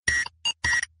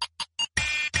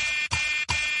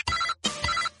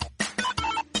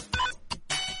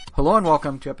Hello and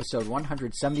welcome to episode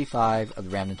 175 of the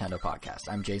Ram Nintendo Podcast.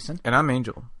 I'm Jason. And I'm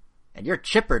Angel. And you're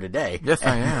chipper today. Yes,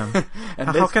 I am. And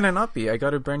how can I not be? I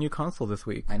got a brand new console this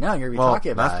week. I know, you're going to be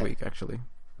talking about last week, actually.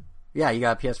 Yeah, you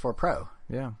got a PS4 Pro.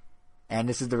 Yeah. And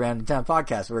this is the Ram Nintendo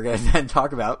Podcast. We're going to then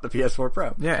talk about the PS4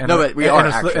 Pro. Yeah,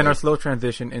 and our slow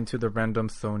transition into the random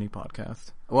Sony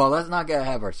podcast. Well, let's not get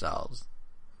ahead of ourselves.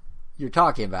 You're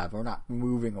talking about it, but we're not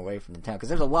moving away from Nintendo because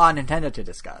there's a lot of Nintendo to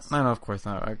discuss. No, of course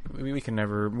not. We can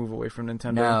never move away from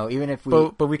Nintendo. No, even if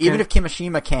even if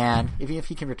Kimishima can, even if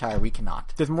he can retire, we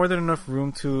cannot. There's more than enough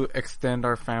room to extend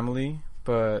our family,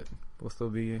 but we'll still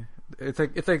be. It's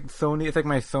like Sony. It's like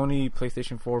my Sony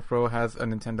PlayStation 4 Pro has a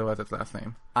Nintendo as its last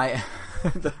name.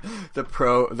 The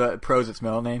Pro's its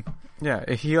middle name. Yeah,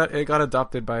 it got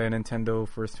adopted by a Nintendo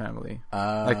first family,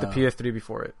 like the PS3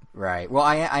 before it. Right. Well,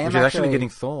 I am which is actually getting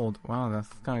sold. Wow, that's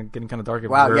getting kind of dark.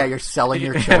 Wow. Yeah, you're selling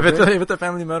your children. If it's a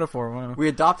family metaphor. Wow. We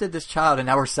adopted this child, and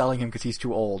now we're selling him because he's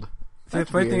too old. The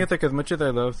funny thing is, like, as much as I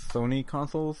love Sony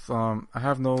consoles, I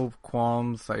have no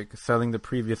qualms like selling the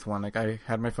previous one. Like, I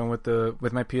had my phone with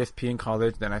my PSP in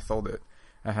college, then I sold it.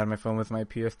 I had my phone with my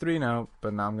PS3 now,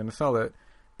 but now I'm gonna sell it.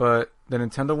 But the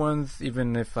Nintendo ones,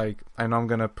 even if like I know I'm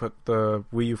gonna put the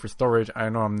Wii U for storage, I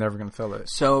know I'm never gonna sell it.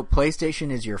 So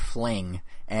PlayStation is your fling,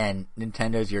 and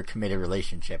Nintendo is your committed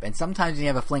relationship. And sometimes you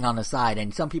have a fling on the side,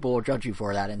 and some people will judge you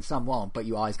for that, and some won't. But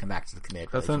you always come back to the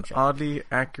committed relationship. That's an oddly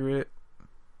accurate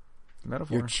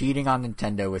metaphor. You're cheating on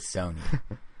Nintendo with Sony.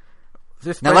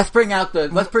 Now let's bring out the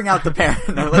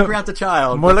parent. No, let's bring out the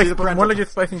child. More like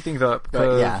just spicing things up.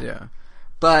 Yeah.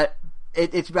 But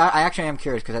I actually am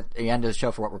curious because at the end of the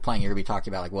show for what we're playing, you're gonna be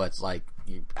talking about like what it's like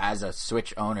as a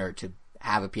Switch owner to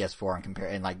have a PS4 and compare,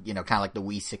 and like kind of like the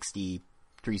Xbox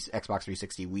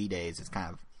 360 Wii days. It's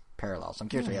kind of parallel. So I'm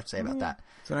curious what you have to say about that.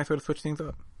 It's a nice way to switch things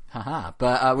up. Haha.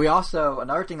 But we also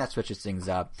another thing that switches things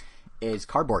up is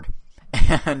cardboard.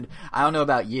 And I don't know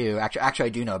about you. Actually, I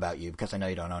do know about you because I know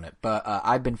you don't own it. But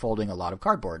I've been folding a lot of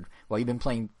cardboard. While you've been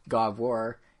playing God of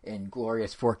War in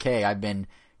glorious 4K, I've been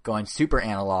going super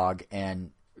analog and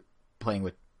playing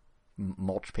with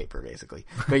mulch paper, basically.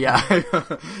 But yeah,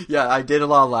 I did a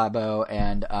lot of Labo.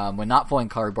 And when not folding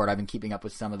cardboard, I've been keeping up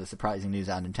with some of the surprising news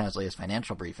on Nintendo's latest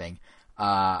financial briefing.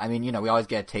 I mean, we always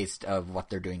get a taste of what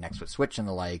they're doing next with Switch and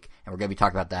the like, and we're going to be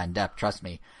talking about that in depth, trust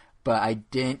me. But I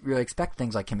didn't really expect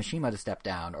things like Kimishima to step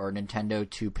down or Nintendo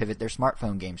to pivot their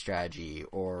smartphone game strategy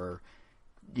or,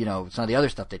 some of the other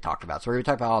stuff they talked about. So we're going to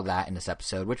talk about all of that in this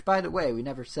episode, which, by the way, we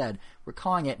never said. We're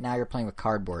calling it Now You're Playing with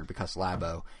Cardboard because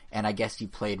Labo. And I guess you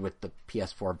played with the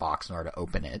PS4 box in order to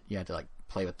open it. You had to,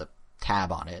 play with the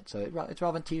tab on it. So it's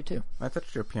relevant to you, too. I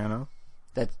touched your piano.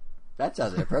 That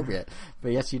sounds inappropriate.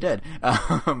 But yes, you did.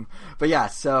 But yeah,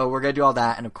 so we're going to do all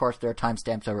that. And, of course, there are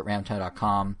timestamps over at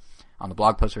ramnintendo.com. On the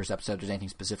blog post for this episode, if there's anything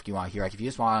specific you want to hear. Like if you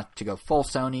just want to go full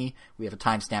Sony, we have a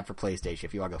timestamp for PlayStation.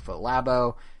 If you want to go full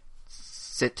Labo,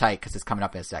 sit tight because it's coming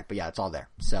up in a sec. But yeah, it's all there.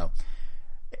 So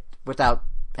without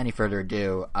any further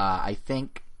ado, I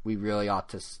think we really ought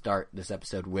to start this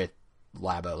episode with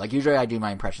Labo. Like usually I do my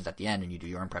impressions at the end and you do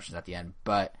your impressions at the end.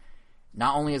 But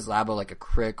not only is Labo like a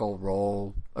critical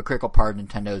part of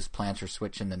Nintendo's plans for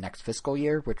Switch in the next fiscal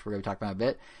year, which we're going to talk about in a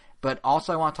bit, but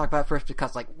also I want to talk about it first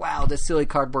because, wow, this silly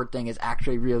cardboard thing is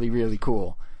actually really, really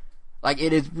cool.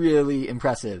 It is really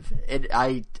impressive.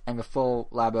 I am a full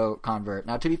Labo convert.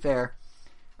 Now, to be fair,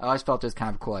 I always felt it was kind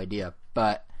of a cool idea,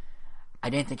 but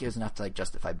I didn't think it was enough to,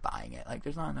 justify buying it.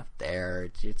 There's not enough there.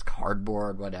 It's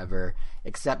cardboard, whatever.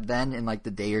 Except then, in,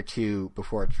 the day or two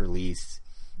before its release,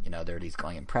 there are these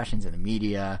glowing impressions in the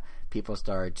media. People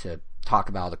started to talk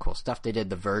about all the cool stuff they did.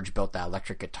 The Verge built that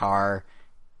electric guitar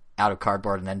out of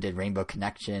cardboard and then did Rainbow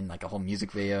Connection, a whole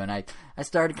music video, and I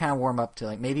started to kind of warm up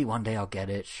to maybe one day I'll get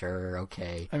it, sure,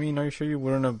 okay. I mean, are you sure you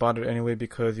wouldn't have bought it anyway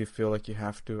because you feel like you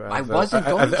have to as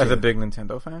a big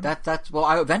Nintendo fan?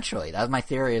 Eventually. That was my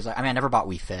theory is I never bought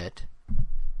Wii Fit.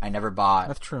 I never bought.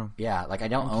 That's true. Yeah, I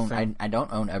don't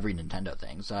own every Nintendo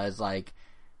thing. So I was I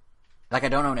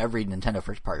don't own every Nintendo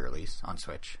first party release on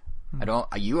Switch.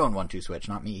 You own 1-2 Switch,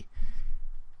 not me.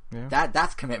 Yeah.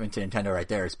 That's commitment to Nintendo right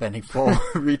there, spending full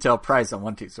retail price on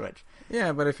 1-2 Switch.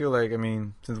 Yeah, but I feel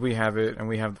since we have it and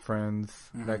we have friends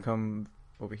that come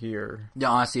over here. Yeah,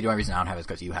 honestly, the only reason I don't have it is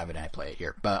because you have it and I play it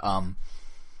here. But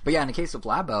yeah, in the case of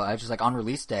Labo, I was just on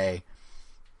release day,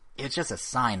 it's just a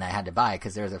sign that I had to buy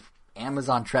because there's a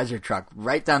Amazon treasure truck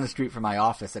right down the street from my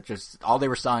office that just, all they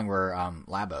were selling were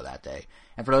Labo that day.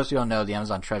 And for those who don't know, the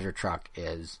Amazon treasure truck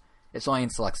it's only in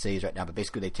select cities right now, but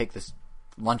basically they take this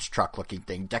lunch truck looking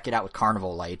thing, deck it out with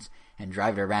carnival lights, and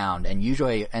drive it around. And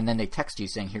then they text you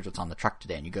saying, here's what's on the truck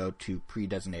today, and you go to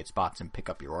pre-designated spots and pick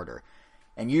up your order.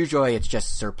 And usually it's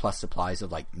just surplus supplies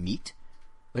of like meat.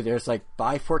 Like there's like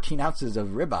buy 14 ounces of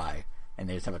ribeye, and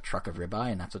they just have a truck of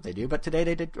ribeye, and that's what they do. But today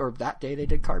they did, or that day they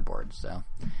did cardboard. So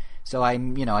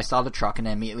I saw the truck and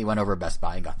I immediately went over to Best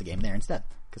Buy and got the game there instead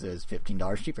because it was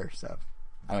 $15 cheaper. So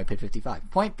I only paid $55.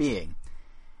 Point being,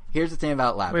 here's the thing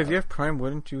about Labo. Wait, if you have Prime,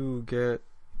 wouldn't you get?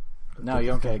 No, you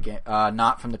don't get a game.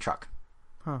 Not from the truck.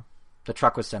 Huh. The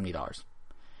truck was $70.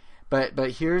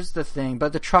 But here's the thing.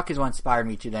 But the truck is what inspired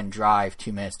me to then drive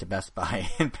 2 minutes to Best Buy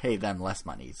and pay them less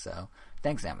money. So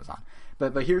thanks, Amazon.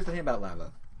 But here's the thing about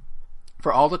Labo.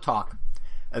 For all the talk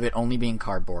of it only being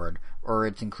cardboard, or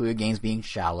it's included games being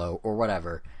shallow, or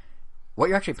whatever, what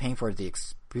you're actually paying for is the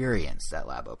experience that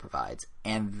Labo provides.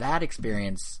 And that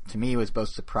experience, to me, was both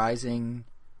surprising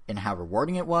in how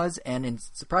rewarding it was, and in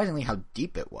surprisingly how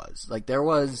deep it was. Like, there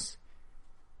was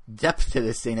depth to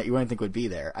this thing that you wouldn't think would be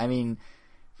there. I mean,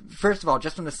 first of all,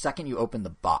 just from the second you open the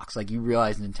box, like, you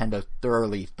realize Nintendo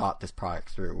thoroughly thought this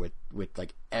product through with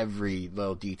like every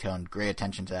little detail and great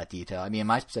attention to that detail. I mean, in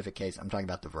my specific case, I'm talking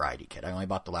about the Variety Kit. I only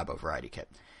bought the Labo Variety Kit.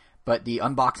 But the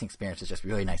unboxing experience is just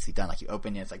really nicely done. Like, you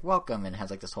open it, it's like, welcome, and it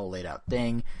has like this whole laid out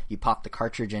thing. You pop the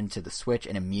cartridge into the Switch,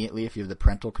 and immediately, if you have the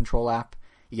parental control app,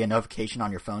 you get a notification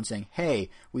on your phone saying, hey,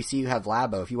 we see you have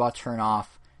Labo. If you want to turn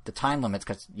off the time limits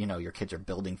because, your kids are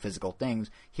building physical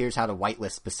things, here's how to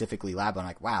whitelist specifically Labo. And I'm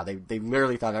like, wow, they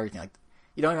literally thought of everything. Like,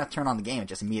 you don't even have to turn on the game. It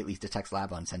just immediately detects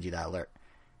Labo and sends you that alert.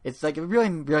 It's like a really,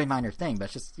 really minor thing, but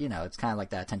it's just, it's kind of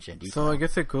like that attention to detail. So I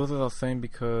guess it goes without saying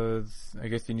because I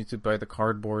guess you need to buy the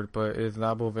cardboard, but is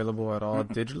Labo available at all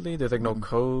digitally? There's like no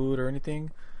code or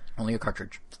anything? Only a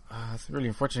cartridge. It's really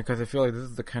unfortunate because I feel like this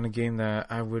is the kind of game that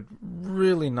I would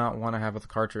really not want to have with a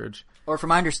cartridge. Or from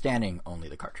my understanding, only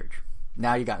the cartridge.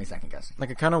 Now you got me second guessing.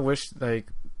 Like, I kind of wish like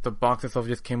the box itself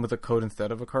just came with a code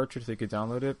instead of a cartridge so you could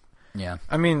download it. Yeah.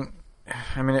 I mean,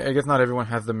 I guess not everyone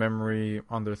has the memory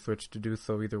on their Switch to do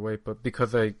so either way, but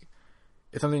because like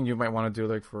it's something you might want to do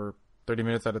like for 30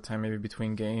 minutes at a time, maybe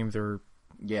between games or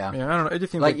yeah, I don't know. It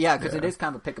just seems like because it is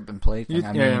kind of a pick up and play thing.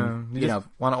 You just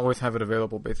want to always have it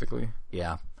available, basically.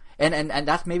 Yeah, and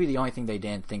that's maybe the only thing they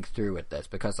didn't think through with this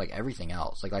because like everything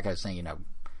else, like I was saying,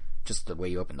 just the way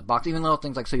you open the box, even little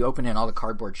things like so you open it and all the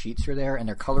cardboard sheets are there and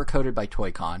they're color coded by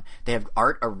Toy-Con. They have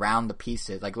art around the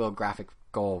pieces, like little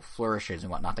graphical flourishes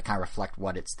and whatnot that kind of reflect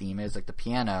what its theme is. Like the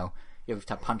piano, you have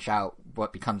to punch out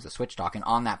what becomes the Switch dock, and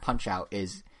on that punch out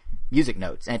is music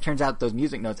notes. And it turns out those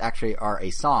music notes actually are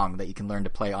a song that you can learn to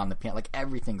play on the piano. Like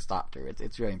everything's thought through.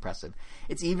 It's really impressive.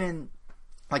 It's even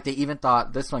like they even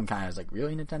thought this one kind of is like,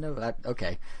 really, Nintendo?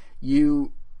 Okay.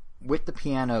 With the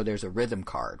piano, there's a rhythm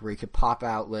card where you could pop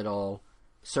out little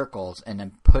circles and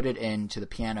then put it into the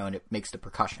piano and it makes the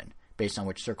percussion based on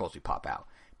which circles you pop out.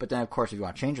 But then, of course, if you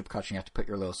want to change the percussion, you have to put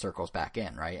your little circles back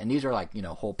in, right? And these are like,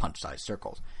 hole punch-sized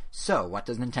circles. So, what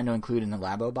does Nintendo include in the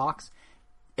Labo box?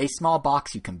 A small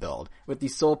box you can build with the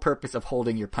sole purpose of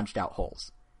holding your punched-out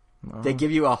holes. Oh. They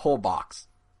give you a whole box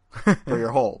for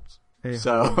your holes.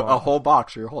 A whole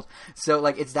box for your holes. So,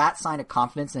 like, it's that sign of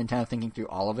confidence in Nintendo thinking through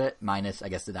all of it, minus, I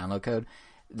guess, the download code,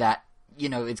 that,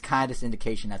 it's kind of this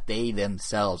indication that they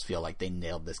themselves feel like they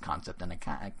nailed this concept, and I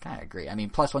kind of agree. I mean,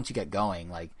 plus, once you get going,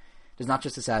 like, there's not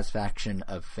just the satisfaction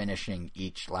of finishing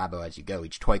each Labo as you go,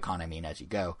 each Toy-Con, as you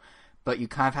go, but you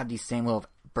kind of have these same little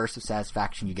bursts of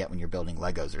satisfaction you get when you're building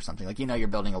Legos or something. Like, you're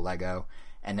building a Lego,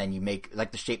 and then you make,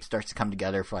 like, the shape starts to come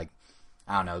together for, like,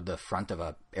 I don't know, the front of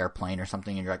a airplane or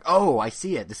something, and you're like, oh, I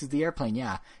see it. This is the airplane,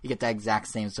 yeah. You get that exact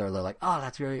same sort of like, oh,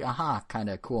 that's really, kind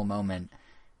of cool moment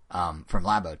from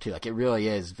Labo, too. Like, it really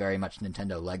is very much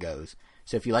Nintendo Legos.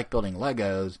 So if you like building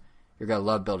Legos, you're going to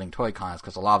love building Toy-Cons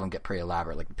because a lot of them get pretty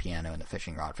elaborate, like the piano and the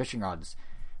fishing rod. Fishing rod's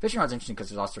interesting because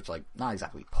there's all sorts of, like, not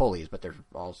exactly pulleys, but there's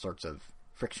all sorts of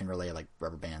friction-related, like,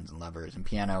 rubber bands and levers. And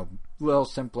piano, a little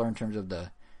simpler in terms of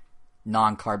the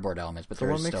non-cardboard elements, but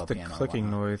there is still a piano. What makes the clicking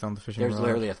noise on the fishing rod? There's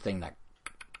literally a thing that,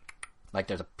 like,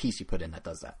 there's a piece you put in that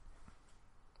does that.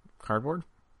 Cardboard?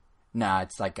 Nah,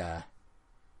 it's like a...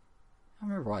 I don't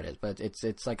remember what it is, but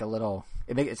it's like a little...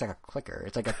 It's like a clicker.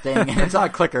 It's like a thing. It's not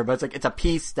a clicker, but it's a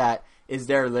piece that is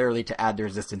there literally to add the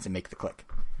resistance and make the click.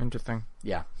 Interesting.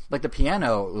 Yeah. Like the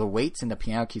piano, the weights in the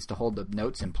piano keys to hold the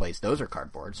notes in place, those are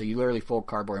cardboard. So you literally fold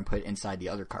cardboard and put it inside the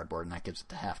other cardboard, and that gives it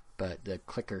the heft. But the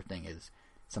clicker thing is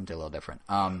something a little different.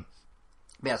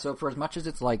 Yeah, so for as much as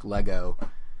it's like Lego,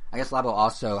 I guess Labo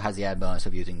also has the added bonus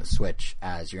of using the Switch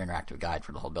as your interactive guide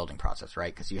for the whole building process,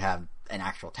 right? Because you have an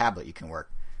actual tablet you can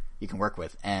work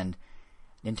with, and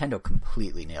Nintendo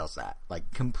completely nails that.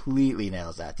 Like, completely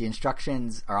nails that. The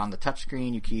instructions are on the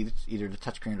touchscreen. You can use either the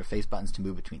touchscreen or the face buttons to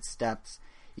move between steps.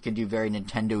 You can do very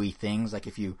Nintendo-y things, like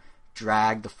if you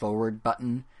drag the forward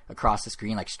button across the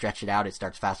screen, like stretch it out, it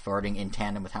starts fast forwarding in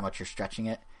tandem with how much you're stretching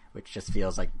it, which just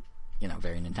feels like,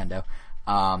 very Nintendo.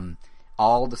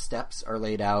 All the steps are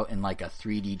laid out in like a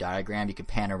 3D diagram. You can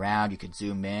pan around, you can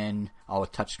zoom in, all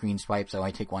with touchscreen swipes. I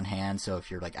only take one hand, so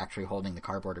if you're like actually holding the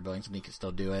cardboard or building something, you can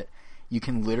still do it. You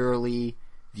can literally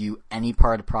view any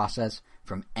part of the process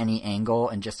from any angle.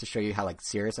 And just to show you how like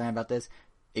serious I am about this,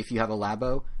 if you have a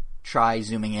Labo, try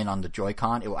zooming in on the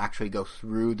Joy-Con. It will actually go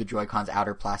through the Joy-Con's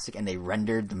outer plastic, and they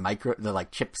rendered the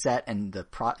like chipset and the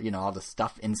all the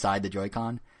stuff inside the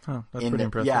Joy-Con. Oh, that's pretty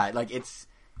impressive. Yeah, like it's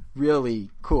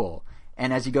really cool.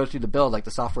 And as you go through the build, like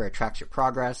the software tracks your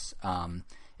progress.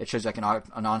 It shows like an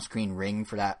on-screen ring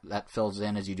for that fills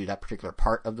in as you do that particular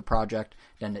part of the project.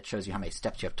 Then it shows you how many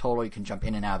steps you have total. You can jump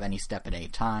in and out of any step at any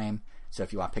time. So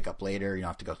if you want to pick up later, you don't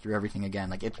have to go through everything again.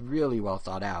 Like it's really well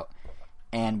thought out.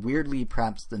 And weirdly,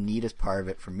 perhaps the neatest part of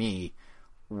it for me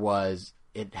was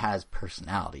it has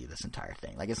personality, this entire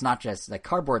thing. Like it's not just like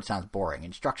cardboard sounds boring,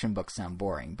 instruction books sound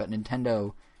boring, but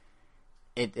Nintendo,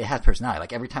 it has personality.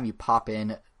 Like every time you pop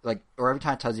in, or every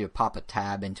time it tells you to pop a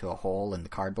tab into a hole in the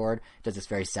cardboard, it does this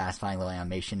very satisfying little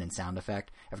animation and sound effect.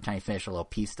 Every time you finish a little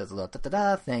piece, it does a little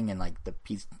da-da-da thing, and like the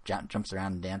piece jumps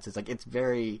around and dances. Like it's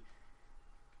very,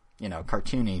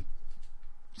 cartoony,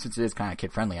 since it is kind of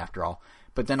kid-friendly after all.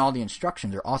 But then all the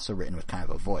instructions are also written with kind of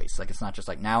a voice. Like it's not just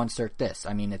like, now insert this.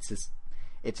 I mean, it's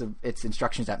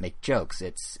instructions that make jokes.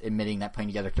 It's admitting that playing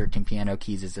together 13 piano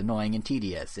keys is annoying and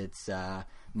tedious. It's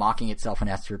mocking itself and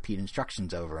has to repeat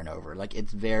instructions over and over. Like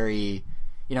it's very,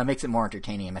 it makes it more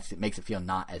entertaining. It makes it feel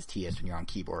not as tedious when you're on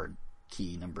keyboard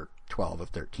key number 12 of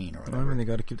 13 or whatever. I mean, they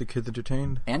got to keep the kids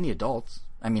entertained. And the adults.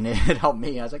 I mean, it helped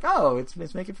me. I was like, oh, it's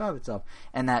making fun of itself.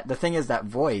 And the thing is that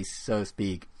voice, so to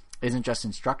speak, isn't just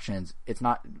instructions. It's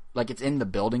not like it's in the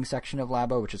building section of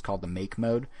Labo, which is called the make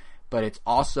mode, but it's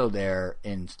also there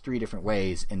in 3 different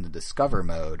ways in the discover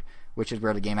mode, which is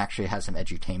where the game actually has some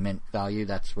edutainment value.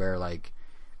 That's where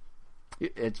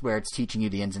it's teaching you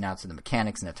the ins and outs of the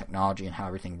mechanics and the technology and how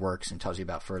everything works, and tells you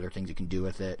about further things you can do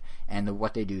with it. And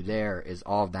what they do there is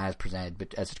all of that is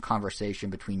presented as a conversation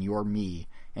between your me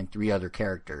and 3 other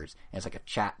characters. And it's like a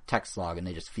chat text log, and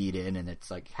they just feed in, and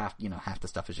it's like half the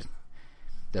stuff is just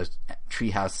those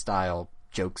treehouse style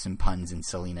jokes and puns and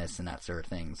silliness and that sort of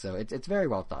thing. So it's very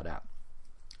well thought out.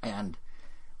 And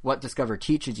what Discover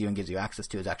teaches you and gives you access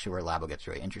to is actually where Labo gets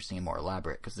really interesting and more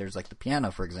elaborate, because there's like the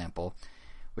piano, for example,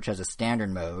 which has a standard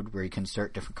mode where you can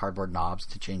insert different cardboard knobs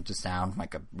to change the sound, from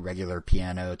like a regular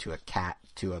piano to a cat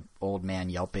to an old man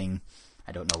yelping,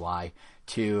 I don't know why,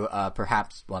 to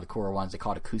perhaps one of the cooler ones, they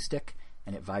call it acoustic,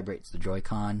 and it vibrates the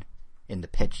Joy-Con in the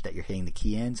pitch that you're hitting the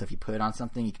key in. So if you put it on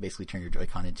something, you can basically turn your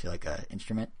Joy-Con into like an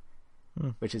instrument,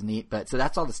 which is neat. But so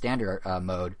that's all the standard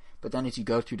mode. But then as you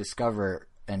go through Discover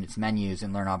and its menus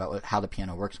and learn all about how the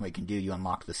piano works and what you can do, you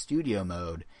unlock the studio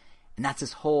mode. And that's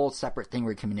this whole separate thing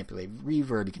where you can manipulate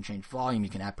reverb, you can change volume, you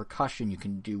can add percussion, you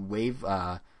can do wave,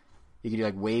 you can do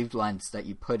like wavelengths that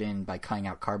you put in by cutting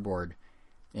out cardboard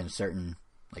in a certain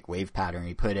like wave pattern.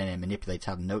 You put in and it manipulates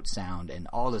how the notes sound and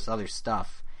all this other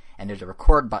stuff. And there's a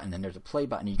record button and there's a play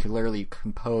button. You can literally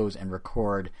compose and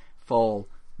record full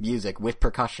music with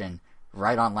percussion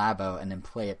right on Labo and then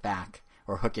play it back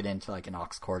or hook it into like an aux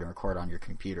cord and record on your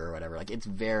computer or whatever. Like it's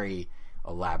very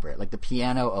elaborate. Like the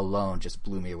piano alone just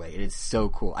blew me away. It is so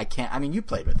cool. You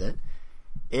played with it.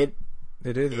 It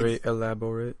is very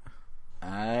elaborate.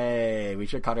 We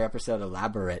should call our episode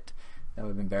Elaborate. That would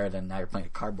have been better than now you're playing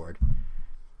with cardboard.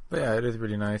 But yeah, it is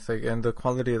really nice. Like, and the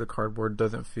quality of the cardboard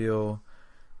doesn't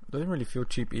really feel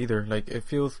cheap either. Like it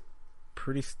feels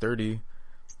pretty sturdy.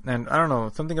 And I don't know,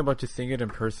 something about just seeing it in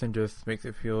person just makes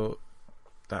it feel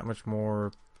that much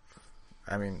more,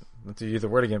 I mean, not to use the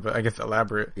word again, but I guess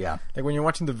elaborate. Yeah. Like when you're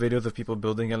watching the videos of people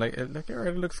building it,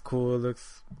 it looks cool, it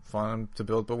looks fun to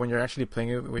build, but when you're actually playing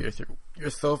it with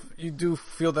yourself, you do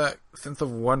feel that sense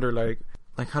of wonder, like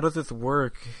how does this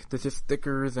work? There's just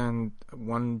stickers and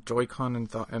one Joy-Con and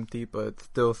it's all empty, but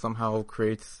still somehow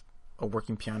creates a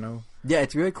working piano. Yeah,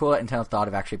 it's really cool that Nintendo thought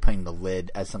of actually putting the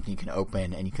lid as something you can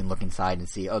open and you can look inside and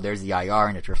see, oh, there's the IR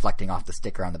and it's reflecting off the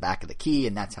sticker on the back of the key,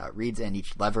 and that's how it reads it, and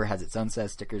each lever has its own set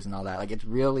of stickers and all that. Like, it's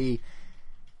really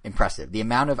impressive. The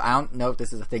amount of, I don't know if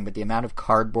this is a thing, but the amount of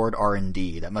cardboard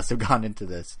R&D that must have gone into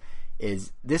this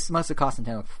must have cost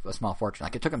Nintendo a small fortune.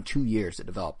 Like, it took them 2 years to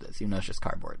develop this, even though it's just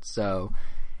cardboard. So,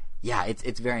 yeah,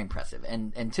 it's very impressive.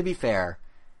 And to be fair,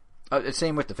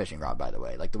 same with the fishing rod, by the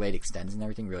way. Like, the way it extends and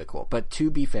everything, really cool. But to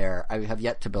be fair, I have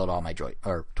yet to build all my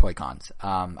Toy-Cons.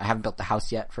 I haven't built the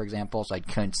house yet, for example, so I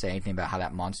couldn't say anything about how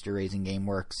that monster raising game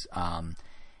works.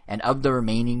 And of the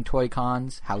remaining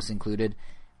Toy-Cons, house included,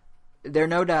 there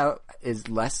no doubt is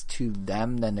less to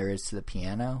them than there is to the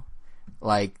piano.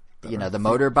 Like, you know, the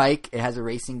motorbike, it has a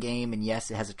racing game, and yes,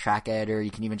 it has a track editor.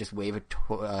 You can even just wave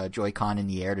a Joy-Con in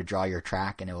the air to draw your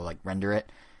track, and it will, like, render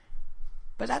it.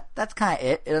 But that's kind of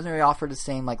it. It doesn't really offer the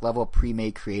same, like, level of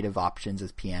pre-made creative options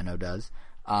as piano does.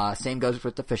 Same goes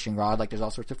with the fishing rod. Like, there's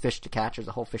all sorts of fish to catch. There's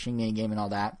a whole fishing mini game and all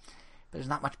that. But there's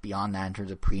not much beyond that in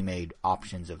terms of pre-made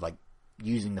options of, like,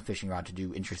 using the fishing rod to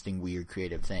do interesting, weird,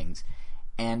 creative things.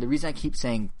 And the reason I keep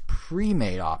saying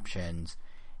pre-made options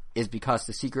is because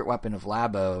the secret weapon of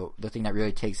Labo, the thing that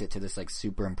really takes it to this, like,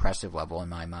 super impressive level in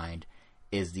my mind,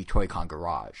 is the Toy-Con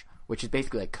Garage, which is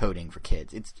basically like coding for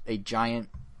kids. It's a giant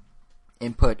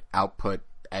input-output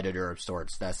editor of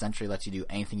sorts that essentially lets you do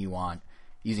anything you want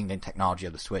using the technology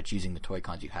of the Switch, using the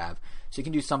Toy-Cons you have. So you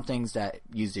can do some things that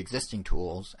use the existing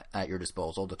tools at your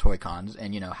disposal, the Toy-Cons,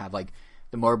 and, you know, have, like,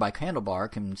 the motorbike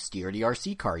handlebar can steer the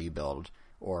RC car you build,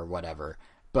 or whatever.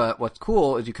 But what's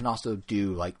cool is you can also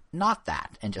do, like, not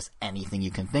that, and just anything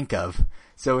you can think of.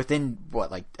 So within,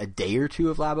 like, a day or two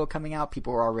of Labo coming out,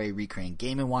 people were already recreating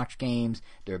Game & Watch games.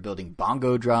 They were building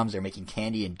bongo drums. They were making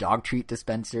candy and dog treat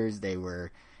dispensers. They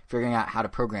were figuring out how to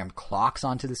program clocks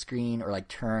onto the screen, or, like,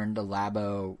 turn the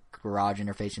Labo Garage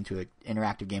interface into an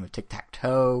interactive game of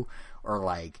tic-tac-toe, or,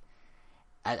 like,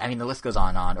 I mean, the list goes on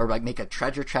and on. Or, like, make a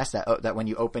treasure chest that when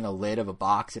you open a lid of a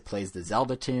box, it plays the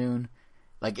Zelda tune.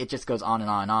 Like, it just goes on and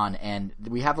on and on. And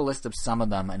we have a list of some of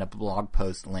them in a blog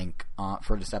post link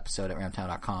for this episode at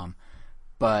ramtown.com.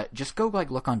 But just go,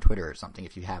 like, look on Twitter or something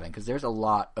if you haven't, because there's a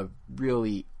lot of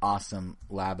really awesome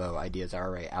Labo ideas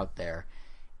already out there.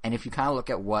 And if you kind of look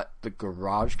at what the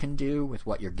Garage can do with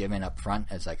what you're given up front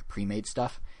as, like, pre-made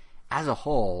stuff, as a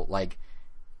whole, like,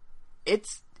 it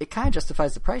kind of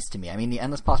justifies the price to me. I mean, the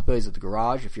endless possibilities of the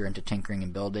Garage, if you're into tinkering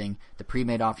and building, the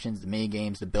pre-made options, the mini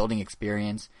games, the building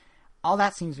experience, all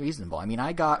that seems reasonable. I mean,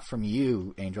 I got from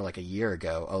you, Angel, like a year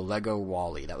ago, a Lego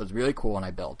Wall-E that was really cool, and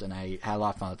I built, and I had a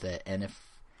lot of fun with it. And if,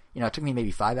 you know, it took me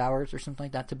maybe 5 hours or something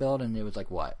like that to build, and it was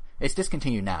like, what? It's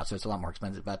discontinued now, so it's a lot more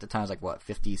expensive, but at the time it was like, what,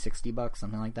 $50, $60,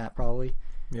 something like that, probably?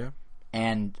 Yeah.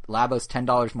 And Labo's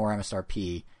 $10 more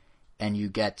MSRP, and you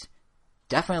get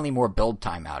definitely more build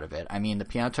time out of it. I mean, the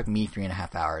piano took me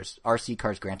 3.5 hours. RC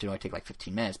cars, granted, only take like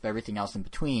 15 minutes, but everything else in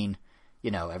between, you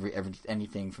know,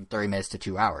 anything from 30 minutes to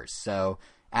 2 hours. So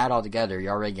add all together,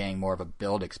 you're already getting more of a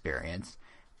build experience.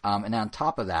 And then on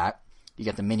top of that, you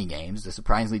get the mini games, the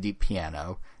surprisingly deep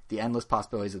piano, the endless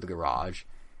possibilities of the Garage,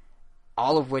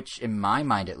 all of which, in my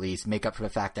mind at least, make up for the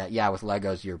fact that, yeah, with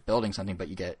Legos you're building something, but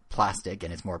you get plastic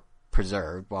and it's more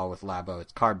preserved, while with Labo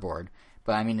it's cardboard.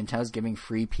 But I mean, Nintendo's giving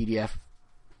free PDF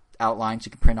outlines.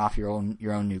 You can print off your own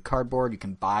new cardboard. You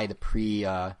can buy the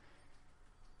pre-cut,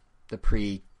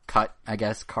 I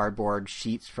guess, cardboard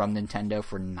sheets from Nintendo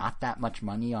for not that much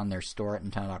money on their store at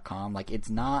Nintendo.com. Like, it's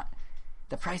not,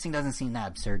 the pricing doesn't seem that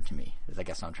absurd to me, is I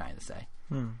guess what I'm trying to say.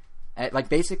 Like,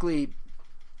 basically,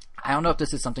 I don't know if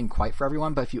this is something quite for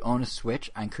everyone, but if you own a Switch,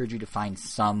 I encourage you to find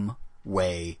some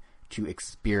way to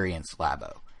experience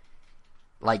Labo.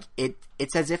 Like,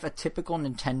 it's as if a typical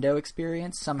Nintendo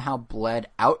experience somehow bled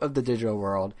out of the digital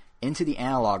world into the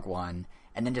analog one,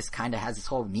 and then just kind of has this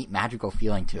whole neat magical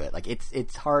feeling to it. Like,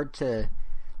 it's hard to,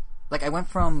 like, I went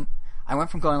from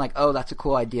going like, oh, that's a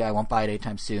cool idea, I won't buy it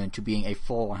anytime soon, to being a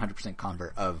full 100%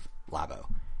 convert of Labo.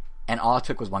 And all it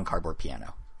took was one cardboard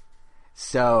piano.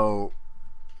 So,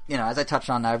 you know, as I touched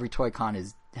on, every Toy-Con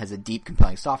has a deep,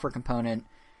 compelling software component,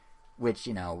 which,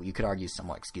 you know, you could argue is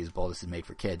somewhat excusable. This is made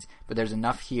for kids. But there's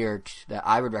enough here that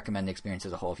I would recommend the experience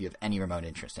as a whole if you have any remote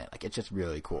interest in it. Like, it's just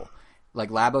really cool. Like,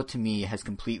 Labo, to me, has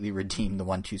completely redeemed the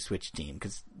 1-2-Switch team.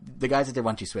 Because the guys that did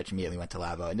 1-2-Switch immediately went to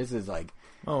Labo. And this is like...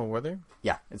 Oh, were they?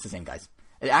 Yeah, it's the same guys.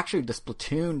 Actually, the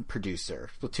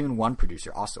Splatoon 1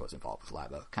 producer, also was involved with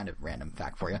Labo. Kind of random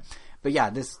fact for you. But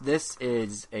yeah, this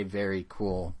is a very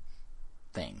cool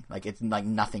thing. Like, it's like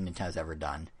nothing Nintendo's ever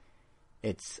done.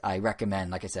 I recommend,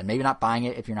 like I said, maybe not buying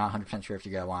it if you're not 100% sure if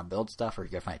you're going to want to build stuff or you're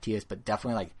going to find it tedious, but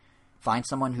definitely, like, find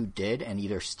someone who did and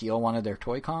either steal one of their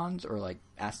Toy-Cons or, like,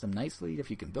 ask them nicely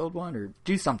if you can build one or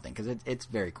do something, because it's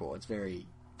very cool. It's very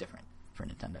different for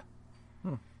Nintendo.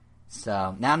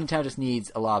 So now Nintendo just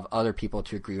needs a lot of other people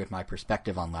to agree with my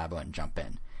perspective on Labo and jump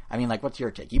in. I mean, like, what's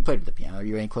your take? You played with the piano. Are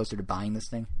you any closer to buying this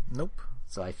thing? Nope.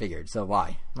 So I figured. So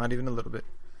why? Not even a little bit.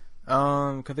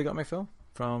 Because they got my fill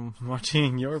from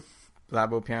watching your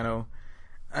Labo piano.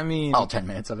 I mean... all 10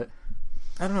 minutes of it.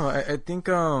 I don't know. I think,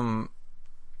 I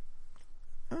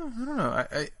don't know.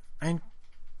 I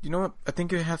you know what? I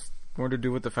think it has more to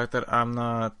do with the fact that I'm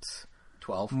not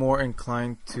 12 more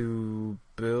inclined to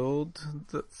build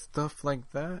the stuff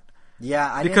like that.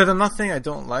 Yeah, because I'm not saying I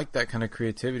don't like that kind of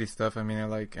creativity stuff. I mean, I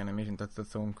like animation. That's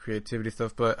its own creativity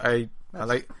stuff. But I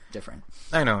like different.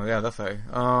 I know. Yeah, that's right.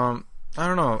 I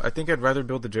don't know. I think I'd rather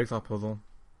build the jigsaw puzzle.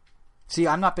 See,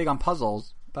 I'm not big on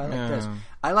puzzles, but I like this.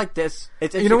 I like this.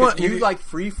 It's you know what? You like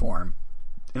freeform,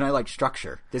 and I like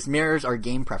structure. This mirrors our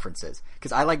game preferences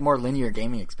because I like more linear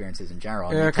gaming experiences in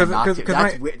general. Yeah, because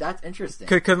that's interesting.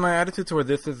 Because my attitude toward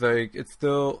this is like it's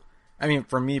still. I mean,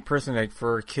 for me personally, like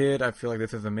for a kid, I feel like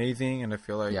this is amazing, and I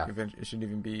feel like it should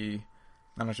even be.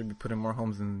 I don't know, should be put in more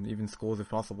homes and even schools if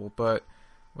possible. But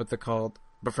what's it called?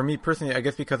 But for me personally, I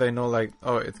guess because I know like,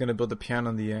 oh, it's gonna build the piano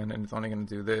in the end, and it's only gonna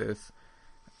do this.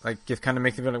 Like, it kind of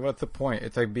makes me feel like, what's the point?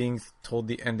 It's like being told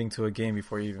the ending to a game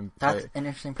before you even play. That's an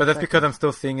interesting perspective. But that's because I'm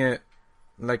still seeing it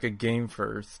like a game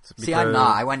first. See, I'm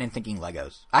not. I went in thinking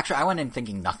Legos. Actually, I went in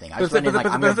thinking nothing. I just went in like,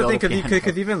 I'm going to build a piano.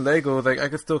 Because even Legos, like, I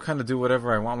could still kind of do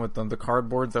whatever I want with them. The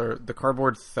cardboard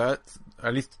sets,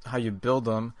 at least how you build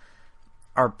them,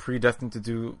 are predestined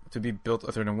to be built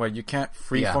a certain way. You can't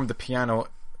freeform the piano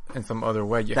in some other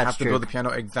way. You have to build the piano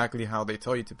exactly how they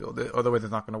tell you to build it. Otherwise,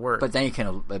 it's not going to work. But then you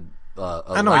can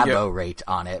elaborate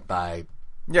on it by...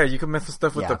 Yeah, you can mess with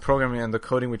stuff with the programming and the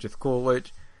coding, which is cool.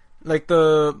 Which, like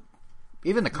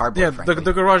even the cardboard,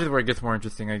 the garage is where it gets more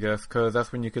interesting, I guess, because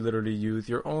that's when you could literally use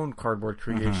your own cardboard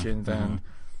creations and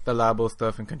the Labo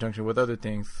stuff in conjunction with other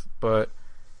things. But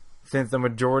since the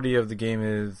majority of the game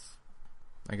is,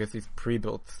 I guess, these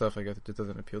pre-built stuff, I guess it just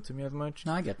doesn't appeal to me as much.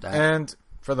 No, I get that. And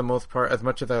for the most part, as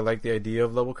much as I like the idea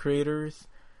of level creators,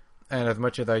 and as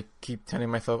much as I keep telling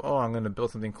myself, oh, I'm going to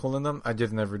build something cool in them, I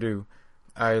just never do.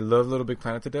 I love Little Big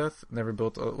Planet to death. Never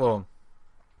built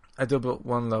I did build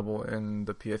one level in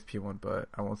the PSP one, but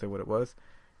I won't say what it was.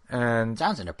 And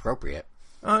sounds inappropriate.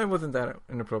 It wasn't that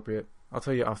inappropriate. I'll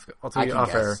tell you off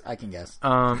air. I can guess.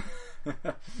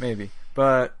 Maybe,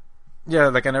 but yeah,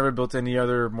 like I never built any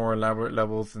other more elaborate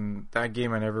levels in that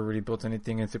game. I never really built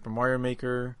anything in Super Mario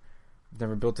Maker.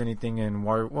 Never built anything in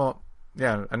Wario. Well,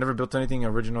 yeah, I never built anything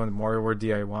original in Mario World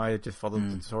DIY. It just followed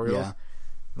the tutorials. Yeah.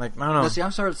 Like, I don't know. No, see,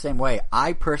 I'm sort of the same way.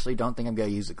 I personally don't think I'm going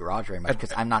to use the garage very much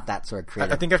because I'm not that sort of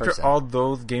creative I think after person. all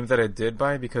those games that I did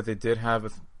buy, because they did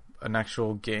have an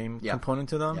actual game component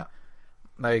to them,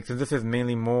 like, since this is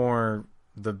mainly more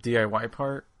the DIY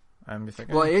part, I'm just like...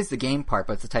 Well, it is the game part,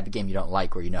 but it's the type of game you don't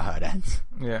like where you know how it ends.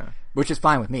 Yeah. Which is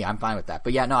fine with me. I'm fine with that.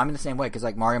 But yeah, no, I'm in the same way because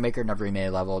like Mario Maker never remade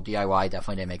a level. DIY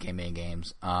definitely didn't make any mini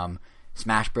games.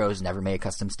 Smash Bros. Never made a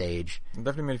custom stage.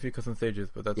 Definitely made a few custom stages,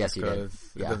 but that's because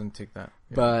it doesn't take that.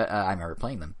 Yeah. But I remember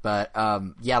playing them. But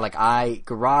yeah, like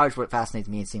Garage, what fascinates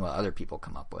me is seeing what other people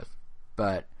come up with.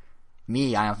 But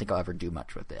me, I don't think I'll ever do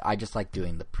much with it. I just like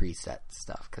doing the preset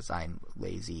stuff because I'm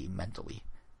lazy mentally,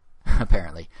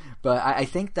 apparently. But I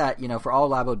think that, you know, for all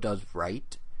Labo does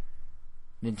right,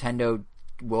 Nintendo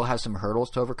will have some hurdles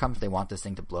to overcome if they want this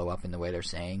thing to blow up in the way they're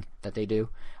saying that they do.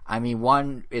 I mean,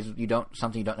 one is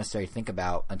something you don't necessarily think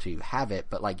about until you have it,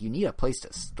 but like you need a place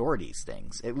to store these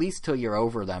things, at least till you're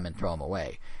over them and throw them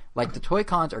away. Like the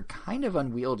Toy-Cons are kind of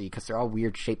unwieldy because they're all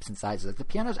weird shapes and sizes. Like the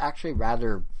piano's actually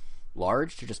rather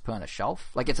large to just put on a shelf.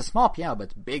 Like it's a small piano, but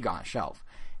it's big on a shelf.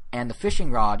 And the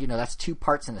fishing rod, you know, that's 2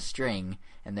 parts in a string,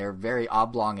 and they're very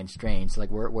oblong and strange. So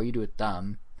like, what do you do with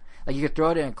them? Like, you could throw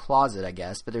it in a closet, I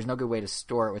guess, but there's no good way to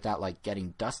store it without, like,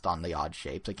 getting dust on the odd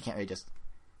shapes. Like, you can't really just...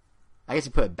 I guess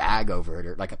you put a bag over it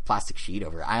or, like, a plastic sheet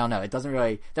over it. I don't know. It doesn't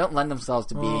really... They don't lend themselves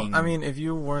to being... I mean, if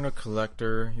you weren't a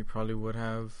collector, you probably would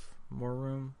have more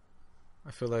room.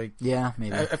 I feel like... Yeah,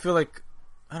 maybe. I feel like...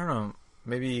 I don't know.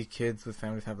 Maybe kids with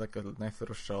families have, like, a nice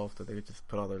little shelf that they could just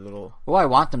put all their little... What I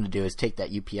want them to do is take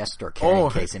that UPS store carrying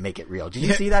case and make it real. Did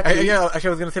you see that? Yeah, actually, I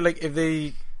was going to say, like,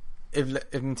 if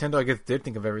Nintendo, I guess, did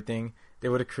think of everything, they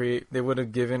would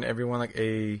have given everyone like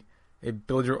a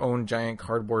build your own giant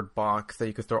cardboard box that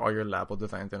you could store all your Labo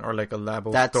designs in, or like a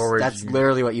Labo storage. That's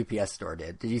literally what UPS Store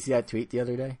did. Did you see that tweet the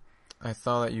other day? I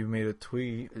saw that you made a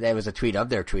tweet. There was a tweet of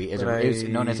their tweet. It was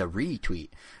known as a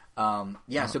retweet.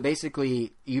 So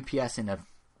basically UPS, in a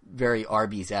very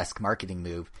Arby's-esque marketing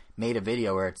move, made a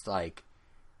video where it's like,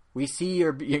 we see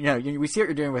what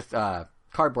you're doing with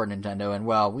cardboard, Nintendo, and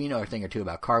well, we know a thing or two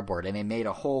about cardboard, and they made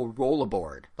a whole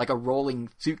rollaboard, like a rolling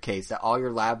suitcase that all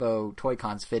your Labo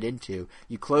Toy-Cons fit into.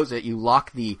 You close it, you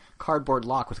lock the cardboard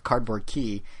lock with a cardboard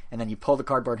key, and then you pull the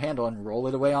cardboard handle and roll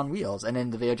it away on wheels, and then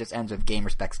the video just ends with "Game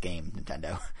respects game,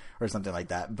 Nintendo," or something like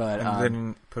that. But and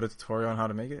then put a tutorial on how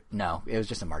to make it? No, it was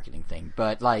just a marketing thing.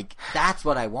 But like, that's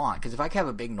what I want, because if I could have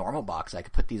a big normal box, I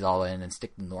could put these all in and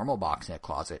stick the normal box in a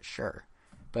closet, sure.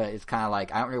 But it's kind of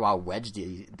like, I don't really want to wedge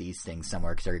these things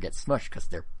somewhere because they're going to get smushed because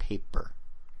they're paper.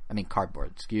 I mean,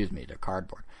 cardboard. Excuse me, they're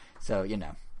cardboard. So, you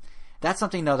know. That's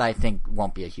something, though, that I think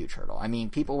won't be a huge hurdle. I mean,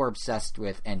 people were obsessed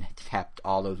with and kept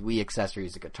all those Wii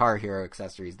accessories, the Guitar Hero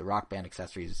accessories, the Rock Band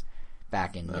accessories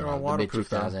back in the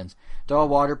mid-2000s. They're all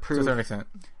waterproof. To a certain extent.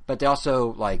 But they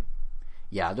also, like,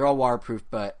 yeah, they're all waterproof,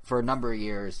 but for a number of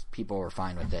years, people were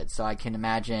fine with it. So I can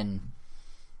imagine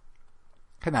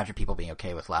people being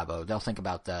okay with Labo. They'll think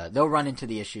about they'll run into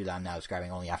the issue that I'm now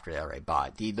describing only after they already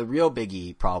bought. The real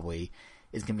biggie probably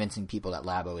is convincing people that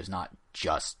Labo is not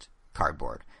just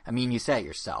cardboard. I mean, you say it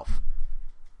yourself.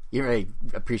 You really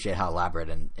appreciate how elaborate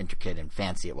and intricate and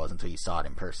fancy it was until you saw it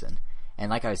in person. And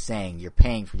like I was saying, you're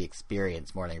paying for the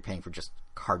experience more than you're paying for just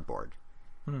cardboard.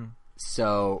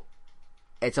 So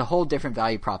it's a whole different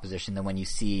value proposition than when you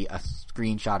see a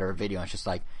screenshot or a video and it's just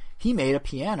like, he made a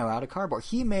piano out of cardboard.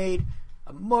 He made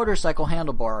a motorcycle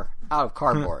handlebar out of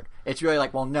cardboard. It's really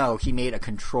like, well, no, he made a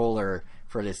controller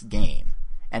for this game.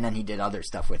 And then he did other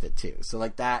stuff with it too. So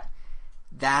like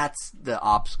that's the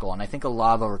obstacle. And I think a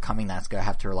lot of overcoming that's going to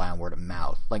have to rely on word of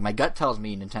mouth. Like my gut tells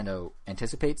me Nintendo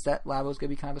anticipates that Labo is going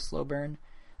to be kind of a slow burn.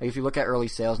 Like if you look at early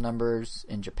sales numbers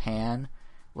in Japan,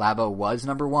 Labo was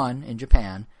number one in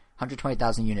Japan,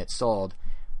 120,000 units sold,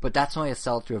 but that's only a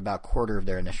sell-through of about a quarter of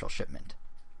their initial shipment.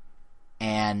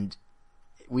 And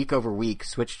week over week,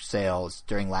 Switch sales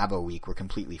during Labo week were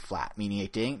completely flat, meaning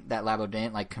that Labo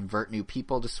didn't like convert new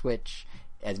people to Switch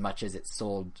as much as it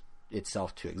sold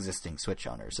itself to existing Switch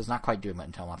owners. So it's not quite doing what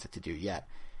Nintendo wants it to do yet.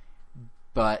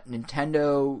 But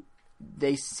Nintendo,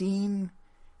 the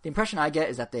impression I get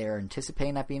is that they are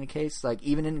anticipating that being the case. Like,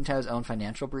 even in Nintendo's own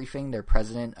financial briefing, their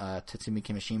president, Tatsumi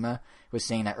Kimishima, was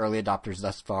saying that early adopters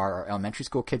thus far are elementary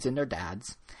school kids and their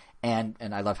dads. And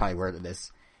I love how he worded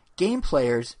this, game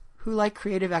players who like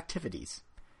creative activities.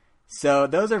 So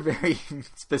those are very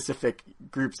specific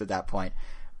groups at that point.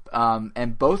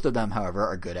 And both of them, however,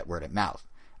 are good at word of mouth.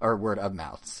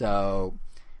 So,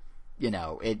 you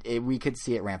know, we could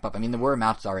see it ramp up. I mean, the word of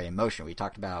mouth is already in motion. We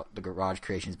talked about the Garage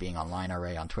Creations being online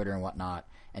already on Twitter and whatnot.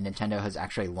 And Nintendo has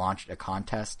actually launched a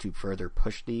contest to further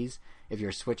push these. If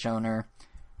you're a Switch owner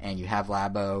and you have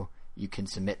Labo, you can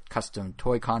submit custom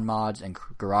Toy-Con mods and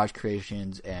Garage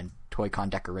Creations and Toy-Con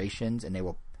decorations, and they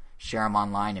will share them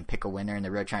online and pick a winner. And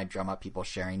they're really trying to drum up people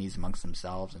sharing these amongst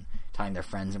themselves and telling their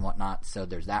friends and whatnot. So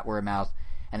there's that word of mouth.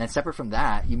 And then separate from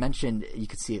that, you mentioned you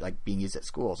could see it like being used at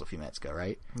schools a few minutes ago,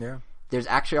 right? Yeah. There's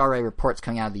actually already reports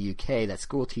coming out of the UK that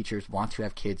school teachers want to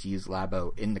have kids use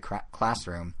Labo in the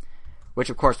classroom, which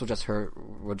of course will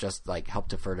just like help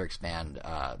to further expand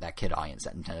that kid audience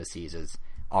that Nintendo sees as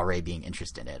already being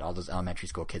interested in it. All those elementary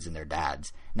school kids and their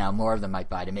dads. Now more of them might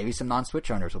buy it, and maybe some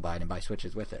non-Switch owners will buy it and buy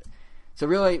Switches with it. So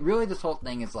really this whole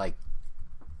thing is like,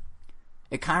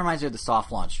 it kind of reminds me of the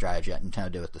soft launch strategy that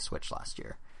Nintendo did with the Switch last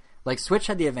year. Like, Switch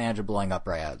had the advantage of blowing up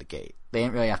right out of the gate. They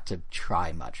didn't really have to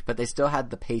try much, but they still had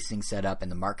the pacing set up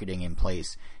and the marketing in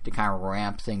place to kind of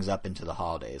ramp things up into the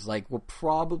holidays. Like, we'll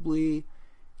probably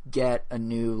get a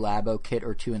new Labo kit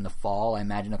or two in the fall. I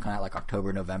imagine it'll come out like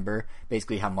October, November.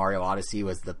 Basically how Mario Odyssey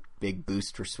was the big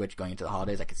boost for Switch going into the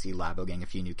holidays. I could see Labo getting a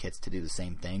few new kits to do the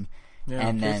same thing. Yeah,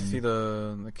 and then see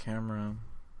the camera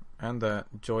and that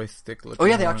joystick. Oh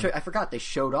yeah, I forgot they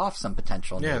showed off some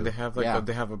potential. Yeah, they have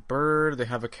they have a bird. They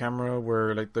have a camera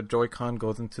where like the Joy-Con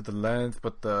goes into the lens,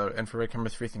 but the infrared camera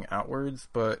is facing outwards.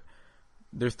 But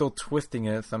they're still twisting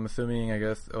it, so I'm assuming, I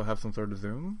guess, it'll have some sort of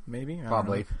zoom, maybe.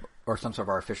 Probably, or some sort of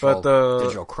artificial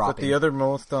digital cropping. But the other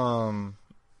most, I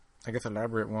guess,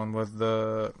 elaborate one was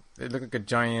it looked like a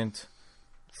giant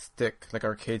stick, like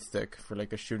arcade stick for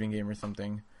like a shooting game or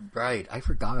something. Right, I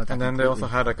forgot about that. And then they also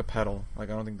had like a pedal. Like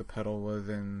I don't think the pedal was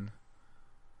in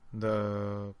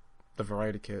the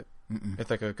variety kit. Mm-mm. It's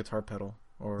like a guitar pedal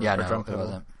or a drum pedal. It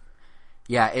wasn't.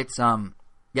 Yeah, it's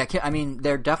I mean,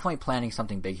 they're definitely planning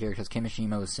something big here because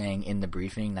Kimishima was saying in the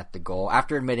briefing that the goal,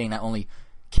 after admitting that only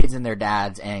kids and their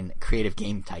dads and creative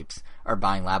game types are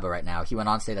buying Labo right now, he went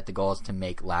on to say that the goal is to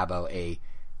make Labo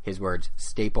his words,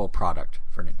 staple product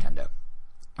for Nintendo.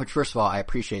 Which, first of all, I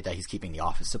appreciate that he's keeping the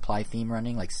office supply theme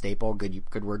running, like staple,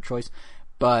 good word choice.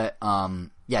 But,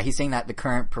 he's saying that the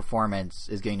current performance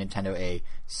is giving Nintendo a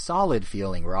solid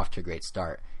feeling. We're off to a great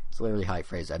start. It's literally how I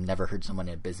phrase it. I've never heard someone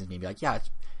in a business meeting be like,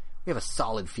 we have a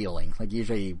solid feeling. Like,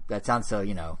 usually, that sounds so,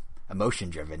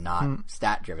 emotion-driven, not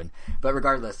stat-driven. But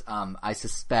regardless, I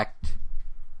suspect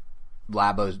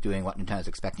Labo's doing what Nintendo's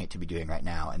expecting it to be doing right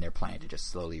now, and they're planning to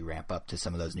just slowly ramp up to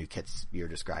some of those new kits you're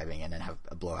describing, and then have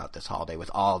a blowout this holiday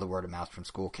with all the word of mouth from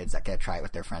school kids that get to try it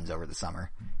with their friends over the summer,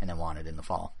 and then want it in the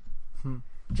fall.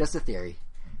 Just a theory.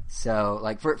 So,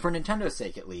 like, for Nintendo's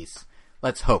sake at least,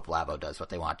 let's hope Labo does what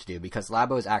they want to do, because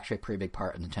Labo is actually a pretty big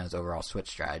part of Nintendo's overall Switch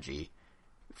strategy,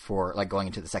 for like going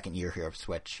into the second year here of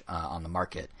Switch on the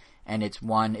market. And it's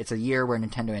a year where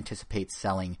Nintendo anticipates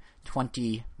selling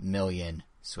 20 million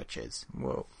Switches.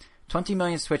 Whoa. 20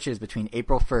 million Switches between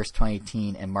April 1st,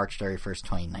 2018 and March 31st,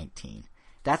 2019.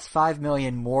 That's 5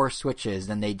 million more Switches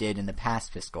than they did in the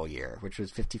past fiscal year, which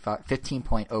was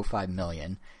 15.05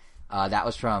 million. That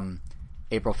was from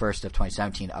April 1st of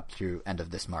 2017 up through end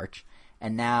of this March.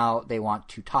 And now they want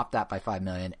to top that by 5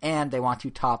 million, and they want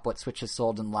to top what Switch has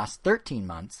sold in the last 13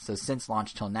 months, so since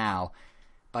launch till now,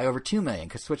 by over 2 million,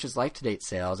 because Switch's life-to-date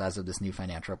sales, as of this new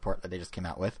financial report that they just came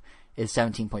out with, is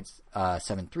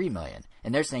 17.73 million.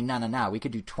 And they're saying, no, we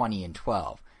could do 20 and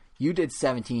 12. You did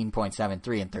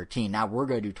 17.73 and 13, now we're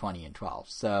going to do 20 and 12.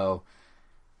 So,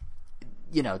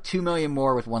 2 million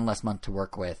more with one less month to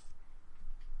work with.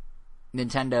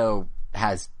 Nintendo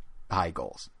has high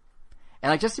goals. And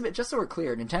like just so we're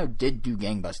clear, Nintendo did do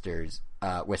gangbusters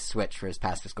with Switch for his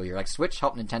past fiscal year. Like Switch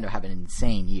helped Nintendo have an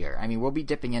insane year. I mean, we'll be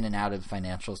dipping in and out of the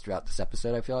financials throughout this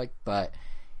episode, I feel like, but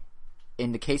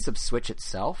in the case of Switch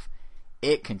itself,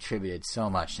 it contributed so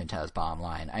much to Nintendo's bottom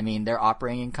line. I mean, their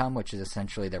operating income, which is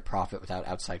essentially their profit without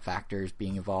outside factors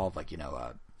being involved, like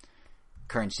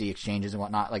currency exchanges and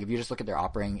whatnot. Like if you just look at their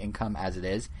operating income as it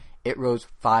is, it rose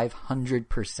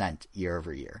 500% year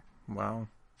over year. Wow.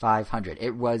 500.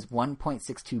 It was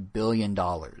 $1.62 billion.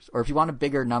 Or if you want a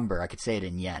bigger number, I could say it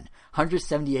in yen.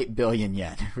 178 billion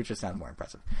yen, which just sounds more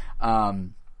impressive.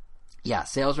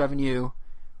 Sales revenue,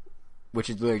 which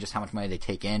is literally just how much money they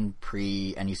take in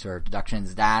pre any sort of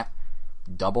deductions, that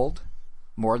doubled,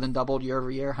 more than doubled year over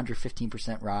year,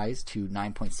 115% rise to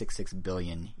 9.66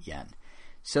 billion yen.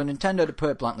 So Nintendo, to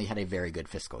put it bluntly, had a very good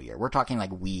fiscal year. We're talking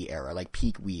like Wii era, like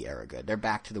peak Wii era good. They're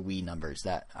back to the Wii numbers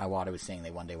that Iwata was saying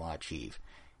they one day want to achieve.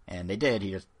 And they did.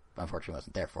 He just, unfortunately,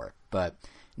 wasn't there for it. But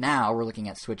now we're looking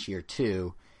at Switch Year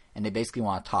 2, and they basically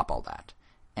want to top all that.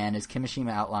 And as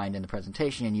Kimishima outlined in the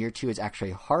presentation, Year 2 is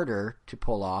actually harder to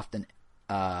pull off than...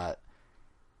 sorry,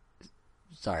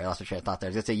 I lost my train of thought there.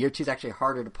 I was going to say Year 2 is actually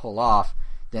harder to pull off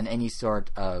than any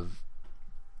sort of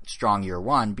strong Year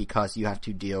 1 because you have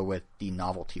to deal with the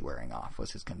novelty wearing off,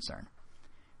 was his concern.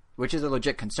 Which is a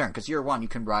legit concern, because Year 1 you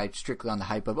can ride strictly on the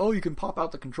hype of, you can pop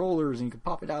out the controllers, and you can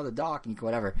pop it out of the dock, and you can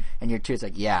whatever. And Year 2 is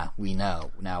like, yeah, we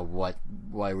know. Now why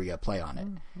are we going to play on it?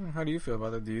 How do you feel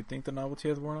about it? Do you think the novelty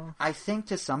has worn off? I think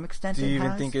to some extent it has. Do you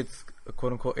even think it's,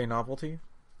 quote-unquote, a novelty?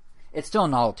 It's still a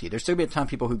novelty. There's still going to be a ton of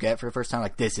people who get it for the first time,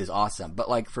 like, this is awesome. But,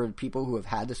 like, for people who have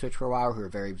had the Switch for a while, who are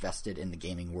very vested in the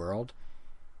gaming world,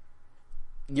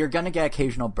 you're going to get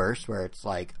occasional bursts where it's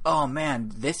like, oh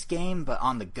man, this game, but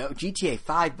on the go, GTA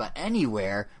 5, but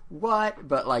anywhere, what?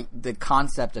 But like, the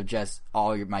concept of just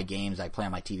all my games I play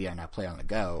on my TV and I play on the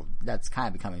go, that's kind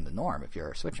of becoming the norm if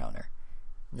you're a Switch owner.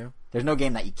 Yeah. There's no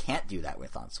game that you can't do that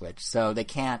with on Switch, so they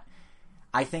can't,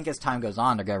 I think as time goes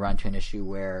on, they're going to run into an issue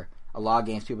where a lot of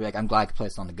games, people will be like, I'm glad I can play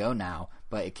this on the go now,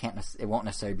 but it won't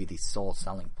necessarily be the sole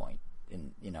selling point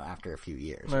in, after a few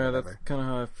years. Yeah, that's kind of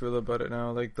how I feel about it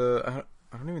now. Like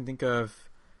I don't even think I've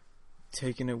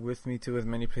taken it with me to as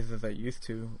many places as I used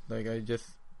to. Like,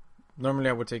 normally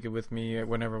I would take it with me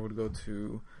whenever I would go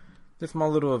to the small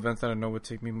little events that I know would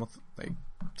take me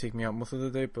out most of the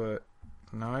day, but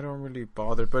now I don't really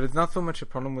bother. But it's not so much a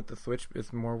problem with the Switch,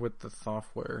 it's more with the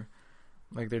software.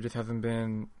 Like, there just hasn't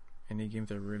been any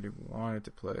games I really wanted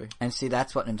to play. And see,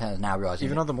 that's what Nintendo's now realizing.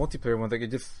 Even all the multiplayer ones, like,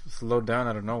 it just slowed down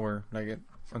out of nowhere.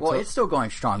 Well, it's still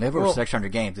going strong. They have over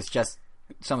 600 games. It's just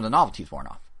some of the novelties worn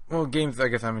off. Well, games I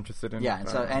guess I'm interested in. Yeah,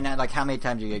 and like how many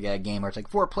times do you get a game where it's like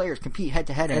 4 players compete head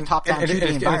to head in a top-down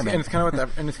 2D environment?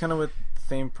 And it's kind of with the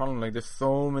same problem. Like, there's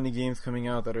so many games coming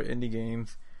out that are indie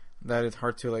games that it's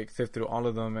hard to like sift through all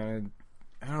of them, and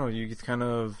I don't know. You just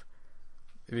it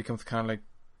becomes kind of like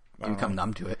you become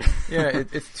numb to it. Yeah,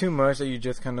 it's too much that you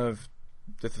just ignore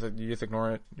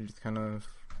it. You just kind of.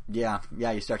 Yeah,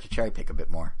 you start to cherry pick a bit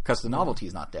more because the novelty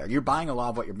is not there. You're buying a lot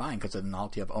of what you're buying because of the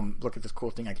novelty of, look at this cool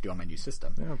thing I can do on my new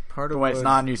system. Yeah, but when it's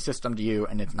not a new system to you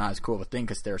and it's not as cool of a thing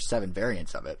because there are 7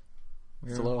 variants of it,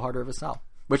 it's a little harder of a sell.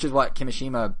 Which is what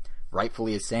Kimishima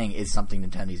rightfully is saying is something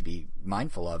Nintendo needs to be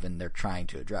mindful of and they're trying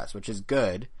to address, which is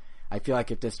good. I feel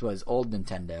like if this was old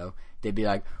Nintendo, they'd be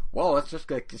like, well, it's just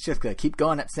gonna keep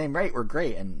going at the same rate. We're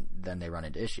great. And then they run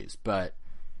into issues. But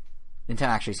Nintendo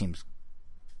actually seems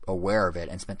aware of it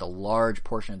and spent a large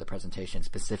portion of the presentation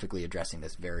specifically addressing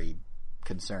this very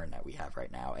concern that we have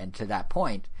right now. And to that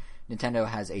point, Nintendo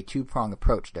has a 2-prong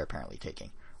approach they're apparently taking.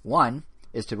 One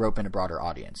is to rope in a broader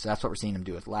audience. So that's what we're seeing them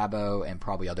do with Labo and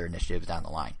probably other initiatives down the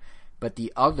line. But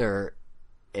the other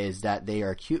is that they are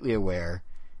acutely aware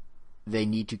they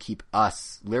need to keep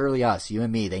us, literally us, you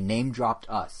and me, they name dropped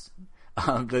us,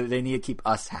 They need to keep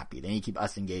us happy. They need to keep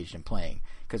us engaged in playing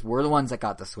because we're the ones that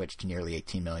got the Switch to nearly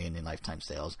 18 million in lifetime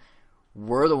sales.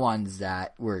 We're the ones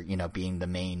that were, being the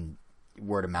main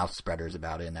word of mouth spreaders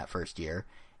about it in that first year.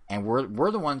 And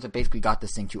we're the ones that basically got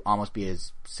this thing to almost be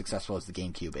as successful as the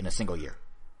GameCube in a single year.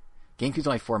 GameCube's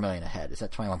only 4 million ahead. It's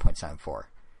at 21.74.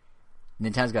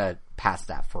 Nintendo's got to pass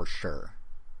that for sure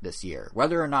this year.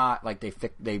 Whether or not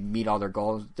they meet all their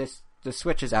goals, the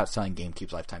Switch is outselling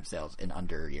GameCube's lifetime sales in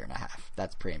under a year and a half.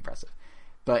 That's pretty impressive.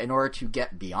 But in order to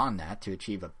get beyond that, to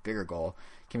achieve a bigger goal,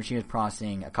 Kimishima is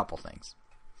promising a couple things.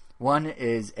 One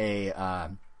is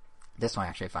this one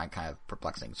actually I find kind of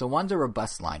perplexing. So one's a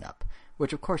robust lineup,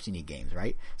 which of course you need games,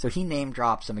 right? So he name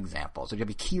dropped some examples. There's going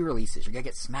to be key releases. You're going to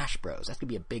get Smash Bros. That's going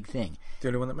to be a big thing. The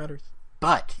only one that matters.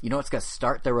 But, you know what's going to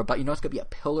start their robust, you know what's going to be a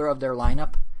pillar of their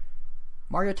lineup?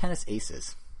 Mario Tennis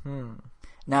Aces.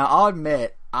 Now, I'll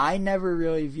admit, I never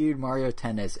really viewed Mario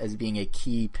Tennis as being a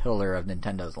key pillar of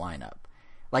Nintendo's lineup.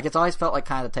 Like, it's always felt like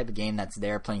kind of the type of game that's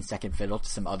there playing second fiddle to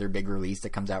some other big release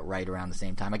that comes out right around the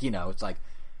same time. Like, it's like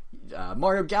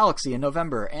Mario Galaxy in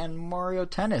November and Mario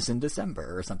Tennis in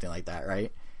December or something like that,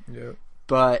 right? Yeah.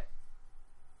 But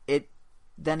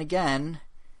then again,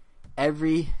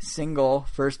 every single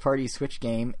first-party Switch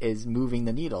game is moving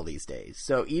the needle these days.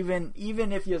 So even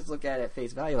if you just look at it at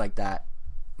face value like that,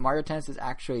 Mario Tennis is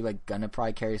actually gonna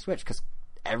probably carry a Switch because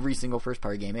every single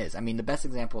first-party game is. I mean, the best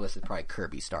example of this is probably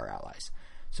Kirby Star Allies.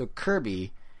 So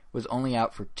Kirby was only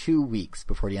out for 2 weeks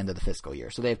before the end of the fiscal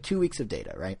year. So they have 2 weeks of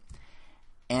data, right?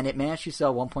 And it managed to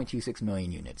sell 1.26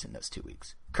 million units in those 2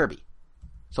 weeks. Kirby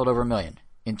sold over 1 million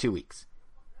in 2 weeks.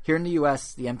 Here in the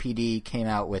U.S., the MPD came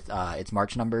out with its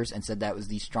March numbers and said that was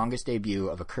the strongest debut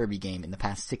of a Kirby game in the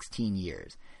past 16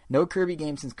 years. No Kirby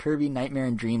game since Kirby Nightmare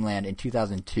in Dreamland in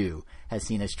 2002 has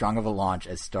seen as strong of a launch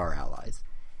as Star Allies.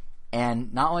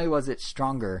 And not only was it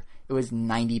stronger, it was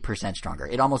 90% stronger.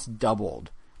 It almost doubled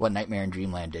what Nightmare in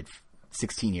Dreamland did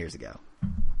 16 years ago.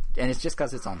 And it's just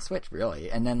because it's on Switch,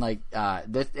 really. And then,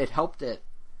 it helped it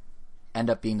end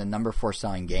up being the number 4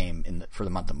 selling game for the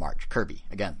month of March. Kirby.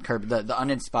 Again, Kirby, the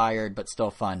uninspired but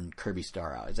still fun Kirby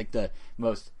Star Allies. It's like the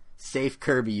most safe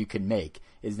Kirby you could make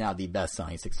is now the best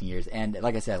selling in 16 years. And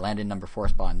like I said, it landed number 4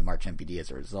 spot in the March MPD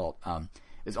as a result. It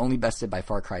was only bested by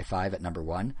Far Cry 5 at number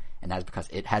 1, and that's because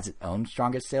it has its own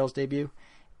strongest sales debut,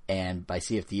 and by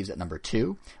Sea of Thieves at number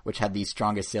 2, which had the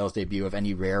strongest sales debut of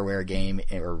any Rareware game,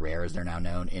 or Rare as they're now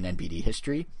known, in NPD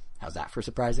history. How's that for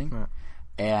surprising? Yeah.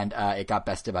 And it got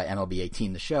bested by MLB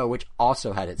 18 The Show, which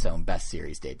also had its own best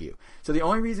series debut. So the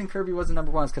only reason Kirby wasn't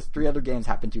number 1 is because 3 other games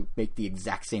happened to make the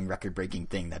exact same record-breaking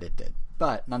thing that it did.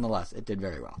 But nonetheless, it did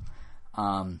very well.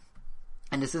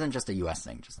 And this isn't just a US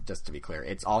thing, just to be clear.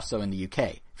 It's also in the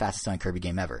UK, fastest selling Kirby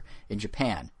game ever. In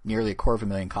Japan, nearly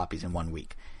 250,000 copies in 1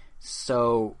 week.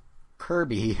 So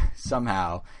Kirby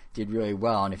somehow did really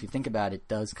well, and if you think about it, it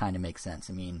does kind of make sense.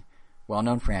 I mean,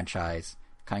 well-known franchise,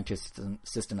 kind of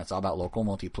system that's all about local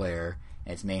multiplayer,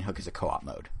 and its main hook is a co-op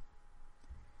mode.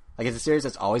 It's a series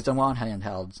that's always done well on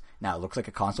handhelds. Now it looks like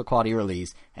a console-quality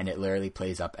release, and it literally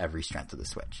plays up every strength of the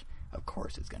Switch. Of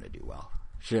course it's going to do well.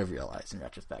 Should have realized in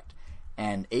retrospect.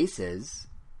 And Aces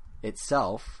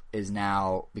itself is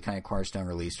now becoming a cornerstone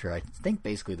release for, I think,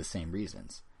 basically the same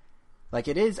reasons.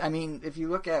 It is, I mean, if you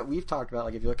look at, we've talked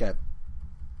about, if you look at,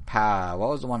 what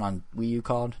was the one on Wii U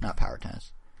called? Not Power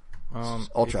Tennis.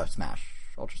 Ultra Smash.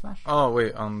 Ultra Smash? Oh,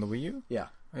 wait, on the Wii U? Yeah.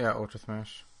 Yeah, Ultra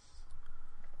Smash.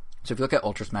 So if you look at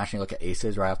Ultra Smash and you look at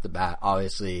Aces right off the bat,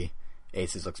 obviously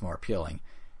Aces looks more appealing.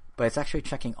 But it's actually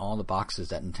checking all the boxes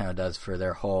that Nintendo does for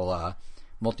their whole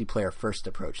multiplayer first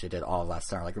approach they did all last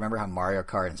summer. Remember how Mario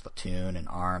Kart and Splatoon and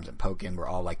ARMS and Pokken were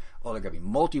all they're going to be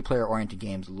multiplayer oriented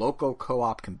games, local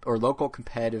co-op or local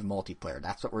competitive multiplayer.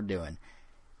 That's what we're doing.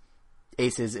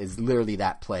 Aces is literally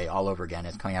that play all over again.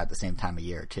 It's coming out at the same time of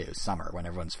year too, summer, when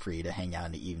everyone's free to hang out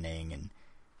in the evening and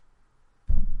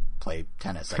play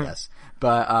tennis, I guess.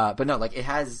 But no, it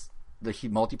has the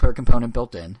multiplayer component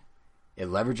built in. It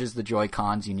leverages the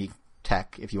Joy-Con's unique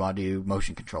tech if you want to do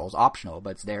motion controls. Optional,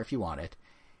 but it's there if you want it.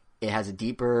 It has a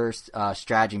deeper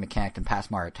strategy mechanic than past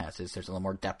Mario Tennis. There's a little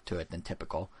more depth to it than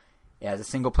typical. It has a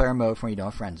single-player mode for when you don't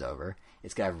have friends over.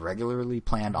 It's got regularly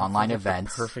planned online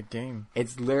events. Perfect game.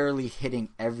 It's literally hitting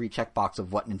every checkbox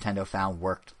of what Nintendo found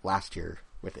worked last year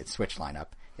with its Switch lineup.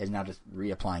 It's now just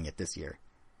reapplying it this year.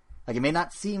 It may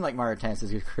not seem like Mario Tennis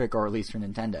is a critical release for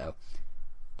Nintendo,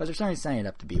 but they're starting to set it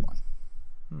up to be one.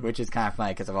 Which is kind of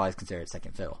funny because I've always considered it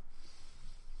second fiddle.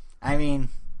 I mean,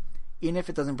 even if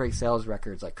it doesn't break sales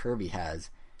records like Kirby has,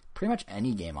 pretty much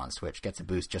any game on Switch gets a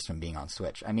boost just from being on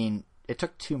Switch. I mean, it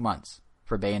took 2 months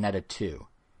for Bayonetta 2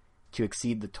 to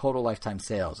exceed the total lifetime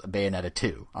sales of Bayonetta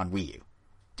 2 on Wii U.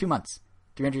 2 months.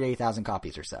 380,000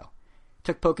 copies or so.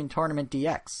 Took Pokken Tournament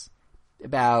DX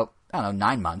about, I don't know,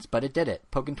 9 months, but it did it.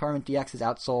 Pokken Tournament DX has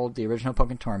outsold the original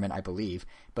Pokken Tournament, I believe,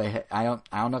 but I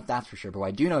don't know if that's for sure, but what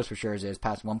I do know is for sure is it has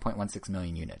passed 1.16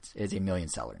 million units. It is a million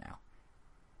seller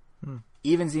now.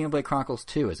 Even Xenoblade Chronicles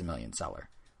 2 is a million seller.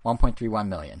 1.31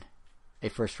 million. A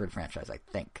first for the franchise, I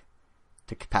think,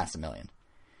 to pass a million.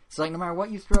 So, like, no matter what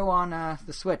you throw on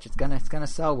the Switch, it's gonna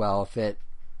sell well. If it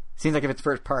seems like if it's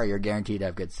first party, you're guaranteed to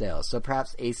have good sales. So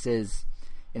perhaps Aces,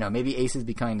 maybe Aces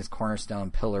becoming this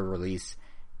cornerstone pillar release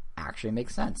actually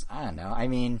makes sense. I don't know. I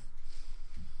mean,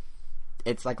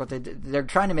 it's like what they're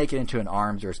trying to make it into an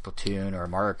ARMS or a Splatoon or a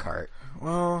Mario Kart.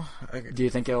 Well, do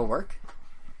you think it'll work?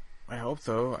 I hope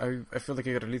so. I feel like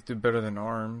it could at least do better than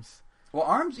ARMS. Well,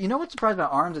 ARMS, you know what's surprised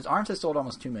about ARMS is ARMS has sold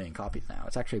almost 2 million copies now.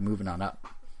 It's actually moving on up.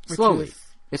 Slowly.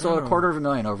 It sold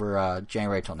 250,000 over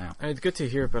January till now. And it's good to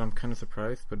hear, but I'm kind of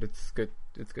surprised, but it's good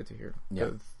to hear. Yeah.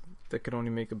 That could only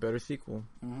make a better sequel.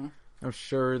 Mm-hmm. I'm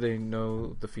sure they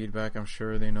know the feedback. I'm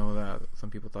sure they know that some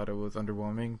people thought it was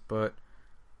underwhelming, but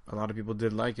a lot of people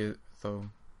did like it, so...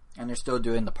 And they're still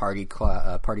doing the party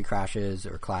crashes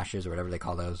or clashes or whatever they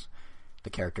call those. The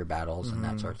character battles and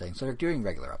that sort of thing. So they're doing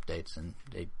regular updates and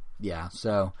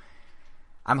so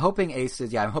I'm hoping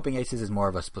Aces is more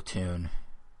of a Splatoon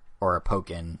or a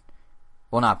Pokken.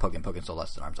 Well, not Pokken. Pokken sold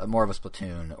less than ARMS. More of a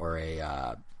Splatoon or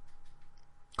a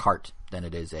Kart than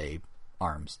it is a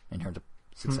ARMS in terms of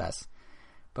success.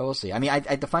 But we'll see. I mean,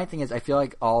 the funny thing is I feel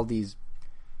like all these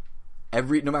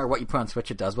no matter what you put on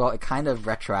Switch, it does well. It kind of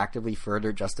retroactively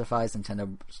further justifies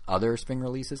Nintendo's other spring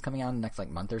releases coming out in the next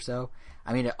month or so.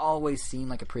 I mean, it always seemed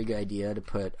like a pretty good idea to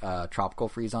put Tropical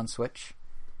Freeze on Switch.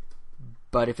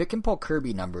 But if it can pull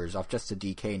Kirby numbers off just a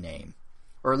DK name,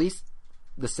 or at least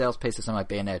the sales pace of something like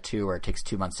Bayonetta 2 where it takes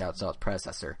 2 months to outsell its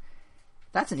predecessor,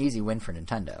 that's an easy win for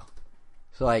Nintendo.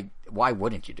 So, why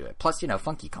wouldn't you do it? Plus,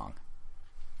 Funky Kong.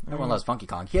 Everyone loves Funky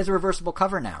Kong. He has a reversible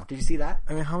cover now. Did you see that?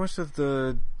 I mean, how much does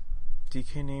the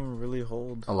DK name really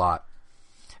hold? A lot.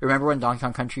 Remember when Donkey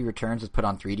Kong Country Returns was put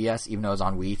on 3DS, even though it was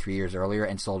on Wii 3 years earlier,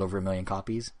 and sold over 1 million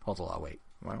copies? Holds a lot of weight.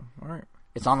 Wow. All right.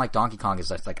 It's on like Donkey Kong is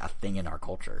just like a thing in our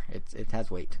culture. It has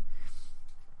weight.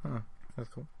 Huh. That's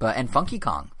cool. And Funky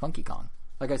Kong.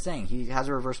 Like I was saying, he has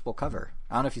a reversible cover.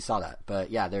 I don't know if you saw that,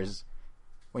 but yeah,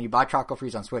 when you buy Tropical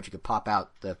Freeze on Switch, you could pop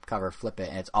out the cover, flip it,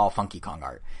 and it's all Funky Kong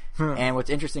art. And what's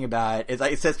interesting about it is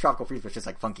it says Tropical Freeze, but it's just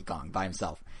like Funky Kong by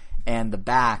himself. And the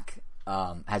back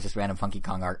has just random Funky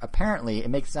Kong art. Apparently, it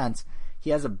makes sense. He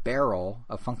has a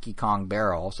Funky Kong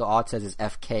barrel, so all it says is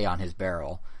FK on his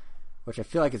barrel, which I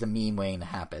feel like is a meme waiting to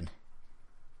happen.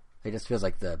 It just feels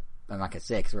like I'm not going to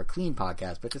say it because we're a clean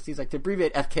podcast, but it just seems like to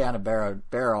abbreviate FK on a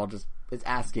barrel just is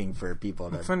asking for people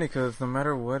to... It's funny because no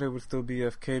matter what, it would still be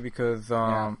FK because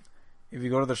if you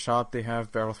go to the shop, they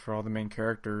have barrels for all the main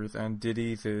characters, and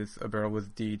Diddy's is a barrel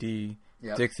with DD,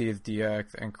 Dixie is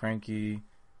DX, and Cranky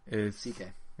is... CK.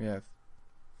 Yes.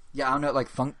 Yeah, I don't know,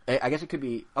 I guess it could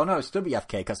be... Oh, no, it'd still be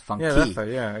FK because Funky.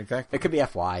 Yeah, exactly. It could be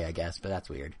FY, I guess, but that's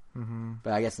weird. Mm-hmm.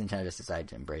 But I guess Nintendo just decided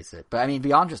to embrace it. But, I mean,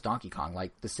 beyond just Donkey Kong,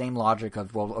 the same logic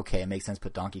of, well, okay, it makes sense to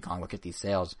put Donkey Kong, look at these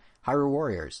sales. Hyrule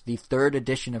Warriors, the 3rd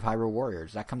edition of Hyrule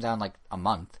Warriors, that comes out in, a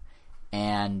month.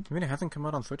 And... You mean it hasn't come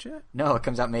out on Switch yet? No, it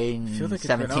comes out May 17th. I feel like it's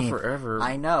been out forever.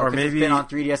 I know, or maybe it's been on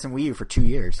 3DS and Wii U for 2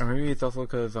 years. Or maybe it's also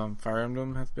because Fire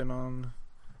Emblem has been on...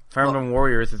 Fire Emblem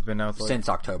Warriors has been out since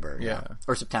October. Yeah.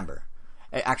 Or September.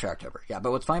 Actually, October. Yeah,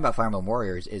 but what's funny about Fire Emblem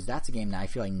Warriors is that's a game that I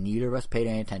feel like neither of us paid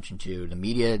any attention to. The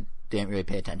media didn't really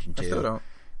pay attention to. I still don't.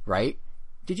 Right?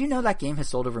 Did you know that game has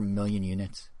sold over 1 million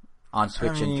units on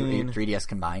Switch and 3DS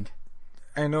combined?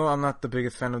 I know I'm not the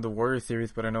biggest fan of the Warrior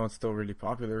series, but I know it's still really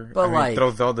popular. But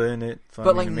throw Zelda in it. So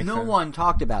but no one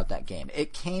talked about that game.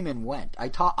 It came and went. I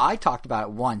talked about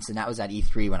it once, and that was at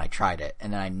E3 when I tried it,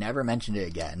 and then I never mentioned it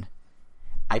again.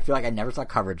 I feel like I never saw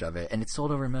coverage of it, and it sold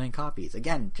over 1 million copies.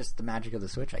 Again, just the magic of the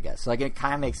Switch, I guess. So, it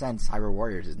kind of makes sense Hyrule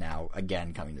Warriors is now,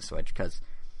 again, coming to Switch, because,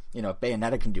 if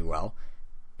Bayonetta can do well,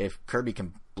 if Kirby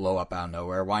can blow up out of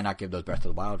nowhere, why not give those Breath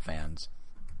of the Wild fans,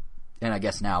 and I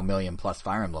guess now 1 million plus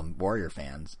Fire Emblem Warrior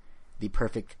fans, the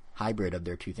perfect hybrid of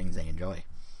their two things they enjoy.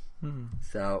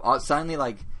 So,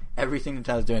 suddenly, everything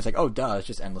Nintendo's doing is oh, duh, it's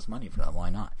just endless money for them. Why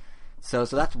not? So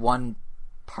that's one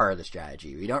part of the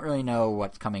strategy. We don't really know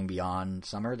what's coming beyond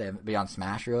summer. Beyond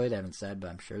Smash, really. They haven't said, but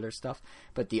I'm sure there's stuff.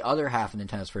 But the other half of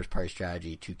Nintendo's first-party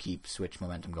strategy to keep Switch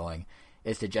momentum going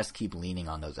is to just keep leaning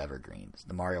on those evergreens.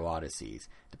 The Mario Odysseys,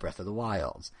 the Breath of the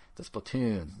Wilds, the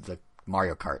Splatoons, the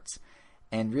Mario Karts.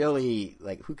 And really,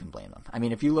 who can blame them? I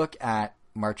mean, if you look at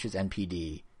March's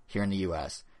NPD here in the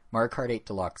US, Mario Kart 8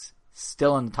 Deluxe,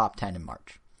 still in the top 10 in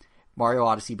March. Mario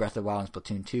Odyssey, Breath of the Wild, and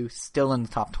Splatoon 2, still in the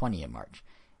top 20 in March.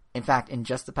 In fact, in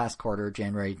just the past quarter,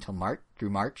 January through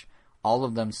March, all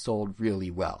of them sold really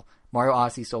well. Mario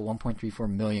Odyssey sold 1.34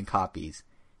 million copies.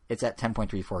 It's at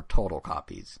 10.34 total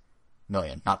copies.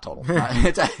 Million, not total.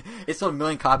 It sold a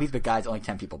million copies, but guys, only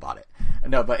 10 people bought it.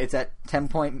 No, but it's at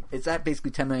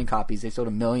basically 10 million copies. They sold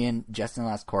 1 million just in the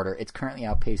last quarter. It's currently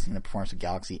outpacing the performance of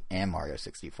Galaxy and Mario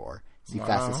 64. It's the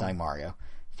fastest selling Mario,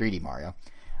 3D Mario.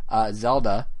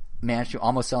 Zelda managed to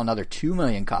almost sell another 2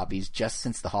 million copies just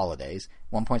since the holidays.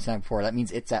 1.74. That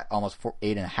means it's at almost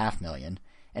 8.5 million,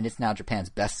 and it's now Japan's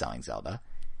best-selling Zelda.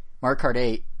 Mario Kart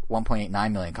 8,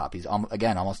 1.89 million copies.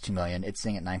 Again, almost 2 million. It's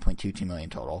sitting at 9.22 million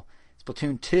total.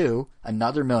 Splatoon 2,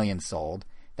 another million sold.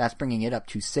 That's bringing it up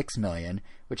to 6 million,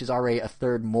 which is already a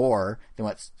third more than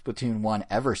what Splatoon 1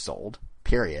 ever sold,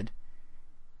 period.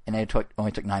 And it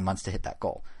only took 9 months to hit that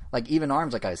goal. Like, even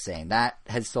ARMS, like I was saying, that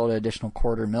has sold an additional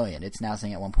 250,000. It's now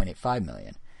sitting at 1.85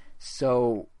 million.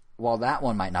 So, while that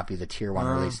one might not be the tier 1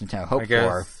 release Nintendo hoped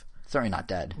for, it's certainly not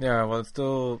dead. Yeah, well,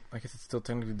 I guess it still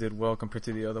technically did well compared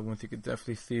to the other ones. You could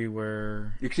definitely see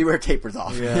where... You can see where it tapers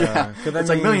off. Yeah. It's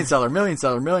like million seller.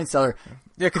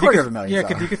 Yeah, quarter of a million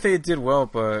seller. You could say it did well,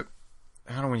 but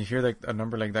I don't know, when you hear like a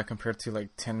number like that compared to like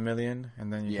 10 million,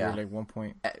 and then you hear like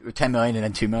 10 million and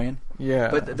then 2 million. Yeah.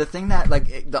 But the thing that,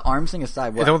 like, the ARMS thing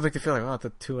aside... It don't make you feel like, oh, it's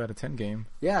a 2 out of 10 game.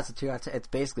 Yeah, it's a 2 out of 10. It's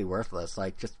basically worthless.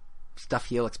 Like, just stuff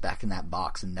Helix back in that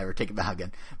box and never take it back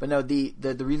again. But no, the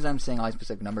reason I'm saying all these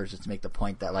specific numbers is to make the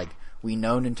point that, like, we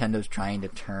know Nintendo's trying to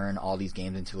turn all these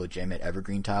games into legitimate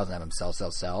evergreen titles and have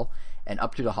them sell. And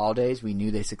up to the holidays, we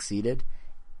knew they succeeded.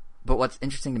 But what's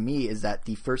interesting to me is that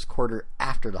the first quarter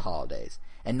after the holidays,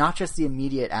 and not just the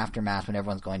immediate aftermath when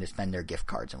everyone's going to spend their gift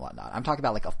cards and whatnot. I'm talking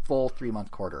about like a full 3-month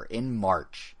quarter in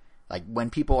March. Like, when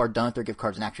people are done with their gift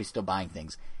cards and actually still buying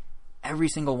things. Every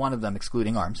single one of them,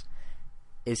 excluding ARMS,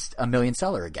 is a million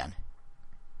seller again.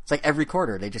 It's like every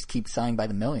quarter they just keep selling by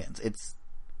the millions. It's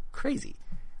crazy.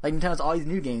 Like, Nintendo has all these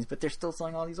new games, but they're still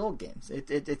selling all these old games.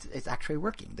 It's actually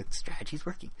working. The strategy's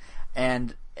working,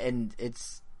 and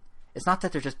it's not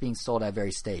that they're just being sold at a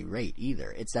very steady rate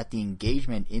either. It's that the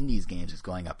engagement in these games is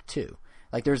going up too.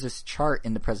 Like, there's this chart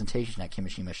in the presentation that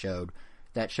Kimishima showed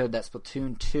that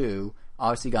Splatoon 2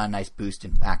 obviously got a nice boost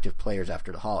in active players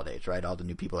after the holidays, right? All the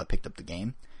new people that picked up the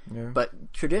game. Yeah.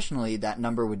 But traditionally, that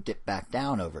number would dip back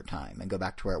down over time and go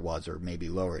back to where it was, or maybe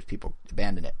lower as people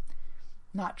abandon it.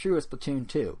 Not true with Splatoon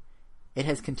 2. It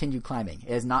has continued climbing.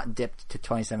 It has not dipped to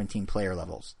 2017 player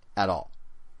levels at all.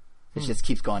 It just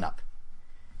keeps going up.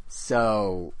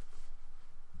 So,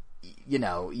 you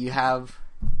know, you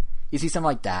see something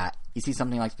like that. You see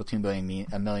something like Splatoon being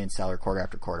a million seller quarter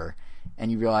after quarter, and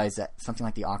you realize that something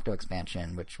like the Octo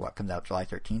expansion, which comes out July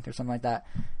 13th or something like that,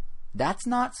 that's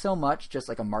not so much just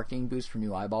like a marketing boost for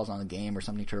new eyeballs on the game or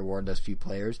something to reward those few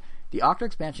players. The Octo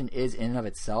expansion is in and of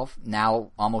itself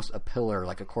now almost a pillar,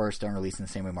 like a cornerstone release in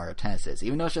the same way Mario Tennis is.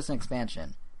 Even though it's just an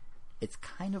expansion, it's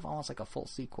kind of almost like a full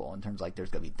sequel in terms of, like, there's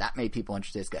going to be that many people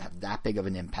interested. It's going to have that big of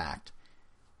an impact.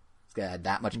 It's going to have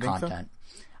that much content.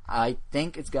 So? I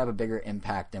think it's going to have a bigger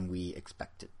impact than we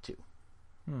expect it to.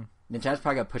 Nintendo's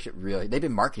probably going to push it really. They've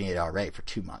been marketing it already for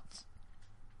 2 months.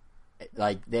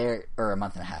 Like, or a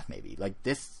month and a half maybe. Like,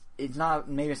 this, it's not,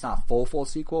 maybe it's not a full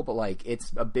sequel, but, like,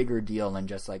 it's a bigger deal than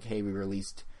just like, hey, we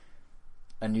released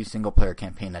a new single player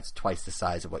campaign that's twice the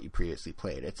size of what you previously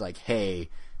played. It's like,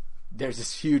 hey, there's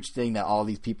this huge thing that all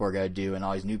these people are going to do and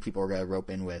all these new people are going to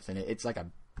rope in with, and it's like a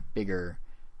bigger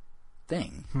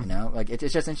thing, you know? Like,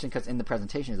 it's just interesting because in the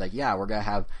presentation, it's like, yeah, we're going to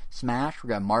have Smash, we're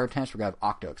going to have Mario Tennis, we're going to have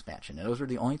Octo expansion. And those are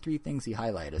the only 3 things he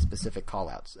highlighted as specific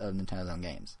callouts of Nintendo's own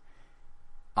games.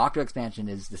 Octo expansion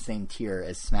is the same tier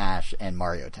as Smash and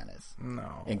Mario Tennis.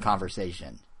 No. In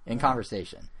conversation.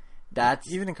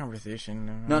 That's... Even in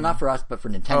conversation. No, not for us, but for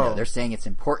Nintendo. They're saying its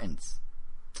importance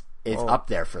is up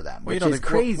there for them, which is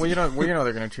crazy. Well, you know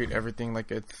they're going to treat everything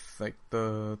like it's like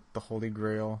the holy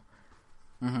grail.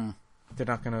 Mm-hmm. They're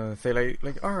not going to say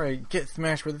like, all right, get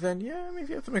Smash, but then, yeah, maybe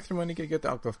you have some extra money, get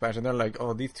the Octo Smash. And they're like,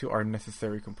 oh, these two are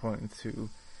necessary components to...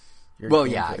 Well,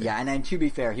 yeah, and then to be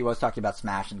fair, he was talking about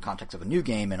Smash in the context of a new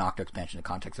game and Octo expansion in the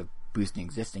context of boosting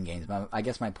existing games. But I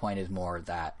guess my point is more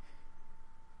that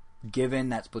given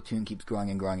that Splatoon keeps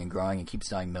growing and growing and growing and keeps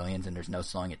selling millions and there's no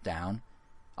slowing it down,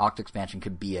 Octo expansion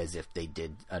could be as if they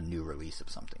did a new release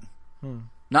of something.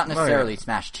 Not necessarily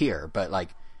Smash tier, but like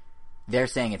they're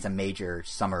saying it's a major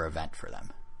summer event for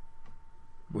them,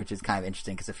 which is kind of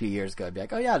interesting because a few years ago it'd be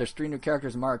like, oh yeah, there's 3 new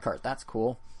characters in Mario Kart, that's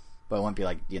cool, but it wouldn't be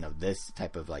like, you know, this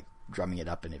type of like drumming it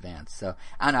up in advance. So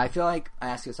I don't know. I feel like I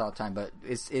ask you this all the time, but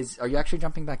are you actually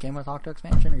jumping back in with Octo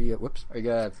expansion? Or are you? Whoops. Are you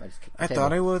gonna? I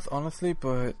thought I was, honestly,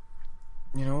 but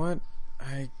you know what?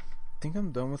 I think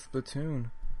I'm done with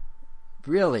Splatoon.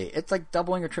 Really? It's like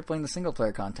doubling or tripling the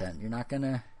single-player content. You're not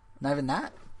gonna... Not even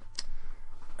that?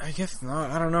 I guess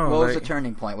not. I don't know. What was the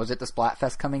turning point? Was it the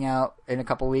Splatfest coming out in a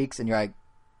couple weeks, and you're like...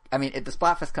 I mean, the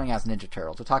Splatfest coming out is Ninja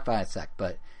Turtles. We'll talk about it in a sec,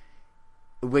 but...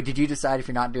 Did you decide if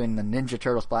you're not doing the Ninja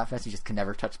Turtle Splatfest, you just can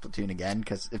never touch Splatoon again?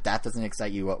 Because if that doesn't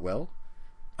excite you, what will?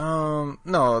 No,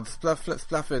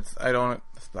 Splatfest, I don't...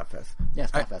 Splatfest. Yeah,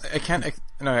 Splatfest. I can't...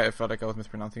 No, I felt like I was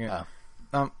mispronouncing it.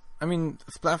 Oh. I mean,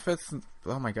 Splatfest...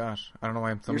 Oh my gosh. I don't know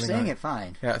why I'm... You're saying it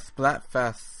fine. Yeah,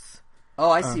 Splatfest. Oh,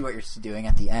 I see what you're doing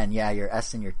at the end. Yeah, your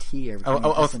S and your T are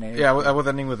I was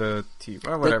ending with a T.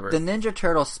 Or whatever. The Ninja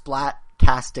Turtle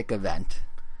Splat-tastic event.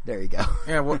 There you go.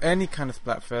 Yeah, well, any kind of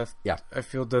Splatfest, yeah, I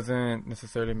feel doesn't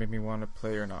necessarily make me want to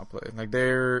play or not play. Like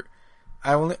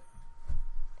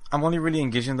I'm only really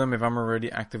engaging them if I'm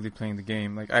already actively playing the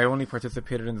game. Like I only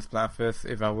participated in the Splatfest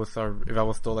if I was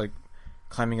still like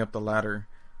climbing up the ladder.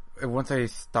 Once I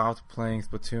stopped playing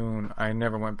Splatoon, I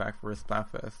never went back for a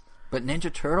Splatfest. But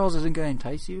Ninja Turtles isn't going to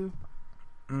entice you?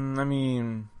 I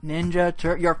mean...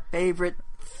 your favorite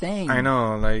thing. I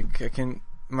know, like,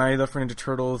 my love for Ninja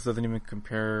Turtles doesn't even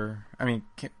compare... I mean,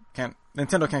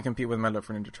 Nintendo can't compete with my love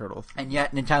for Ninja Turtles. And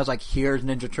yet, Nintendo's like, here's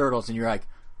Ninja Turtles, and you're like,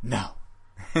 no.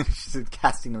 Just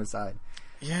casting them aside.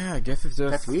 Yeah, I guess it's just...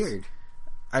 That's weird.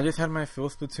 I just had my fill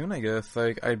of Splatoon, I guess.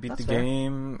 Like, I beat the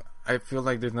game. I feel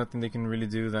like there's nothing they can really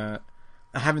do that...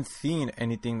 I haven't seen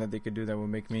anything that they could do that would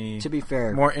make me, to be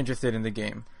fair, more interested in the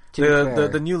game.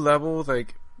 The new levels,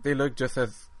 like, they look just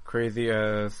as crazy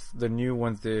as the new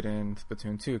ones did in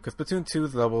Splatoon 2. Because Splatoon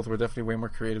 2's levels were definitely way more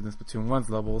creative than Splatoon 1's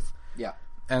levels. Yeah.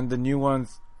 And the new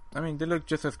ones, I mean, they look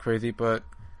just as crazy, but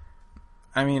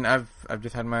I mean, I've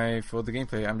just had my fill of the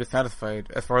gameplay. I'm just satisfied.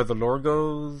 As far as the lore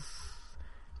goes,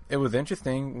 it was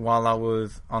interesting while I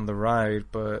was on the ride,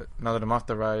 but now that I'm off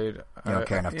the ride, you don't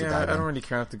care enough to dive in. I don't really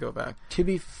care enough to go back. To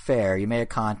be fair, you made a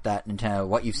comment that Nintendo,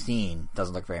 what you've seen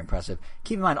doesn't look very impressive.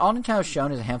 Keep in mind, all Nintendo's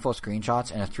shown is a handful of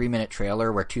screenshots and a 3-minute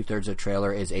trailer where 2/3 of the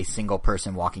trailer is a single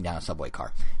person walking down a subway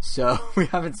car. So we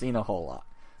haven't seen a whole lot.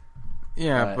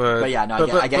 Yeah, but yeah, no,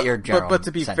 I get your general. But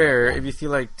to be fair, if you see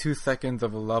like 2 seconds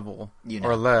of a level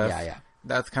or less,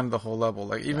 that's kind of the whole level.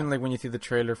 Like even like when you see the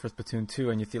trailer for Splatoon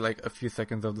 2 and you see like a few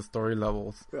seconds of the story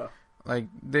levels, like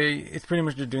it's pretty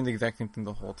much just doing the exact same thing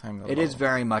the whole time. It is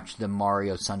very much the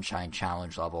Mario Sunshine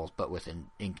Challenge levels, but with an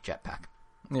ink jetpack.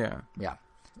 Yeah,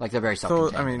 like they're very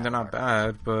self-contained. So I mean, they're not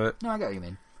bad, but no, I get what you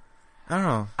mean. I don't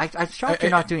know. I'm shocked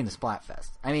you're not doing the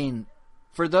Splatfest. I mean,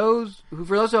 for those who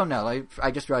don't know, like,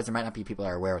 I just realized there might not be people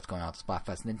that are aware of what's going on at the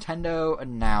Splatfest. Nintendo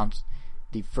announced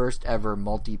the first ever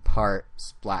multi-part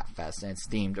Splatfest, and it's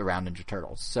themed around Ninja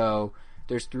Turtles. So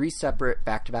there's 3 separate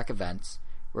back-to-back events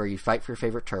where you fight for your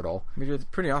favorite turtle. Which is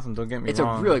pretty awesome, don't get me wrong. It's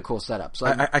a really cool setup. So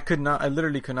I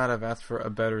literally could not have asked for a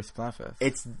better Splatfest.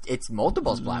 It's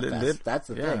multiple Splatfests. That's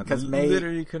the thing. Because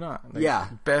literally could not.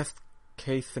 Like, best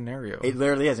case scenario. It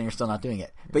literally is, and you're still not doing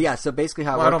it. But yeah, so basically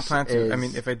how it works I don't plan to. I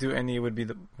mean, if I do any, it would be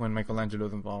when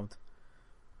Michelangelo's involved.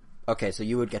 Okay, so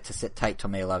you would get to sit tight till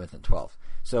May 11th and 12th.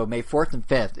 So May 4th and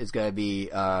 5th is going to be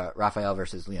Raphael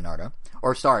versus Leonardo.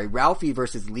 Or sorry, Ralphie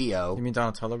versus Leo. You mean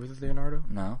Donatello versus Leonardo?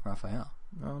 No, Raphael.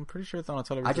 No, I'm pretty sure it's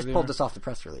Donatello versus I just Leonardo. pulled this off the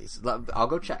press release. I'll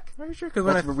go check. Are you sure? Because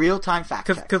that's real-time fact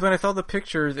check. Because when I saw the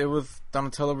pictures, it was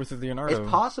Donatello versus Leonardo. It's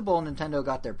possible Nintendo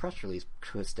got their press release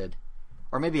twisted.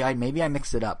 Or maybe I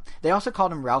mixed it up. They also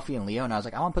called them Ralphie and Leo, and I was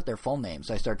like, I want to put their full names.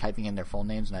 So I started typing in their full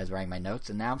names, and I was writing my notes.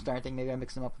 And now I'm starting to think maybe I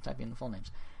mixed them up and typing in the full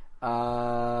names.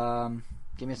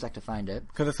 Give me a sec to find it.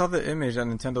 Because I saw the image that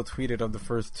Nintendo tweeted of the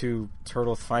first 2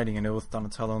 turtles fighting, and it was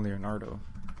Donatello and Leonardo.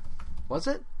 Was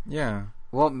it? Yeah.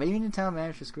 Well, maybe Nintendo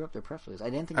managed to screw up their press release. I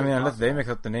didn't think. Unless they mix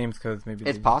up the names, because maybe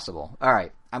it's possible. All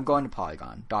right, I'm going to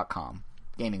Polygon.com,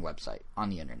 gaming website on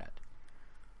the internet.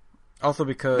 Also,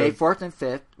 because May 4th and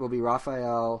 5th will be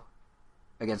Raphael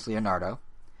against Leonardo.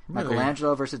 Really?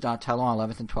 Michelangelo versus Donatello on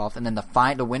 11th and 12th, and then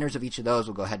the winners of each of those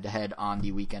will go head to head on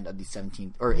the weekend of the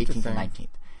 17th or 18th and 19th.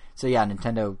 So yeah,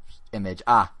 Nintendo image.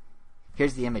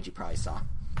 Here's the image you probably saw.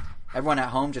 Everyone at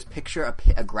home, just picture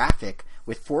a graphic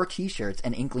with 4 T-shirts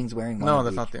and Inklings wearing one. No,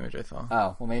 that's not the image I saw.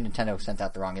 Oh, well, maybe Nintendo sent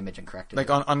out the wrong image and corrected it.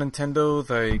 Like on Nintendo's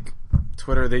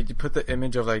Twitter, they put the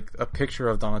image of a picture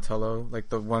of Donatello, like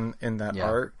the one in that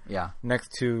art,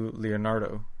 next to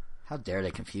Leonardo. How dare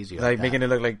they confuse you? Making it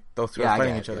look like those 2 are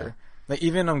fighting each other. Yeah. Like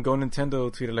even Go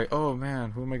Nintendo tweeted like, "Oh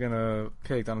man, who am I gonna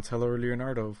pick, Donatello or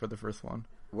Leonardo for the first one?"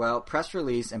 Well, press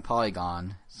release and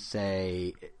Polygon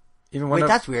say. Wait,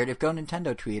 that's weird. If Go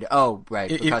Nintendo tweeted... Oh, right,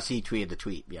 because he tweeted the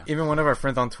tweet, yeah. Even one of our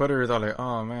friends on Twitter is all like,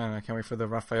 oh man, I can't wait for the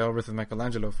Raphael versus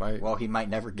Michelangelo fight. Well, he might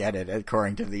never get it,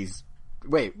 according to these...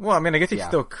 Wait. Well, I mean, I guess he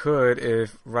still could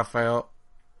if Raphael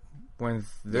wins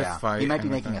this fight. He might be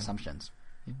making assumptions.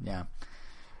 Yeah.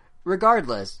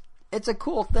 Regardless, it's a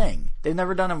cool thing. They've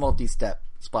never done a multi-step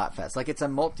Splatfest. Like, it's a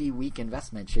multi-week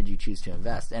investment should you choose to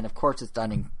invest. And, of course, it's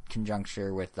done in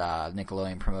conjunction with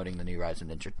Nickelodeon promoting the new Rise of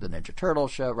the Ninja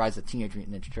Turtles show, Rise of Teenage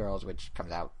Mutant Ninja Turtles, which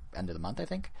comes out end of the month, I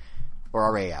think. Or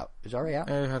already out. Is it already out?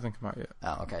 It hasn't come out yet.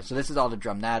 Oh, okay. So this is all to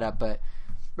drum that up, but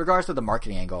regardless of the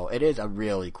marketing angle, it is a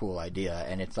really cool idea,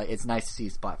 and it's nice to see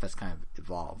Splatfest kind of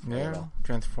evolve. Yeah.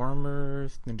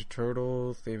 Transformers, Ninja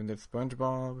Turtles, they even did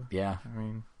SpongeBob. Yeah. I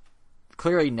mean...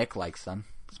 Clearly Nick likes them.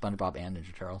 SpongeBob and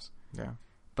Ninja Turtles. Yeah.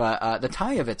 But the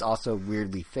tie of it's also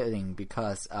weirdly fitting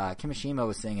because Kimishima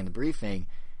was saying in the briefing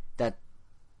that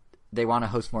they want to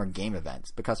host more game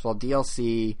events because while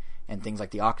DLC and things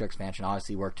like the Octo expansion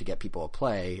obviously work to get people to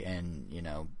play and, you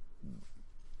know,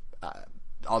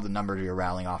 all the numbers you're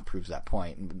rattling off proves that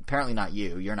point. And apparently not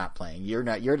you. You're not playing. You're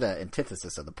the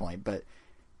antithesis of the point, but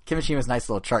Kimishima's nice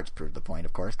little charts prove the point,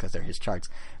 of course, because they're his charts.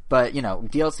 But, you know,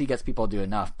 DLC gets people to do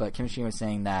enough. But Kimishima was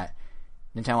saying that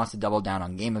Nintendo wants to double down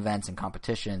on game events and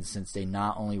competitions since they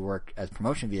not only work as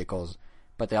promotion vehicles,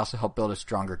 but they also help build a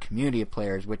stronger community of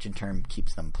players, which in turn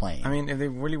keeps them playing. I mean, if they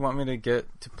really want me to get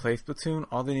to play Splatoon,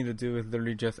 all they need to do is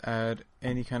literally just add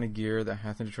any kind of gear that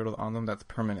has Ninja Turtles on them that's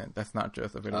permanent. That's not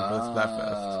just available for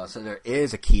Splatfest. So there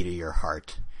is a key to your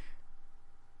heart.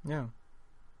 Yeah.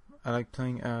 I like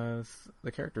playing as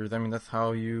the characters. I mean, that's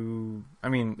how you... I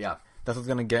mean, yeah. That's what's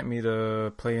going to get me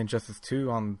to play Injustice 2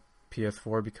 on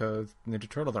PS4 because Ninja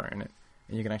Turtles are in it.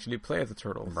 And you can actually play as the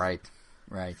Turtles. Right.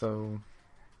 So...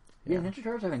 Yeah, Ninja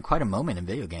Turtles are having quite a moment in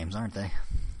video games, aren't they?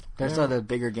 There's some of the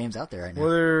bigger games out there right now.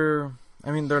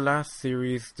 Well, their last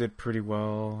series did pretty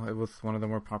well. It was one of the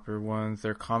more popular ones.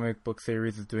 Their comic book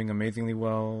series is doing amazingly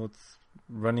well. It's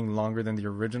running longer than the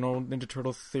original Ninja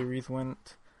Turtles series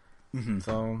went. Mm-hmm.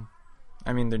 So,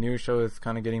 I mean, their new show is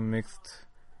kind of getting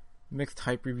mixed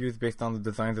hype reviews based on the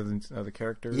designs of the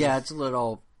characters. Yeah, it's a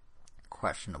little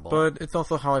questionable. But it's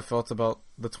also how I felt about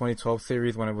the 2012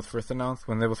 series when it was first announced.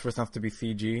 When it was first announced to be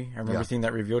CG, I remember seeing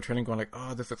that reveal training going like,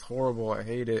 oh, this is horrible. I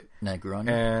hate it. And it grew on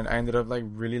you? And I ended up like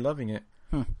really loving it.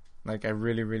 Like I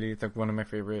really, really, it's like one of my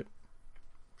favorite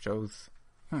shows.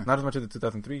 Not as much as the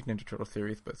 2003 Ninja Turtle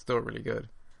series, but still really good.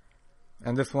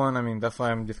 And this one, I mean, that's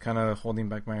why I'm just kind of holding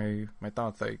back my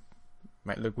thoughts. Like,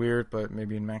 might look weird, but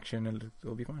maybe in action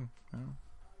it'll be fun. I don't know.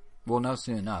 We'll know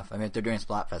soon enough. I mean, if they're doing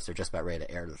Splatfest, they're just about ready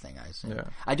to air the thing, I assume. Yeah.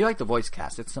 I do like the voice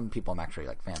cast. It's some people I'm actually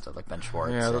like fans of, like Ben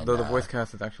Schwartz. Yeah, the voice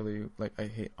cast is actually, like, I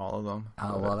hate all of them.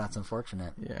 Oh, well, that's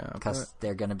unfortunate. Yeah. Because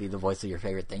they're going to be the voice of your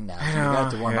favorite thing now. So you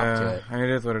have to warm up to it. I mean, it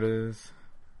is what it is.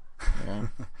 Yeah.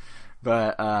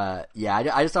 But, I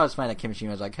just thought it was funny that Kimishima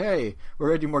was like, hey, we're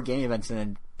going to do more game events, and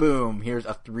then, boom, here's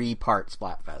a 3-part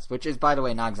Splatfest, which is, by the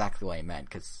way, not exactly what he meant,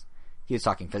 because he was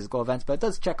talking physical events, but it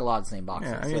does check a lot of the same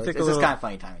boxes. Yeah, I mean, so it's just kind of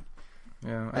funny timing.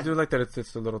 Yeah, I do like that it's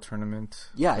just a little tournament.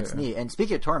 Yeah, it's neat. And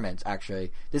speaking of tournaments,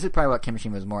 actually, this is probably what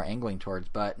Kimishima was more angling towards,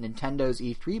 but Nintendo's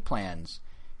E3 plans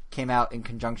came out in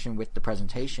conjunction with the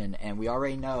presentation, and we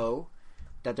already know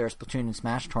that there are Splatoon and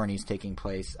Smash tourneys taking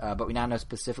place, but we now know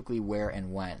specifically where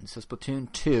and when. So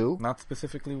Splatoon 2... Not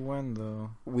specifically when, though.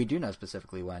 We do know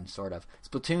specifically when, sort of.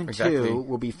 Splatoon exactly. 2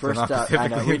 will be first up. I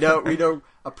know, we know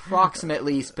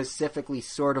approximately, specifically,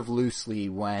 sort of loosely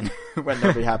when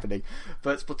that'll be happening.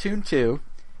 But Splatoon 2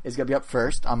 is going to be up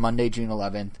first on Monday, June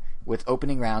 11th, with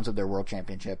opening rounds of their World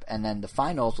Championship, and then the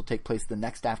finals will take place the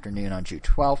next afternoon on June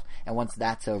 12th, and once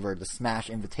that's over, the Smash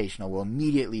Invitational will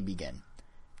immediately begin.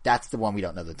 That's the one we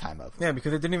don't know the time of. Yeah,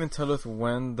 because they didn't even tell us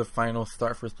when the finals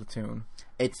start for Splatoon.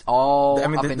 It's all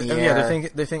up in the air. Yeah,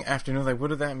 they're saying afternoon. Like, what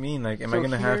does that mean? Like, am I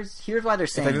going to have... Here's why they're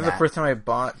saying that. This is the first time I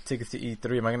bought tickets to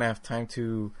E3. Am I going to have time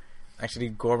to actually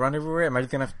go around everywhere? Am I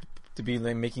just going to have to be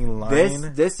like making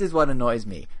line? This is what annoys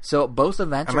me. So both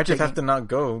events I might just have to not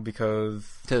go because...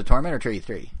 To the tournament or to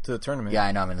E3? To the tournament. Yeah,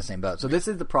 I know. I'm in the same boat. So this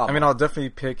is the problem. I mean, I'll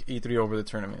definitely pick E3 over the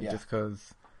tournament just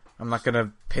because... I'm not going to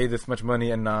pay this much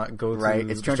money and not go to right,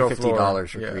 it's $250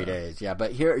 for 3 days. Yeah,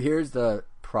 but here's the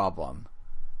problem.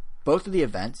 Both of the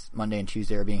events, Monday and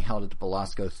Tuesday, are being held at the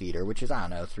Belasco Theater, which is,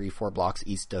 3-4 blocks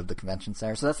east of the convention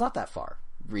center. So that's not that far.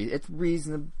 It's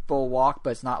reasonable walk,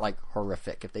 but it's not, like,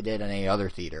 horrific. If they did in any other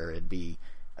theater, it'd be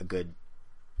a good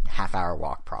half-hour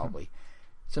walk, probably.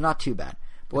 So not too bad.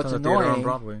 But what's annoying... Theater on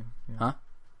Broadway. Yeah. Huh?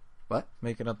 What?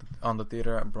 Make it on the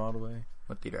theater at Broadway.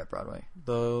 What theater at Broadway?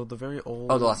 The very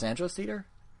old... Oh, the Los Angeles theater?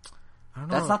 I don't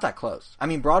know. That's not that close. I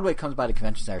mean, Broadway comes by the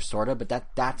convention center, sort of, but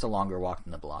that's a longer walk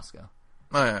than the Belasco.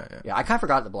 Oh, yeah. Yeah, I kind of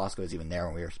forgot the Belasco was even there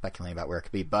when we were speculating about where it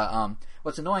could be. But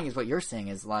what's annoying is what you're saying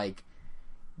is, like,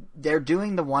 they're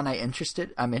doing the one I'm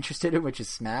interested in, which is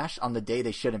Smash, on the day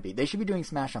they shouldn't be. They should be doing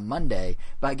Smash on Monday,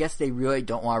 but I guess they really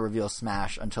don't want to reveal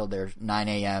Smash until their 9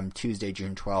 a.m. Tuesday,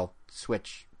 June 12th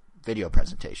Switch video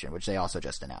presentation, which they also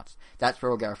just announced. That's where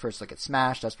we'll get our first look at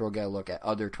Smash. That's where we'll get a look at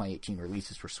other 2018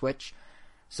 releases for Switch.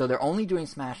 So they're only doing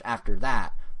Smash after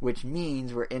that, which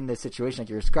means we're in this situation like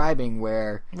you're describing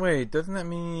where... Wait, doesn't that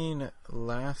mean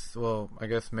I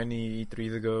guess many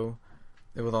E3s ago,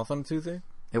 it was also on Tuesday?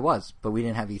 It was, but we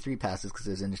didn't have E3 passes because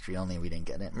it was industry only and we didn't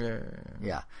get in.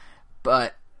 Yeah.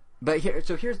 But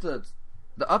here's the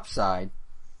upside.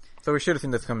 So we should have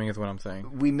seen this coming is what I'm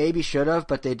saying. We maybe should have,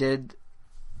 but they did...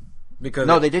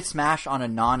 They did Smash on a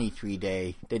non-E3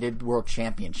 day. They did Nintendo World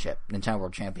Championship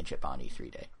on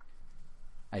E3 day.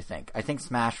 I think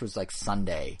Smash was like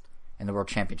Sunday, and the World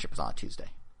Championship was on Tuesday.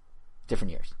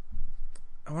 Different years.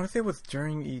 I want to say it was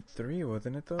during E3,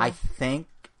 wasn't it, though? I think...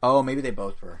 Oh, maybe they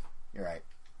both were. You're right.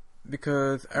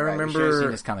 Because I remember... We should have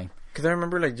seen this coming. Because I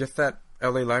remember, like, just that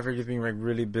LA Live just being, like,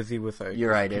 really busy with, like...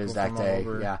 You're right, it was that day,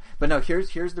 yeah. But no, here's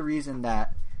the reason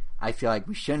that I feel like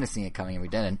we shouldn't have seen it coming and we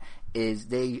didn't, is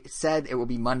they said it will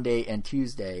be Monday and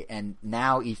Tuesday, and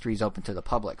now E3 is open to the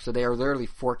public. So they are literally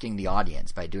forking the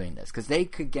audience by doing this. Because they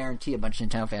could guarantee a bunch of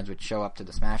Nintendo fans would show up to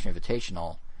the Smash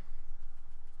Invitational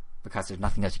because there's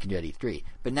nothing else you can do at E3.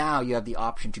 But now you have the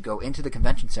option to go into the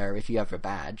convention center if you have a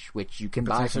badge, which you can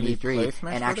buy from E3,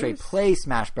 and actually play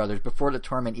Smash Brothers before the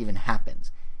tournament even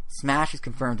happens. Smash is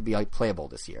confirmed to be playable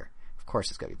this year. Of course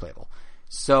it's going to be playable.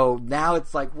 So now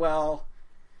it's like, well...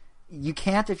 You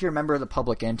can't, if you're a member of the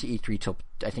public, enter E3 till,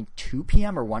 I think, 2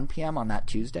 p.m. or 1 p.m. on that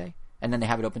Tuesday, and then they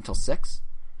have it open till 6.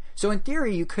 So in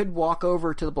theory, you could walk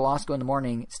over to the Belasco in the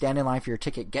morning, stand in line for your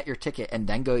ticket, get your ticket, and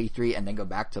then go E3, and then go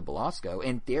back to Belasco,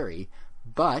 in theory.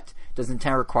 But does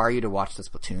Nintendo require you to watch the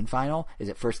Splatoon final? Is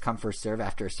it first come, first serve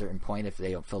after a certain point if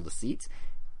they don't fill the seats?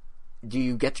 Do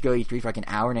you get to go E3 for like an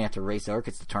hour and you have to race over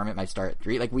because the tournament might start at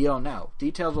 3? Like, we don't know.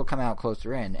 Details will come out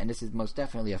closer in, and this is most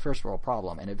definitely a first world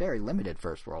problem, and a very limited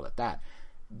first world at that.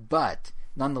 But,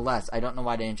 nonetheless, I don't know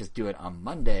why they didn't just do it on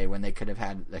Monday when they could have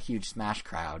had a huge Smash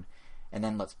crowd, and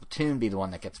then let Splatoon be the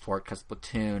one that gets forked, because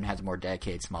Splatoon has a more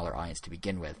dedicated, smaller audience to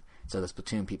begin with. So the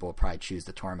Splatoon people will probably choose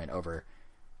the tournament over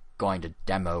going to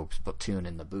demo Splatoon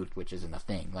in the booth, which isn't a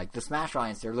thing. Like, the Smash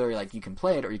audience, they're literally like, you can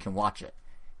play it or you can watch it.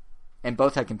 And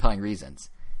both had compelling reasons.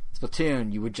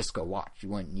 Splatoon, you would just go watch. You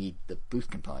wouldn't need the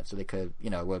booth component. So they could,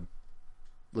 would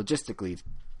logistically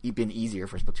been easier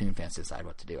for Splatoon fans to decide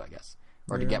what to do, I guess.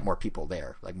 Or to get more people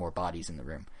there, like more bodies in the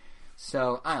room.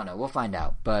 So, I don't know. We'll find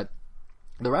out. But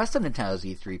the rest of Nintendo's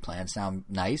E3 plans sound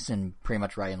nice and pretty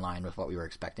much right in line with what we were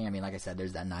expecting. I mean, like I said,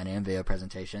 there's that 9 a.m. video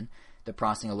presentation. They're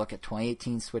promising a look at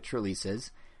 2018 Switch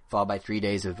releases, followed by 3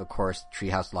 days of course,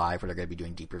 Treehouse Live, where they're going to be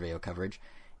doing deeper video coverage.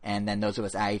 And then those of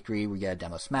us at E3, we get a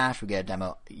demo Smash, we get a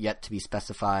demo yet to be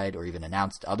specified or even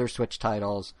announced other Switch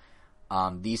titles.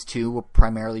 These two will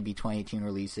primarily be 2018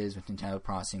 releases, with Nintendo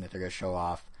promising that they're going to show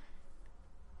off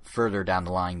further down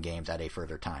the line games at a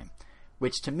further time.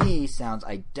 Which to me sounds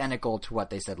identical to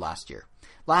what they said last year.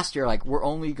 Last year, we're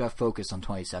only going to focus on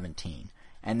 2017.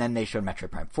 And then they showed Metroid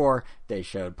Prime 4, they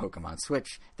showed Pokemon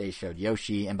Switch, they showed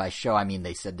Yoshi, and by show I mean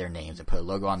they said their names and put a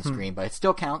logo on the screen, but it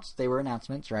still counts. They were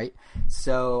announcements, right?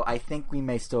 So I think we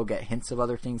may still get hints of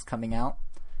other things coming out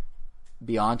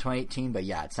beyond 2018, but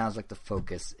yeah, it sounds like the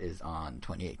focus is on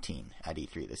 2018 at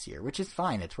E3 this year, which is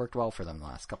fine. It's worked well for them the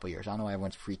last couple of years. I don't know why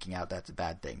everyone's freaking out. That's a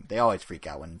bad thing. They always freak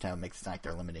out when Nintendo makes it sound like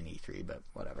they're limiting E3, but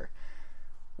whatever.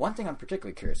 One thing I'm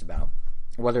particularly curious about,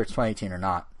 whether it's 2018 or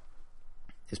not,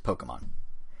 is Pokemon.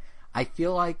 I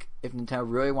feel like if Nintendo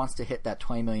really wants to hit that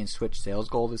 20 million Switch sales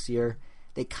goal this year,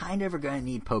 they kind of are going to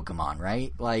need Pokemon,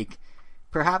 right?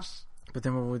 Perhaps... But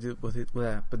then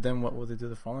what will they do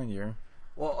the following year?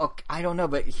 Well, okay, I don't know,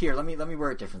 but here, let me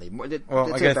word it differently. I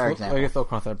guess they'll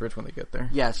cross that bridge when they get there.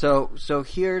 Yeah, so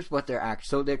here's what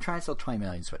so they're trying to sell 20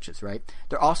 million Switches, right?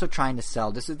 They're also trying to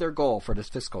sell, this is their goal for this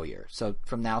fiscal year, so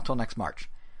from now till next March,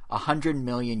 100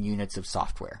 million units of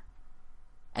software.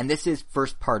 And this is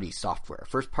first-party software,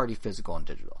 first-party physical and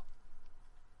digital.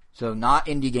 So not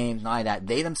indie games, not that.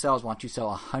 They themselves want to sell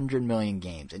 100 million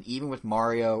games. And even with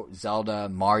Mario, Zelda,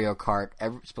 Mario Kart,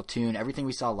 Splatoon, everything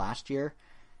we saw last year,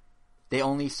 they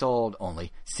only sold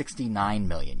 69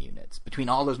 million units between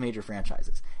all those major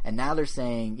franchises. And now they're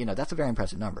saying, that's a very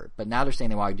impressive number. But now they're saying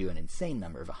they want to do an insane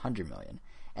number of 100 million.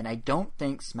 And I don't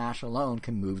think Smash alone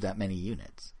can move that many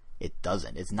units. It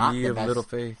doesn't. It's not the best. Little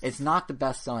faith. It's not the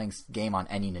best-selling game on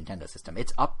any Nintendo system.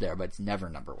 It's up there, but it's never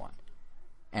number one.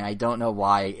 And I don't know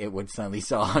why it would suddenly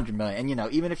sell 100 million.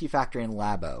 And even if you factor in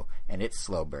Labo and its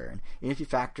slow burn, even if you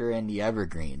factor in the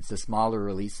evergreens, the smaller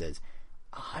releases,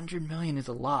 $100 million is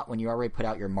a lot when you already put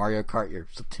out your Mario Kart, your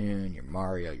Splatoon, your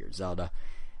Mario, your Zelda.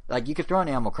 Like, you could throw in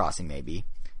Animal Crossing maybe,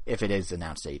 if it is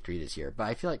announced at E3 this year. But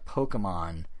I feel like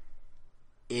Pokemon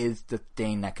is the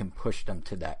thing that can push them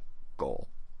to that goal.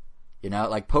 You know,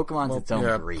 like Pokemon's its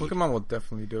own breed. Pokemon will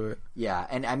definitely do it. Yeah,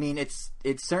 and I mean, it's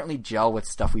certainly gel with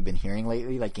stuff we've been hearing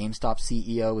lately. Like GameStop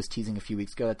CEO was teasing a few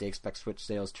weeks ago that they expect Switch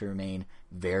sales to remain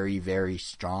very, very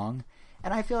strong.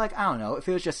 And I feel like, I don't know, if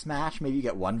it was just Smash, maybe you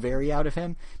get one Very out of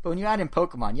him. But when you add in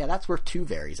Pokemon, yeah, that's worth two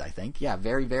Veries, I think. Yeah,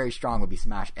 very, very strong would be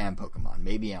Smash and Pokemon.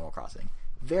 Maybe Animal Crossing.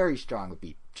 Very strong would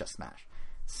be just Smash.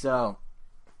 So,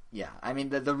 yeah, I mean,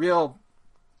 the real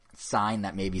sign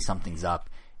that maybe something's up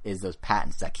is those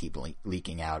patents that keep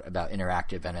leaking out about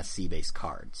interactive NFC-based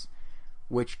cards,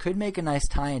 which could make a nice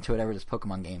tie into whatever this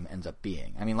Pokemon game ends up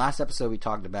being. I mean, last episode we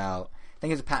talked about, I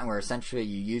think it's a patent where essentially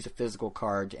you use a physical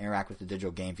card to interact with the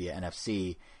digital game via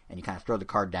NFC, and you kind of throw the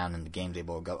card down and the game's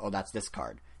able to go, oh, that's this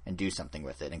card, and do something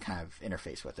with it and kind of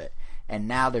interface with it. And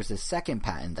now there's this second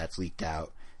patent that's leaked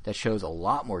out that shows a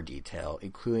lot more detail,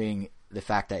 including the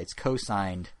fact that it's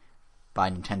co-signed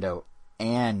by Nintendo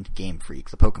and Game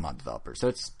Freak, the Pokemon developer. So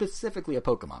it's specifically a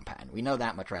Pokemon patent. We know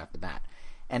that much right off the bat.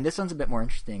 And this one's a bit more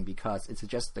interesting because it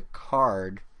suggests the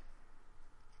card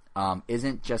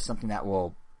isn't just something that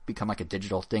will become like a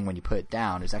digital thing when you put it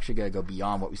down. It's actually going to go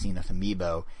beyond what we've seen with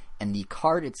Amiibo. And the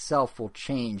card itself will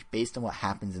change based on what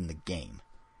happens in the game,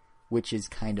 which is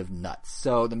kind of nuts.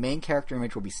 So the main character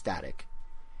image will be static,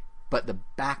 but the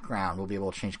background will be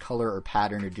able to change color or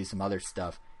pattern or do some other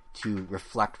stuff to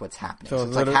reflect what's happening. So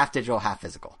it's like half digital, half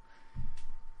physical.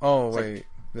 Oh, wait.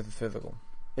 This is physical.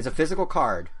 It's a physical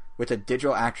card with a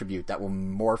digital attribute that will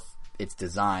morph its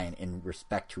design in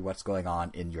respect to what's going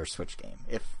on in your Switch game.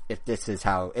 If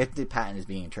the patent is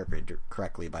being interpreted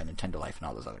correctly by Nintendo Life and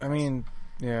all those other guys. I mean,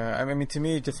 yeah. I mean, to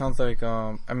me, it just sounds like,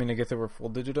 I guess they were full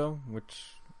digital,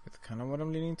 which is kind of what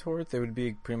I'm leaning towards. It would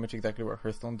be pretty much exactly what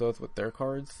Hearthstone does with their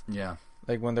cards. Yeah.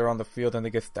 Like when they're on the field and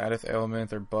they get status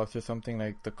elements or buffs or something,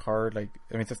 like the card, like,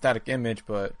 I mean, it's a static image,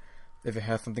 but if it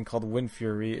has something called Wind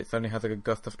Fury, it suddenly has like a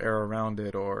gust of air around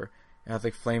it, or it has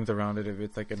like flames around it if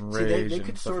it's like enraged. They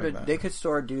could sort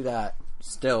of do that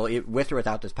still with or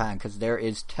without this patent, because there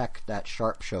is tech that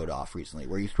Sharp showed off recently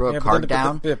where you throw a card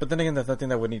down. But then again, that's nothing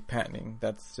that would need patenting.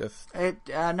 That's just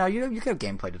no. You could have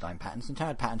gameplay design patents. Nintendo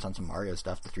had patents on some Mario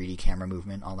stuff, the 3D camera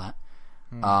movement, all that.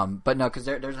 But no, because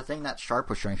there's a thing that Sharp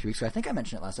was showing a few weeks ago. I think I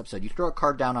mentioned it last episode. You throw a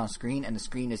card down on a screen, and the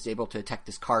screen is able to detect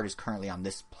this card is currently on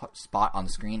this spot on the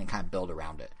screen and kind of build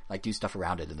around it, like do stuff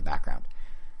around it in the background.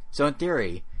 So in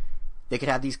theory, they could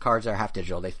have these cards that are half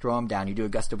digital. They throw them down. You do a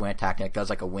gust of wind attack, and it does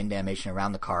like a wind animation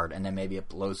around the card, and then maybe it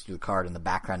blows through the card. In the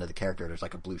background of the character, there's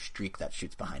like a blue streak that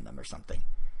shoots behind them or something.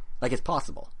 Like, it's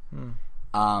possible.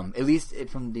 At least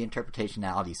from the interpretation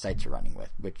that all these sites are running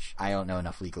with, which I don't know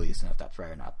enough legalese to know if that's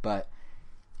right or not. But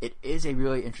it is a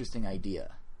really interesting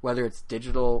idea. Whether it's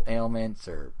digital elements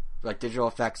or like digital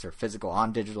effects or physical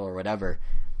on digital or whatever,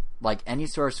 like any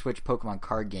sort of Switch Pokemon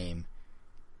card game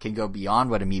can go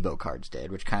beyond what Amiibo cards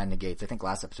did, which kind of negates. I think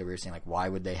last episode we were saying, like, why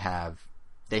would they have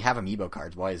Amiibo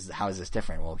cards? How is this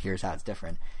different? Well, here's how it's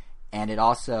different. And it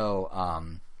also,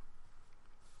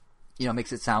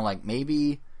 makes it sound like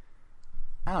maybe,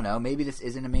 I don't know, maybe this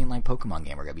isn't a mainline Pokemon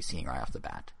game we're going to be seeing right off the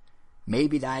bat.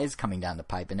 Maybe that is coming down the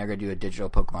pipe, and they're going to do a digital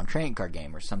Pokemon trading card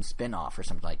game or some spin-off or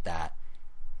something like that.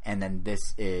 And then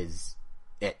this is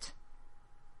it.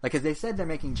 Like, as they said, they're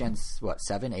making Gen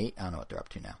 7, 8? I don't know what they're up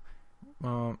to now.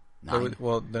 9.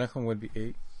 The next one would be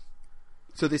 8.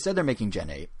 So they said they're making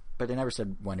Gen 8, but they never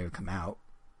said when it would come out.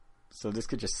 So this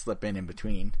could just slip in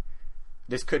between.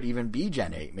 This could even be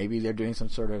Gen 8. Maybe they're doing some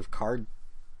sort of card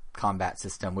combat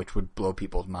system which would blow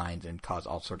people's minds and cause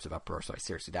all sorts of uproar, so I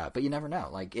seriously doubt it. But you never know.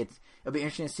 Like, it'll be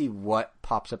interesting to see what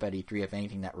pops up at E3, if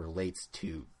anything, that relates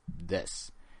to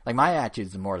this. Like, my attitude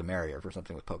is the more the merrier for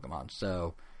something with Pokemon.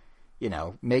 So,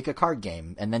 make a card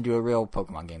game and then do a real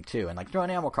Pokemon game too, and like throw an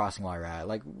Animal Crossing while you're at it.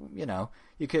 Like,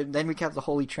 you could, then we could have the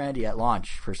Holy Trinity at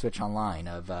launch for Switch Online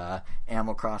of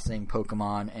Animal Crossing,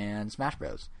 Pokemon, and Smash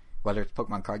Bros. Whether it's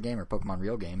Pokemon card game or Pokemon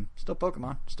real game, still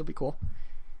Pokemon, still be cool.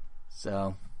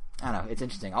 So, I don't know, it's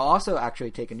interesting. I'll also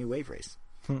actually take a new Wave Race.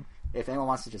 If anyone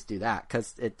wants to just do that,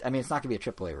 because it's not going to be a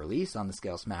AAA release on the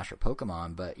scale of Smash or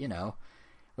Pokemon, but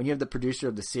when you have the producer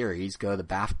of the series go to the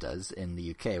BAFTAs in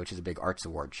the UK, which is a big arts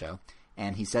award show,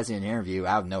 and he says in an interview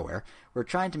out of nowhere, "We're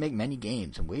trying to make many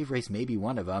games, and Wave Race may be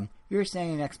one of them. You're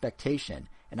saying an expectation.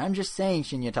 And I'm just saying,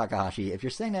 Shinya Takahashi, if you're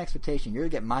saying an expectation, you're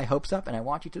going to get my hopes up, and I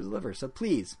want you to deliver. So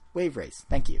please, Wave Race.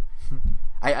 Thank you."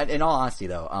 I in all honesty,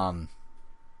 though,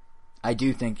 I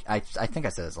do think, I think I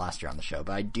said this last year on the show,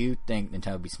 but I do think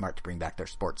Nintendo would be smart to bring back their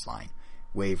sports line,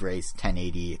 Wave Race,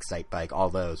 1080, Excite Bike, all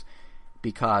those.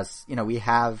 Because, we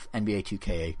have NBA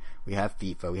 2K, we have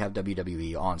FIFA, we have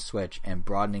WWE all on Switch, and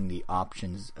broadening the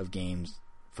options of games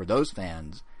for those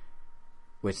fans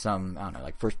with some, I don't know,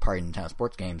 like first-party Nintendo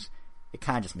sports games, it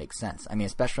kind of just makes sense. I mean,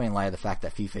 especially in light of the fact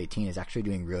that FIFA 18 is actually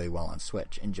doing really well on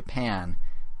Switch. In Japan,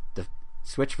 the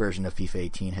Switch version of FIFA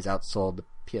 18 has outsold the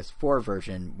PS4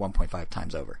 version 1.5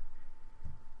 times over.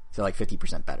 So, like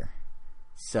 50% better.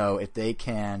 So, if they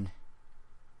can...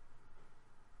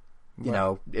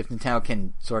 if Nintendo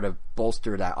can sort of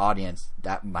bolster that audience,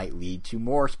 that might lead to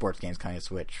more sports games kind of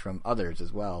Switch from others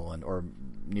as well, or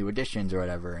new additions or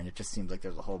whatever. And it just seems like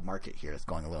there's a whole market here that's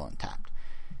going a little untapped.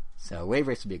 So Wave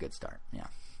Race would be a good start. Yeah.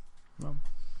 Well,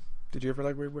 did you ever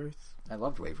like Wave Race? I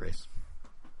loved Wave Race.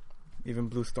 Even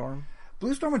Blue Storm?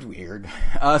 Blue Storm was weird.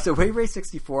 So Wave Race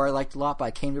 64 I liked a lot, but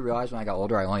I came to realize when I got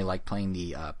older I only liked playing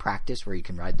the practice where you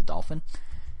can ride the dolphin.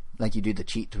 Like, you do the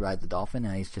cheat to ride the dolphin,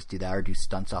 and I used to just do that, or do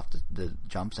stunts off the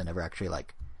jumps. I never actually,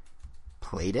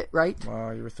 played it right. Wow,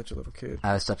 you were such a little kid.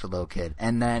 I was such a little kid.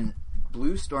 And then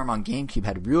Blue Storm on GameCube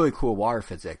had really cool water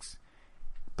physics,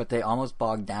 but they almost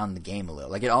bogged down the game a little.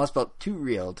 Like, it almost felt too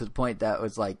real to the point that it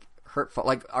was, hurtful.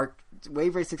 Like, our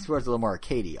Wave Race 64 is a little more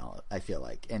arcadey, I feel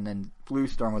like. And then Blue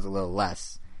Storm was a little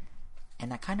less.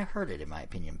 And that kind of hurt it, in my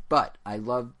opinion. But I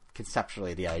love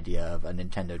conceptually the idea of a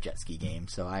Nintendo jet ski game,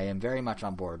 so I am very much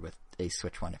on board with a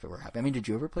Switch one if it were happening. I mean, did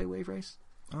you ever play Wave Race?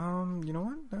 You know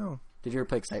what? No. Did you ever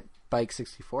play Excite Bike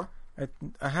 64?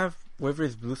 I have Wave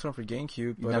Race Blue Storm for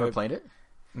GameCube. You never played it?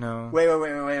 No. Wait.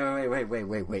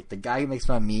 The guy who makes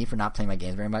fun of me for not playing my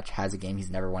games very much has a game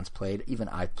he's never once played. Even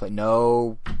I've played.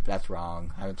 No, that's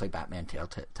wrong. I haven't played Batman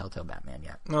Telltale Batman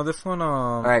yet. No, this one.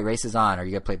 All right, race is on. Are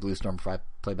you gonna play Blue Storm before I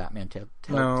play Batman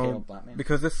No, Batman?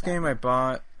 because this game I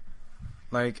bought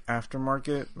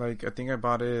aftermarket. I think I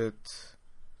bought it.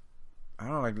 I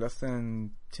don't know, less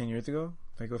than 10 years ago.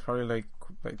 It was probably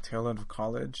tail end of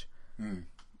college. Mm.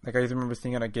 I just remember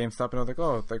seeing it at GameStop, and I was like,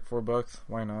 oh, it's $4.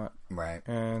 Why not? Right.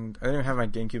 And I didn't have my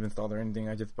GameCube installed or anything.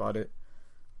 I just bought it.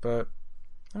 But,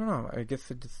 I don't know. I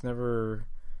guess it just never...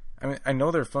 I mean, I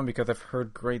know they're fun because I've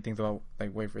heard great things about,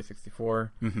 Wave Race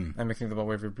 64. Mm-hmm. And mixed things about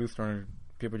Wave Race Blue Storm.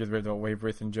 People just read about Wave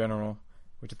Race in general,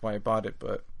 which is why I bought it.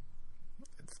 But,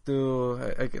 it's still...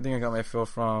 I think I got my fill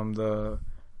from the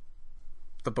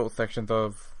boat sections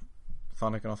of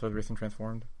Sonic and also Racing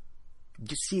Transformed.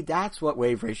 You see, that's what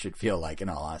Wave Race should feel like, in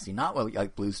all honesty. Not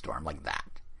like Blue Storm, like that.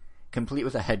 Complete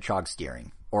with a hedgehog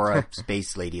steering. Or a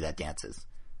space lady that dances.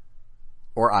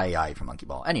 Or IEI from Monkey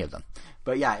Ball. Any of them.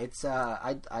 But yeah, it's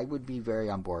I would be very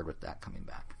on board with that coming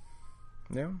back.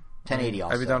 Yeah. 1080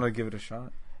 also. I'd be down to give it a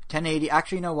shot. 1080,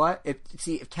 actually, you know what? If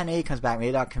 1080 comes back,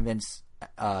 maybe that'll convince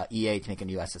EA to make a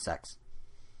new SSX.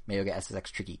 Maybe we'll get SSX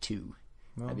Tricky 2.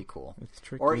 Well, that'd be cool. It's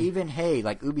tricky. Or even, hey,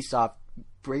 Ubisoft,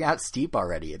 bring out Steep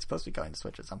already. It's supposed to be going to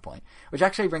Switch at some point. Which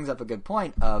actually brings up a good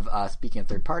point of, speaking of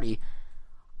third party,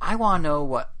 I want to know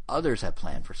what others have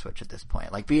planned for Switch at this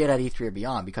point. Be it at E3 or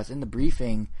beyond, because in the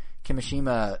briefing,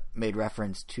 Kimishima made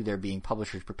reference to there being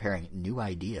publishers preparing new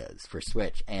ideas for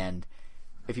Switch, and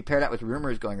if you pair that with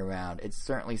rumors going around, it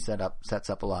certainly sets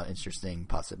up a lot of interesting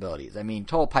possibilities. I mean,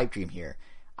 total pipe dream here.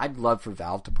 I'd love for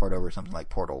Valve to port over something like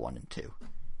Portal 1 and 2.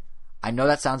 I know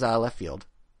that sounds out of left field.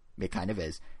 It kind of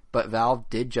is. But Valve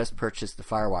did just purchase the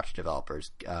Firewatch developers,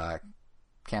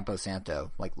 Campo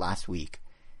Santo, last week.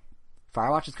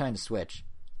 Firewatch is coming to Switch.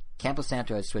 Campo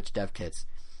Santo has Switch dev kits.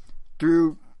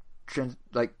 Through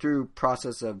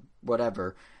process of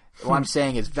whatever, what I'm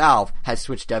saying is Valve has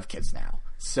Switch dev kits now.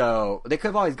 So they could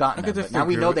have always gotten them, but now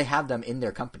we know they have them in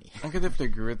their company. I could definitely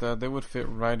agree with that. They would fit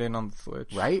right in on the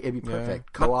Switch. Right? It'd be perfect.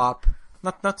 Yeah. Co-op.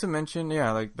 Not to mention,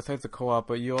 besides the co-op,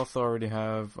 but you also already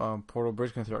have Portal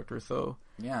Bridge Constructor, so...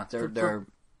 Yeah, they're...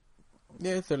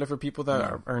 Yeah, it's for people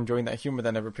that are enjoying that humor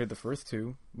that never played the first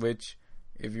two, which,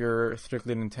 if you're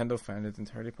strictly a Nintendo fan, it's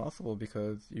entirely possible,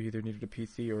 because you either needed a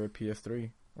PC or a PS3,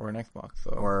 or an Xbox,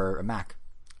 so... Or a Mac.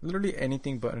 Literally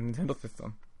anything but a Nintendo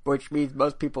system. Which means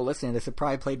most people listening to this have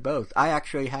probably played both. I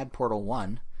actually had Portal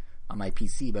 1 on my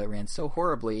PC, but it ran so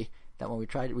horribly... that when we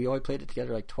tried it, we only played it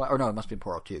together twice. Or no, it must have been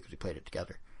Portal 2 because we played it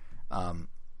together.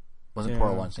 Wasn't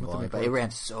Portal 1 single only, but it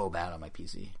ran so bad on my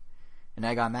PC. And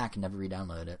I got a Mac and never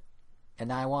re-downloaded it. And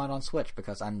now I want it on Switch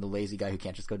because I'm the lazy guy who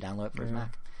can't just go download it for his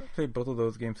Mac. I played both of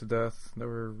those games to death. They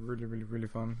were really, really, really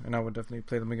fun. And I would definitely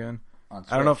play them again. On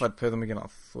Switch? I don't know if I'd play them again on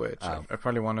Switch. Oh. I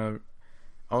probably want to...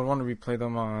 I would want to replay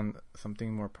them on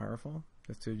something more powerful.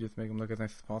 Just to make them look as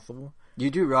nice as possible.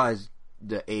 You do realize...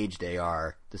 the age they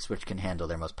are, the Switch can handle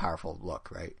their most powerful look,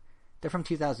 right? They're from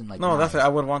 2000. No, that's it. I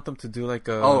would want them to do like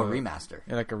a a remaster.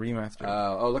 Yeah, like a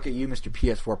remaster. Look at you, Mr.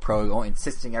 PS4 Pro,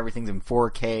 insisting everything's in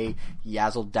 4K,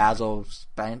 yazzle dazzle,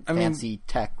 fancy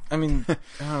tech. I mean, I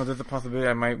don't know. There's a possibility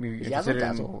I might be interested yazzle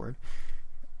dazzle in. word.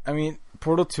 I mean,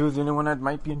 Portal 2 is the only one I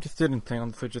might be interested in playing on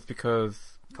the Switch just because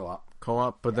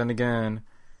co-op. But then again,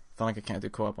 it's not like I can't do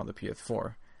co-op on the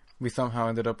PS4. We somehow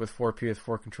ended up with 4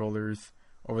 PS4 controllers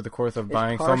over the course of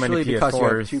buying so many PS4s.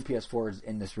 Because you have 2 PS4s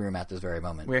in this room at this very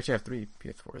moment. We actually have 3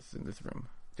 PS4s in this room.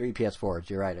 3 PS4s.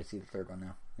 You're right. I see the third one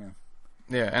now. Yeah.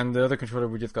 Yeah, and the other controller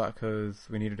we just got because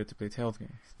we needed it to play Tales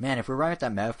games. Man, if we're right with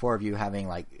that metaphor of you having,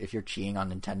 like, if you're cheating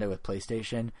on Nintendo with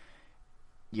PlayStation,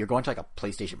 you're going to, like, a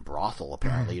PlayStation brothel,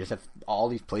 apparently. You just have all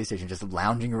these PlayStations just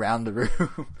lounging around the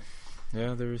room.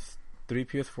 Yeah, there's 3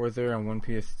 PS4s there and 1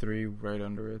 PS3 right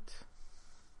under it.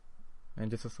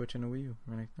 And just a Switch and a Wii U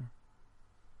right there.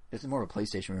 This is more of a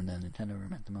PlayStation room than a Nintendo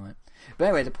room at the moment. But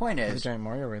anyway, the point is... There's a giant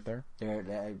Mario right there.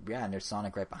 Yeah, and there's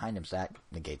Sonic right behind him, so that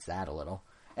negates that a little.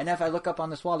 And if I look up on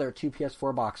this wall, there are 2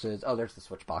 PS4 boxes. Oh, there's the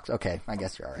Switch box. Okay, I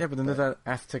guess you're alright. Yeah, but then there's that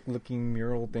Aztec-looking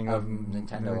mural thing of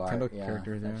Nintendo art.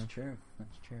 characters. That's true.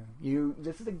 That's true.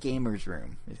 This is a gamer's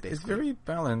room. It's very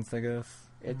balanced, I guess.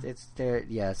 It's there.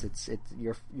 Yes, it's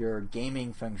your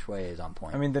gaming feng shui is on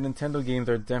point. I mean, the Nintendo games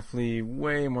are definitely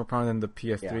way more prominent than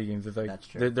the PS3 games. It's like that's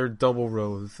true. They're double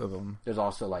rows of them. There's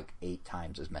also like 8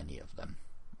 times as many of them.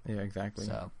 Yeah, exactly.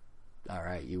 So, all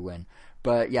right, you win.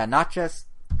 But yeah, not just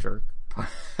jerk.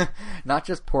 Not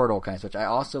just Portal kind of Switch. I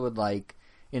also would like,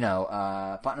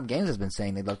 Platinum Games has been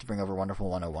saying they'd love to bring over Wonderful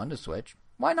 101 to Switch.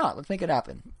 Why not? Let's make it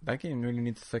happen. That game really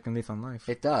needs a second lease on life.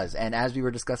 It does. And as we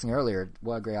were discussing earlier,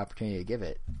 what a great opportunity to give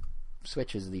it.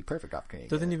 Switch is the perfect opportunity.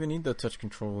 Doesn't even need the touch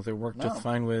controls. It worked just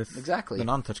fine with the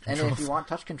non-touch controls. And if you want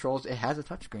touch controls, it has a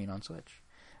touchscreen on Switch.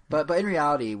 But in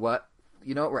reality, what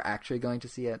we're actually going to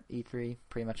see at E3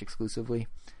 pretty much exclusively?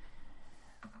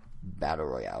 Battle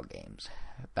Royale games.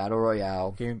 Battle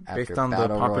Royale game based on the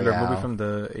popular movie from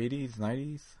the 80s,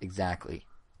 90s? Exactly.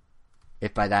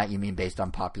 If by that you mean based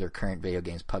on popular current video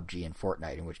games, PUBG and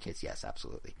Fortnite, in which case, yes,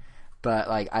 absolutely. But,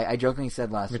 like, I jokingly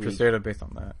said last week... Which was straight up based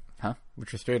on that. Huh?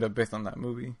 Which was straight up based on that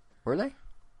movie. Were they?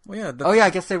 Well, yeah. Oh, yeah,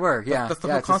 I guess they were, yeah. That's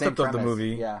the whole concept of the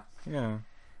movie. Yeah. Yeah.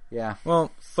 Yeah.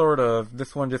 Well, sort of.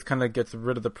 This one just kind of gets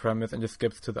rid of the premise and just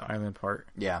skips to the island part.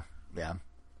 Yeah, yeah.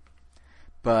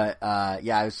 But,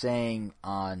 I was saying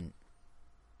on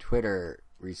Twitter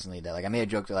recently that, like, I made a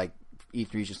joke that, like,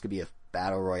 E3 is just going to be a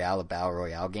battle royale of battle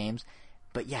royale games.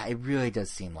 But, yeah, it really does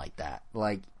seem like that.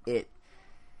 Like,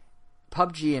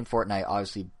 PUBG and Fortnite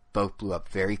obviously both blew up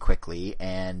very quickly,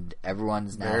 and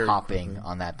everyone's now hopping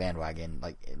on that bandwagon,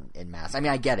 like, in mass. I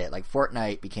mean, I get it. Like,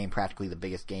 Fortnite became practically the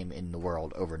biggest game in the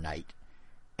world overnight.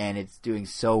 And it's doing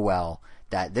so well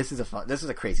that this is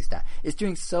a crazy stat. It's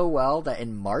doing so well that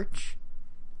in March,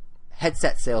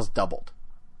 headset sales doubled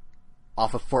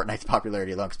off of Fortnite's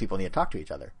popularity alone because people need to talk to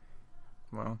each other.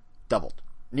 Wow. Doubled.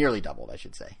 Nearly doubled, I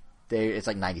should say. It's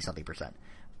like 90-something%.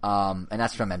 And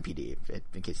that's from NPD,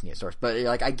 in case you need a source. But,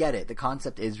 like, I get it. The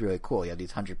concept is really cool. You have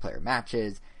these 100-player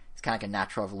matches. It's kind of like a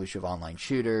natural evolution of online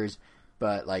shooters.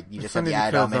 But, like, you just have the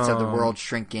added elements of the world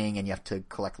shrinking, and you have to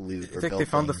collect loot or build things. They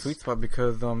found the sweet spot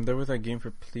because there was a game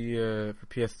for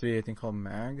PS3, I think, called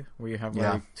MAG, where you have,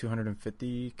 like,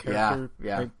 250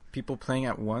 like, people playing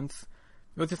at once.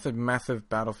 It was just a massive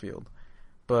battlefield.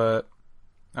 But,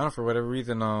 I don't know, for whatever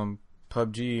reason,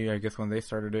 PUBG, I guess when they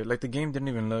started it, like, the game didn't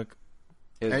even look...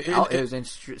 It was in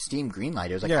Steam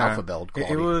Greenlight. It was like alpha build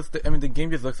quality. The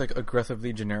game just looks like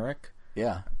aggressively generic.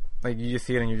 Yeah. Like, you just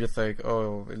see it and you're just like,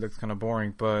 oh, it looks kind of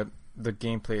boring. But the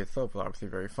gameplay itself was obviously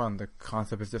very fun. The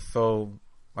concept is just so,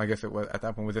 I guess it was, at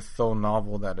that point, was just so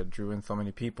novel that it drew in so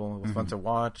many people. It was fun to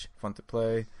watch, fun to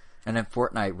play. And then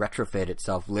Fortnite retrofit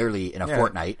itself literally in a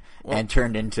fortnight and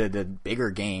turned into the bigger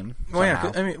game. Well,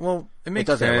 yeah, I mean, it makes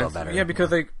sense. A little better. Yeah,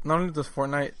 because like not only does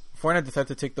Fortnite decided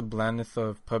to take the blandness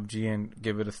of PUBG and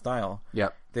give it a style.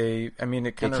 Yep. They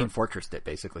Team Fortressed it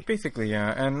basically. Basically,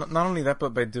 yeah, and not only that,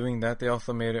 but by doing that, they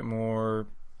also made it more,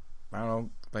 I don't know,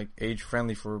 like age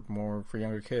friendly for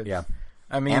younger kids. Yeah.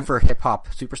 I mean, and for hip hop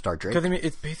superstar Drake. Because I mean,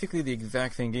 it's basically the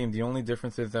exact same game. The only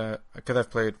difference is that because I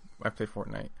played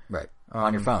Fortnite. Right.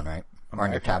 On your phone, right? Or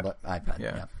on your tablet, iPad.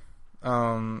 Yeah.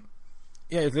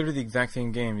 Yeah, it's literally the exact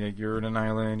same game. Like, you're in an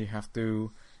island. You have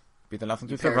to be the last one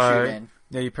to survive.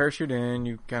 Yeah, you parachute in.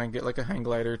 You kind of get like a hang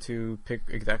glider to pick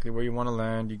exactly where you want to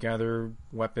land. You gather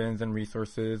weapons and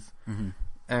resources. Mm-hmm.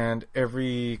 And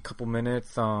every couple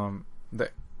minutes, the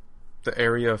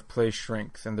area of play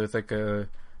shrinks, and there's like a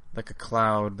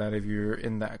cloud that if you're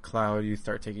in that cloud, you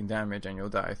start taking damage and you'll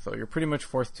die. So you're pretty much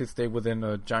forced to stay within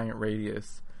a giant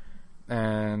radius.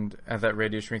 And as that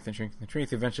radius shrinks and shrinks and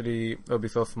shrinks, eventually it'll be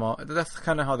so small. That's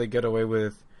kind of how they get away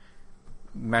with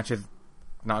matches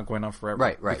not going on forever.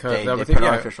 Right. Because they put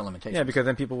artificial limitations. Yeah, because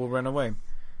then people will run away.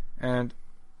 And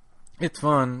it's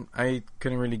fun. I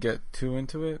couldn't really get too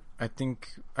into it. I think,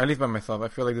 at least by myself, I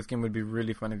feel like this game would be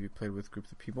really fun if you played with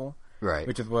groups of people. Right.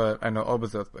 Which is what I know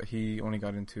Obas does, but he only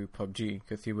got into PUBG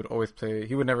because he would always play.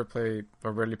 He would never play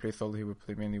or rarely play solo. He would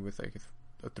play mainly with like his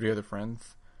 3 other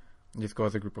friends. And just go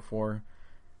as a group of 4.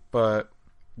 But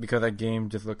because that game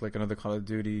just looked like another Call of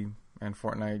Duty, and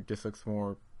Fortnite just looks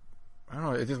more, I don't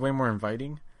know, it's just way more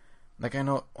inviting. Like I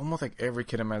know almost like every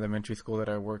kid in my elementary school that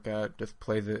I work at just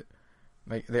plays it.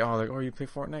 Like they all like, oh, you play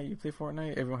Fortnite? You play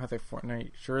Fortnite? Everyone has like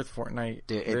Fortnite. Sure, it's Fortnite.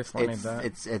 Dude, this, Fortnite, that.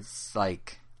 It's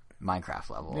like Minecraft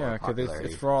level. Yeah, because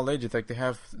it's for all ages. Like they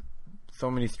have so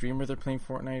many streamers that are playing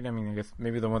Fortnite. I mean, I guess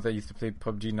maybe the ones that used to play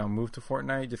PUBG now move to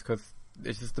Fortnite just because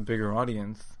it's just a bigger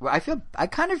audience. Well, I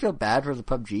kind of feel bad for the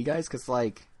PUBG guys because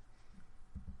like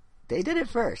they did it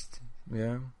first.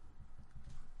 Yeah.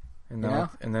 And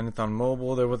now, and then it's on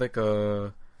mobile. There was like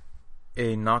a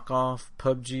knockoff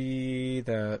PUBG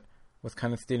that was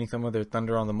kind of stealing some of their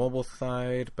thunder on the mobile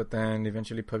side, but then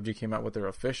eventually PUBG came out with their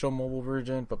official mobile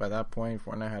version. But by that point,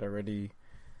 Fortnite had already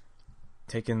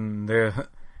taken the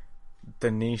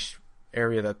niche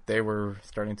area that they were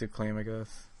starting to claim, I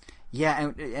guess.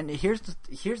 Yeah, and here's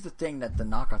the thing that the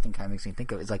knockoff thing kind of makes me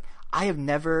think of is like I have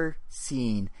never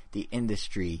seen the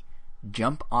industry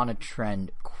jump on a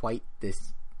trend quite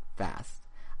this fast.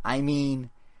 I mean,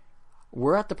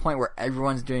 we're at the point where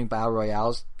everyone's doing battle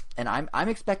royales, and I'm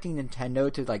expecting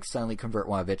Nintendo to like suddenly convert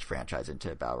one of its franchise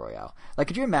into a battle royale. Like,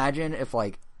 could you imagine if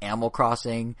like Animal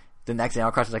Crossing, the next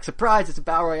Animal Crossing is like, surprise, it's a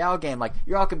battle royale game. Like,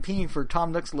 you're all competing for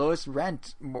Tom Nook's lowest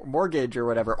rent mortgage or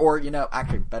whatever. Or, you know,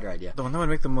 actually, better idea. The one that would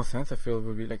make the most sense, I feel,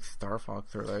 would be like Star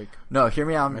Fox or like. No, hear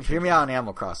me out on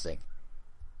Animal Crossing.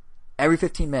 Every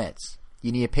 15 minutes,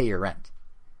 you need to pay your rent.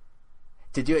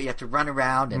 To do it, you have to run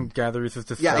around and gather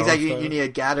resources. Yeah, exactly. You need to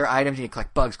gather items. You need to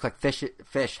collect bugs, collect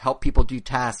fish, help people do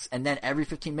tasks, and then every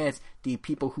 15 minutes, the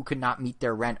people who could not meet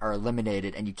their rent are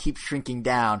eliminated, and you keep shrinking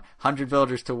down 100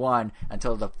 villagers to 1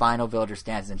 until the final villager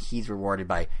stands, and he's rewarded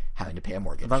by having to pay a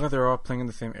mortgage. As long as they're all playing in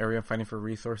the same area, fighting for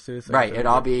resources. Right, it'd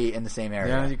all be in the same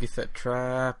area. Yeah, you can set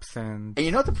traps and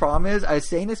you know what the problem is? I was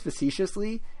saying this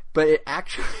facetiously. But it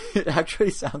actually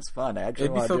sounds fun. I actually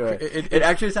want to do it. It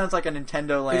actually sounds like a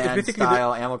Nintendo Land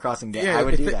style Animal Crossing game. Yeah, I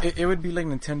would do that. It would be like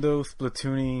Nintendo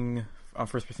splatooning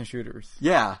first-person shooters.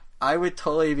 Yeah, I would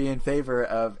totally be in favor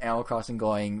of Animal Crossing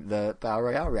going the Battle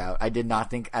Royale route. I did not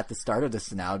think at the start of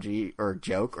this analogy or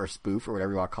joke or spoof or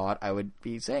whatever you want to call it, I would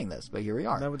be saying this, but here we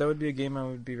are. That would be a game I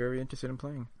would be very interested in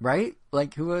playing. Right?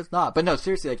 Like, who was not? But no,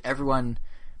 seriously, like everyone,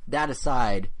 that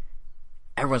aside,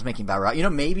 everyone's making Battle Royale. You know,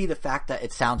 maybe the fact that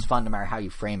it sounds fun no matter how you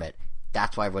frame it,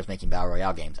 that's why everyone's making Battle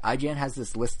Royale games. IGN has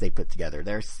this list they put together.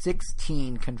 There are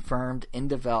 16 confirmed in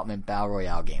development Battle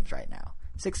Royale games right now.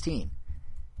 16.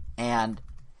 And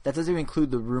that doesn't even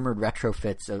include the rumored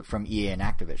retrofits from EA and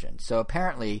Activision. So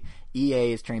apparently,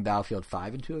 EA is turning Battlefield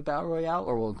 5 into a Battle Royale,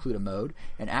 or will include a mode,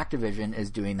 and Activision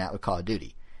is doing that with Call of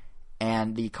Duty.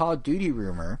 And the Call of Duty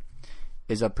rumor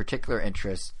is of particular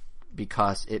interest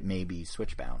because it may be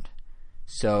Switch-bound.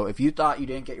 So if you thought you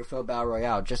didn't get your full Battle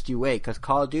Royale, just you wait, because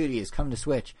Call of Duty is coming to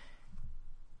Switch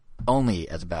only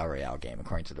as a Battle Royale game,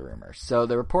 according to the rumors. So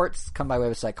the reports come by way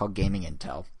of a site called Gaming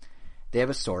Intel. They have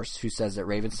a source who says that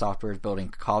Raven Software is building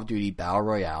Call of Duty Battle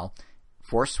Royale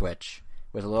for Switch,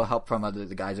 with a little help from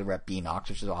the guys over at Beanox,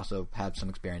 which has also had some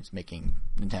experience making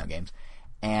Nintendo games.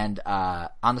 And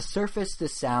on the surface,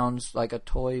 this sounds like a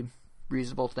totally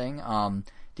reasonable thing.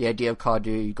 The idea of Call of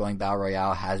Duty going Battle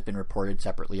Royale has been reported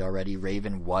separately already.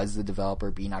 Raven was the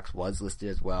developer. Beanox was listed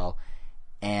as well.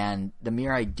 And the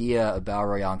mere idea of Battle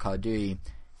Royale and Call of Duty,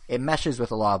 it meshes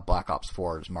with a lot of Black Ops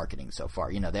 4's marketing so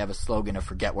far. You know, they have a slogan of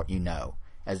forget what you know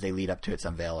as they lead up to its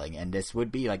unveiling. And this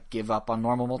would be like, give up on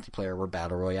normal multiplayer, we're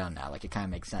Battle Royale now. Like, it kind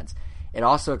of makes sense. It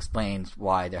also explains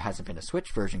why there hasn't been a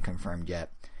Switch version confirmed yet.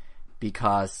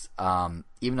 Because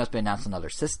even though it's been announced on other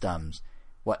systems,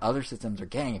 what other systems are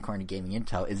getting, according to Gaming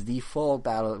Intel, is the full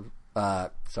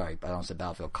Call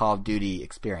of Duty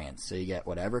experience. So you get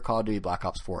whatever Call of Duty Black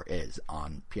Ops 4 is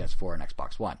on PS4 and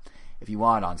Xbox One. If you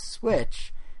want it on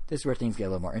Switch, this is where things get a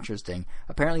little more interesting.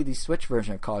 Apparently the Switch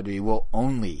version of Call of Duty will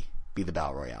only be the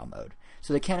Battle Royale mode.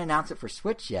 So they can't announce it for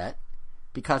Switch yet,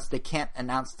 because they can't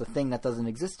announce the thing that doesn't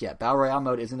exist yet. Battle Royale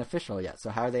mode isn't official yet.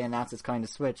 So how do they announce it's coming to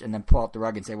Switch and then pull out the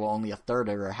rug and say, well, only a third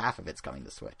or a half of it's coming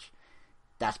to Switch?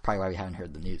 That's probably why we haven't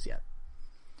heard the news yet.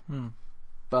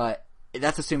 But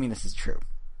that's assuming this is true.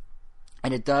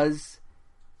 And it does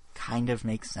kind of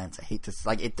makes sense. I hate to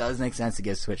it does make sense to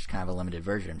give Switch kind of a limited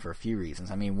version for a few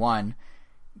reasons. I mean, one,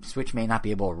 Switch may not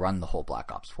be able to run the whole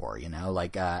Black Ops 4,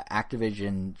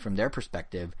 Activision, from their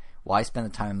perspective, why spend the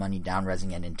time and money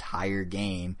down-resing an entire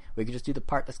game? We could just do the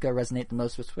part that's going to resonate the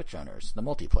most with Switch owners, the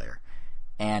multiplayer.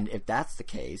 And if that's the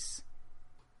case,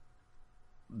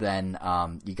 then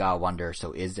you gotta wonder,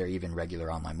 so is there even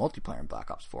regular online multiplayer in Black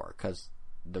Ops 4? Because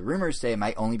the rumors say it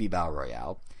might only be Battle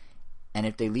Royale, and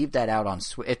if they leave that out on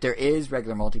Switch, if there is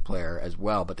regular multiplayer as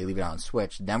well, but they leave it out on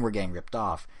Switch, then we're getting ripped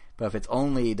off. But if it's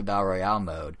only the Battle Royale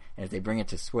mode, and if they bring it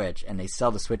to Switch, and they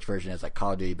sell the Switch version as like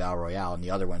Call of Duty Battle Royale, and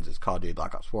the other ones is Call of Duty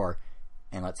Black Ops 4,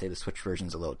 and let's say the Switch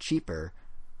version's a little cheaper,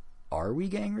 are we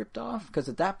getting ripped off? Because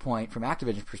at that point, from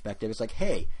Activision's perspective, it's like,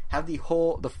 hey, have the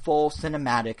full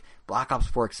cinematic Black Ops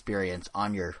 4 experience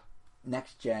on your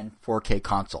next-gen 4K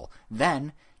console.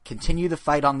 Then, continue the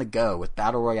fight on the go with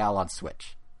Battle Royale on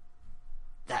Switch.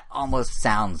 That almost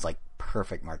sounds like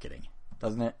perfect marketing,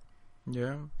 doesn't it?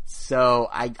 Yeah. So,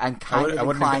 I'm kind of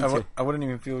inclined to... I wouldn't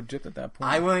even feel gypped at that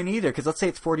point. I wouldn't either, because let's say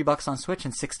it's $40 on Switch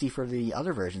and $60 for the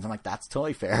other versions. I'm like, that's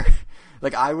totally fair.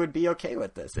 I would be okay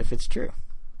with this if it's true.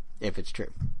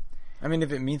 I mean,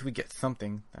 if it means we get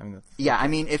something, I mean, that's... Yeah, I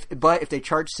mean, if they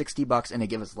charge $60 and they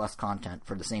give us less content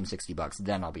for the same $60,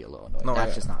 then I'll be a little annoyed. No,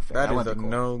 that's just not fair. That is a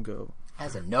no-go.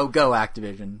 That's a no-go,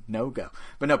 Activision. No-go.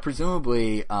 But no,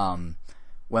 presumably,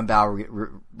 when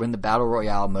the Battle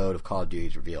Royale mode of Call of Duty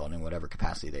is revealed, in whatever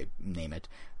capacity they name it,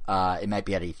 it might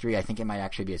be at E3. I think it might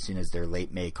actually be as soon as their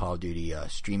late May Call of Duty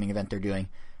streaming event they're doing.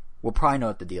 We'll probably know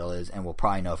what the deal is, and we'll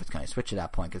probably know if it's going to switch at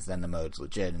that point, because then the mode's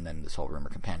legit, and then this whole rumor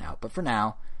can pan out. But for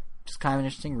now, just kind of an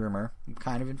interesting rumor. I'm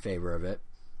kind of in favor of it.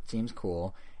 Seems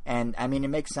cool. And, I mean, it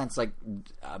makes sense,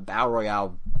 Battle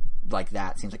Royale like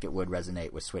that seems like it would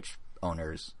resonate with Switch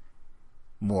owners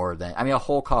more than... I mean, a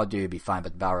whole Call of Duty would be fine,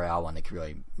 but the Battle Royale one, they could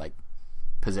really,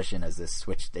 position as this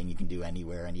Switch thing you can do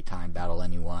anywhere, anytime, battle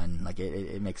anyone.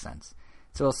 It makes sense.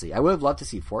 So we'll see. I would have loved to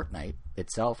see Fortnite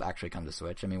itself actually come to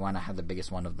Switch. I mean, why not have the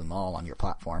biggest one of them all on your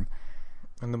platform?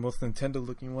 And the most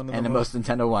Nintendo-looking one of them and the all. most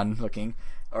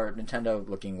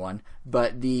Nintendo-looking one.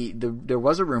 But there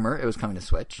was a rumor it was coming to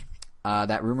Switch.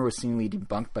 That rumor was seemingly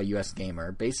debunked by US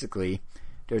Gamer. Basically,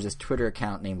 there's this Twitter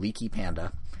account named Leaky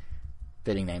Panda,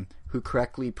 fitting name, who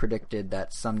correctly predicted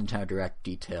that some Nintendo Direct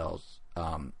details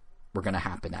were going to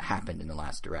happen that happened in the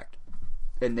last Direct.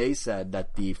 And they said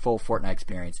that the full Fortnite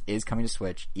experience is coming to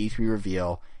Switch, E3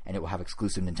 reveal, and it will have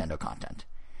exclusive Nintendo content.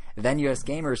 Then US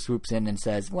Gamer swoops in and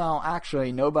says, well,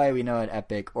 actually, nobody we know at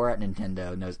Epic or at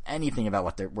Nintendo knows anything about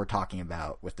what we're talking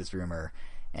about with this rumor,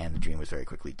 and the dream was very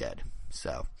quickly dead.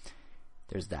 So,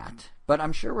 there's that. But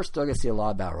I'm sure we're still going to see a lot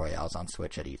of Battle Royales on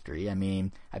Switch at E3. I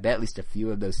mean, I bet at least a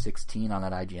few of those 16 on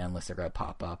that IGN list are going to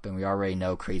pop up, and we already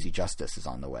know Crazy Justice is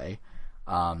on the way.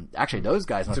 Actually, those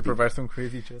guys must provide some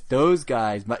crazy justice. Those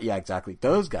guys, yeah, exactly.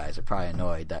 Those guys are probably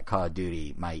annoyed that Call of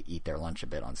Duty might eat their lunch a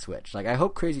bit on Switch. I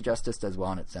hope Crazy Justice does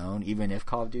well on its own, even if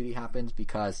Call of Duty happens,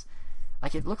 because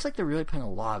it looks like they're really putting a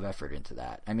lot of effort into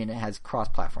that. I mean, it has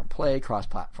cross-platform play,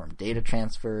 cross-platform data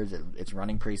transfers. It's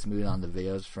running pretty smooth on the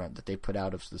videos that they put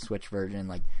out of the Switch version.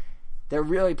 They're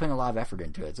really putting a lot of effort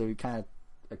into it. So it's kind of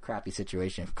a crappy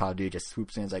situation if Call of Duty just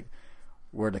swoops in and is like,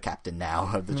 we're the captain now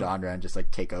of the genre and just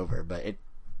take over. But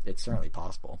it's certainly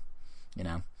possible,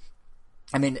 I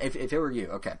mean, if it were you,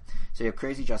 okay, so you have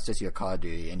Crazy Justice, you have Call of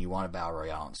Duty, and you want a Battle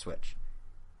Royale on Switch.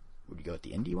 Would you go with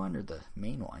the indie one or the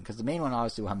main one? Because the main one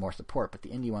obviously will have more support, but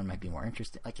the indie one might be more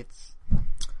interesting. I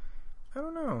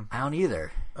don't know. I don't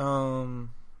either.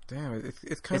 Damn,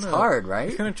 it's kind of... It's hard, right?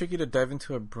 It's kind of tricky to dive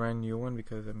into a brand new one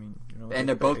because, And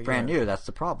they're both brand new, that's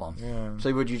the problem. Yeah.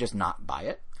 So would you just not buy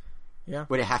it? Yeah.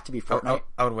 Would it have to be Fortnite?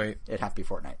 I would wait. It'd have to be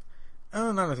Fortnite.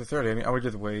 Not necessarily. I mean, I would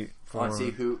just wait for... And see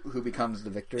who becomes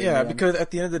the victor. Yeah, because at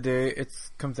the end of the day, it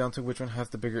comes down to which one has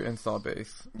the bigger install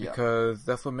base. Because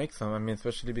that's what makes them. I mean,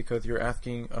 especially because you're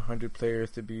asking 100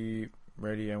 players to be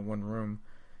ready in one room.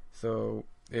 So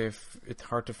if it's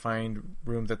hard to find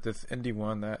rooms at this indie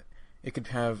one that it could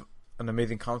have an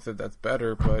amazing concept that's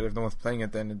better, but if no one's playing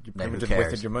it, then you pretty much just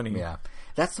wasted your money. Yeah,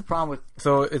 that's the problem with...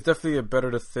 So it's definitely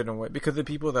better to sit and wait, because the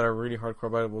people that are really hardcore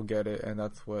about it will get it, and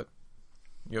that's what...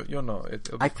 You'll know.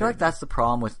 I feel like that's the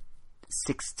problem with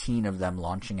 16 of them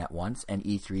launching at once and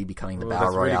E3 becoming the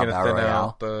Battle Royale. That's really going to thin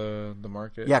out the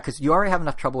market. Yeah, because you already have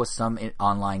enough trouble with some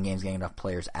online games getting enough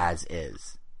players as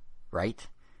is, right?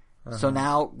 Uh-huh. So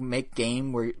now make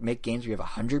games where you have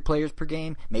 100 players per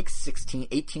game, make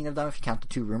 18 of them if you count the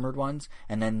 2 rumored ones,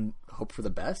 and then hope for the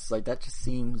best. That just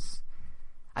seems...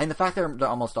 I mean, the fact that they're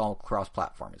almost all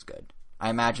cross-platform is good. I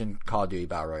imagine Call of Duty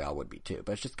Battle Royale would be too,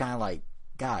 but it's just kind of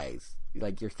guys,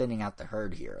 you're thinning out the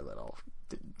herd here a little.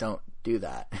 Don't do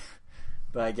that.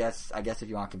 But I guess if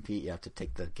you want to compete, you have to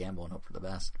take the gamble and hope for the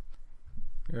best.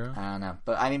 Yeah. I don't know.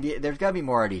 But I mean, there's got to be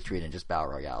more at E3 than just Battle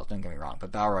Royales. Don't get me wrong.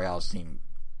 But Battle Royales seem...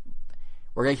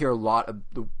 We're going to hear a lot of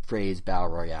the phrase Battle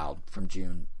Royale from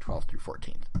June 12th through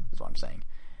 14th, is what I'm saying.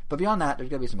 But beyond that, there's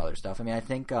going to be some other stuff. I mean, I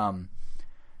think,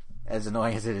 as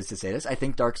annoying as it is to say this, I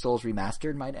think Dark Souls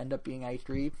Remastered might end up being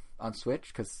E3 on Switch,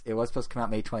 because it was supposed to come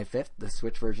out May 25th. The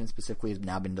Switch version specifically has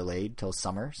now been delayed till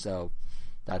summer, so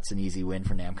that's an easy win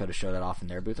for Namco to show that off in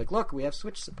their booth. Like, look, we have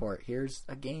Switch support. Here's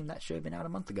a game that should have been out a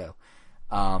month ago.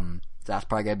 So that's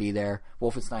probably going to be there.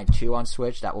 Wolfenstein 2 on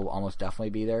Switch, that will almost definitely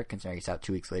be there, considering it's out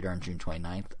 2 weeks later on June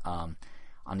 29th.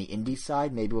 On the indie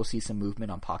side, maybe we'll see some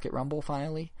movement on Pocket Rumble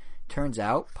finally. Turns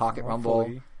out, Pocket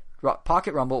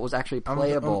Rumble was actually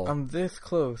playable. I'm this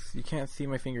close. You can't see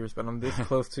my fingers, but I'm this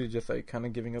close to just like kind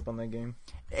of giving up on that game.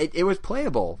 It was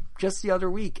playable just the other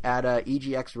week at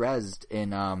EGX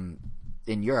Rezzed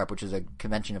in Europe, which is a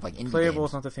convention of like indie Playable games.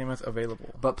 is not the same as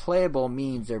available. But playable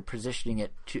means they're positioning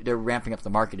it they're ramping up the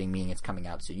marketing, meaning it's coming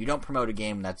out soon. You don't promote a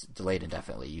game that's delayed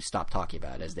indefinitely. You stop talking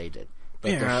about it as they did.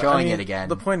 But they're showing it again.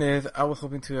 The point is, I was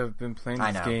hoping to have been playing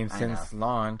this game since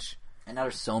launch. And now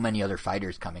there's so many other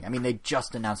fighters coming. I mean, they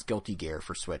just announced Guilty Gear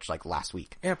for Switch like last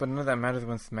week. Yeah, but none of that matters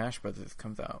when Smash Brothers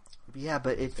comes out. Yeah,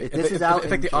 but if this it's is out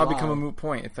it's like in they all July, become a moot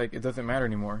point. It's like it doesn't matter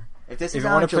anymore. If this is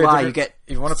out in July, you get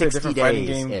if you want to play a 60 different fighting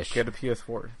game, days-ish. get a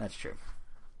PS4. That's true.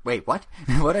 Wait, what?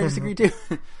 What did I disagree to?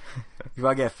 If you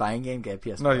want to get a fighting game, get a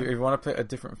PS4. No, if you want to play a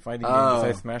different fighting game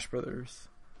besides Smash Brothers.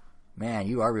 Man,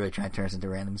 you are really trying to turn us into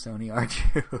random Sony, aren't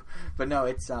you? But no,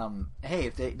 it's hey,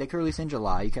 if they could release in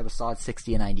July, you could have a solid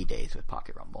 60 and 90 days with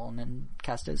Pocket Rumble, and then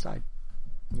cast it aside.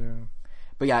 Yeah.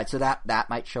 But yeah, so that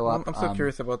might show up. I'm so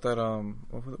curious about that.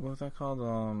 What was that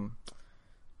called?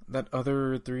 That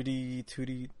other 3D,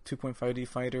 2D, 2.5D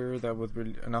fighter that was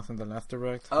announced in the last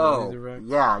Direct. Oh, Direct.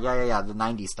 yeah, the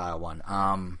 90s style one.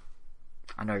 I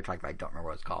know you're talking about. I don't remember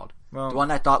what it's called. Well, the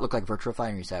one I thought looked like Virtua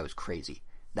Fighter, and you said it was crazy.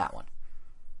 That one.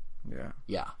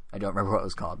 Yeah, I don't remember what it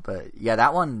was called, but yeah,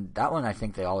 that one. I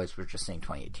think they always were just saying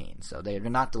 2018, so they're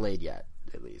not delayed yet,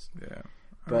 at least. Yeah,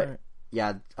 but right.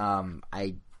 Yeah,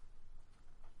 actually,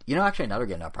 another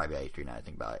game that'll probably be at E3 now I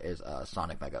think about it is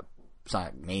Sonic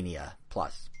Mania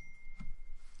Plus.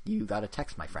 You got a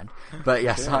text, my friend. But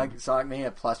yeah, Sonic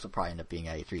Mania Plus will probably end up being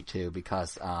at E3 too,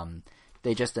 because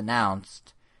they just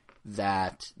announced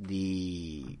that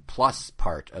the Plus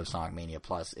part of Sonic Mania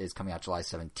Plus is coming out July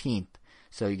 17th.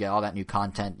 So you get all that new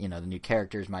content, the new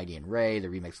characters, Mighty and Ray, the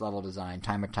remix level design,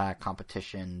 time attack,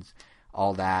 competitions,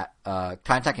 all that. Time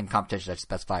attack and competitions I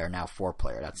specify are now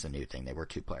 4-player. That's the new thing. They were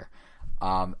 2-player.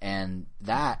 And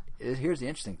here's the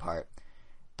interesting part.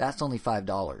 That's only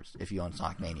 $5 if you own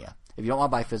Sonic Mania. If you don't want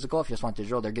to buy physical, if you just want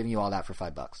digital, they're giving you all that for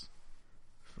 $5.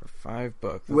 For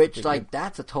 $5, which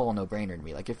that's a total no-brainer to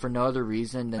me. Like, if for no other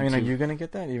reason than are you gonna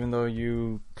get that? Even though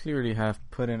you clearly have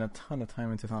put in a ton of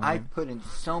time into Sonic. I put in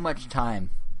so much time.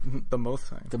 The most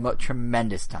time.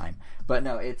 Tremendous time. But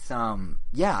no, it's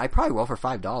I probably will for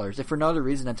 $5. If for no other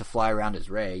reason than to fly around as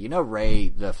Ray. Ray,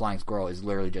 the flying squirrel, is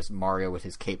literally just Mario with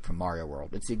his cape from Mario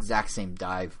World. It's the exact same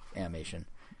dive animation.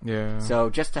 Yeah. So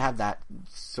just to have that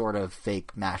sort of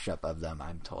fake mashup of them,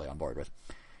 I'm totally on board with.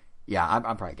 Yeah, I'm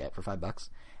probably get it for $5.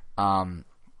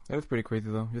 That was pretty crazy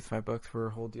though. Just $5 for a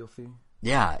whole DLC.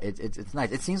 Yeah, it's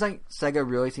nice. It seems like Sega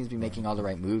really seems to be making all the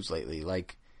right moves lately.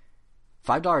 Like,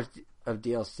 $5 of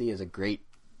DLC is a great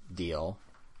deal.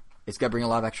 It's gonna bring a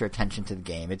lot of extra attention to the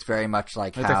game. It's very much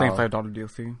like I think $5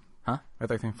 DLC. Huh? I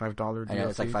think $5 DLC. I know,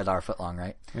 it's like $5 footlong,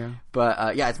 right? Yeah.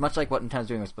 But it's much like what Nintendo's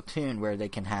doing with Splatoon, where they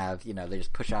can have, they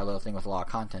just push out a little thing with a lot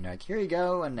of content. They're like, here you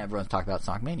go, and everyone's talking about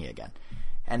Sonic Mania again.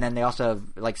 And then they also have,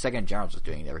 like, Sega in general is just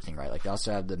doing everything right. Like, they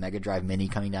also have the Mega Drive Mini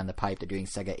coming down the pipe. They're doing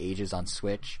Sega Ages on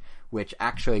Switch, which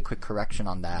actually, quick correction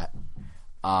on that.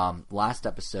 Last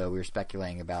episode, we were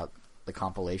speculating about the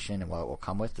compilation and what it will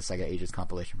come with, the Sega Ages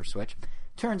compilation for Switch.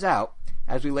 Turns out,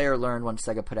 as we later learned when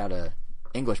Sega put out a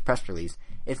English press release,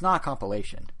 it's not a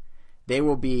compilation. They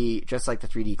will be, just like the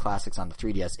 3D classics on the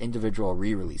 3DS, individual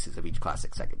re-releases of each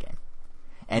classic Sega game.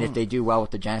 And if they do well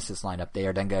with the Genesis lineup, they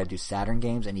are then going to do Saturn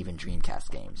games and even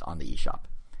Dreamcast games on the eShop.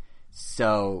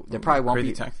 So there probably won't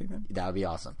be... Taxi, then? That would be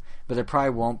awesome. But there probably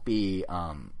won't be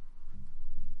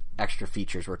extra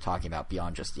features we're talking about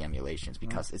beyond just the emulations,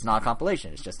 because it's not a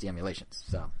compilation, it's just the emulations.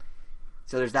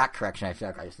 So there's that correction. I feel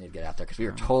like I just need to get out there, because we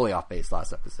were totally off base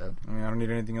last episode. I mean, I don't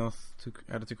need anything else to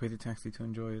add it to Crazy Taxi to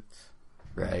enjoy it.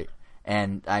 Right.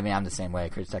 And, I mean, I'm the same way.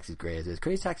 Crazy Taxi is great as it is.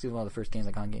 Crazy Taxi was one of the first games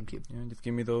I got on GameCube. Yeah, just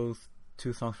give me those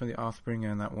 2 songs from The Offspring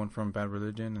and that one from Bad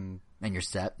Religion, and you're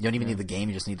set. You don't even need the game,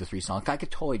 you just need the 3 songs. I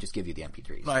could totally just give you the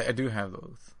MP3s. I do have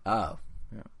those. Oh.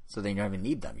 Yeah. So they don't even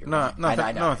need them. You're No, right. no,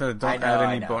 I know. don't I know, add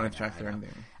I any know, bonus I know, tracks I or know.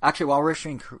 anything. Actually, while we're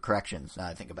issuing corrections, now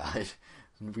that I think about it,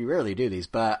 we rarely do these,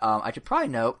 but I should probably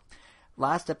note,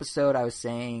 last episode I was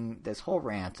saying this whole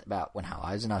rant about how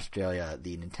I was in Australia,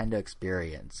 the Nintendo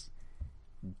Experience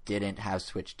didn't have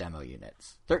Switch demo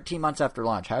units. 13 months after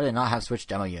launch, how did they not have Switch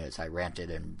demo units? I ranted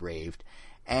and raved.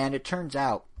 And it turns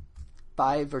out,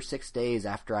 5 or 6 days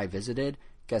after I visited,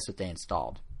 guess what they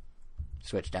installed?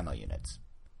 Switch demo units.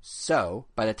 So,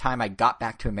 by the time I got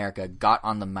back to America, got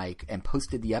on the mic, and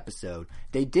posted the episode,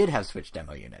 they did have Switch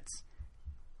demo units.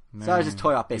 Man, so I was just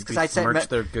totally off base. Because I said,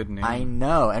 their good name. I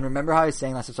know. And remember how I was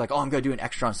saying last, it's like, oh, I'm going to do an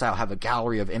extra on site. I'll have a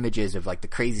gallery of images of like the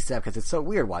crazy stuff because it's so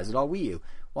weird. Why is it all Wii U?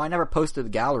 Well, I never posted the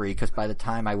gallery because by the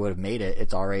time I would have made it,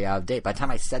 it's already out of date. By the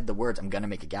time I said the words, I'm going to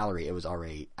make a gallery, it was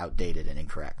already outdated and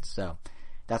incorrect. So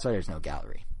that's why there's no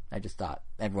gallery. I just thought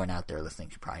everyone out there listening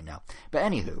should probably know. But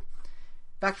anywho,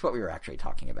 back to what we were actually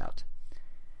talking about.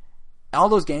 All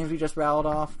those games we just rattled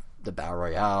off, the Battle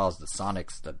Royales, the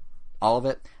Sonics, all of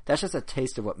it, that's just a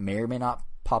taste of what may or may not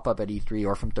pop up at E3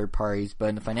 or from third parties. But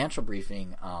in the financial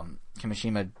briefing,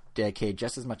 Kimishima dedicated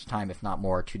just as much time, if not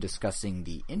more, to discussing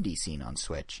the indie scene on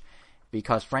Switch.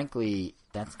 Because frankly,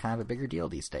 that's kind of a bigger deal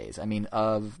these days. I mean,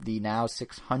 of the now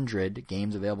 600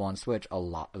 games available on Switch, a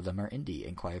lot of them are indie,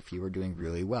 and quite a few are doing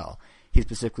really well. He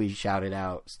specifically shouted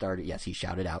out,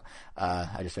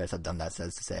 I just realized how dumb that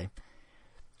says to say.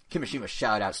 Kimishima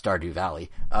shout out Stardew Valley,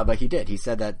 but he did. He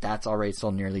said that that's already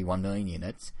sold nearly 1 million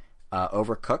units.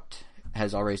 Overcooked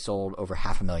has already sold over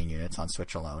 500,000 units on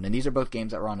Switch alone, and these are both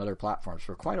games that were on other platforms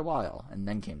for quite a while, and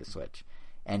then came to Switch.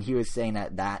 And he was saying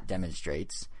that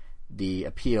demonstrates the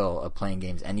appeal of playing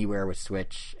games anywhere with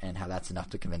Switch, and how that's enough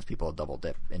to convince people to double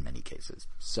dip in many cases.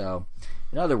 So,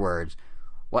 in other words,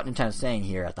 what Nintendo's saying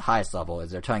here at the highest level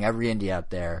is they're telling every indie out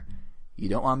there, you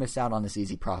don't want to miss out on this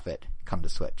easy profit, come to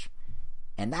Switch.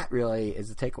 And that really is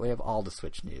the takeaway of all the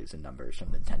Switch news and numbers from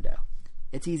Nintendo.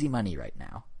 It's easy money right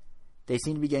now. They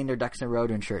seem to be getting their ducks in a row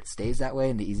to ensure it stays that way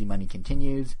and the easy money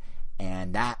continues.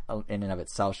 And that, in and of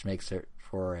itself, should make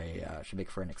for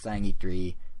an exciting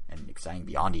E3 and exciting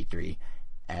beyond E3,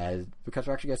 because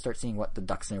we're actually going to start seeing what the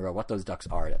ducks in a row, what those ducks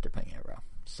are that they're putting in a row.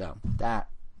 So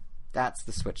that's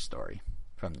the Switch story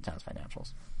from Nintendo's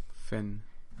financials. Finn.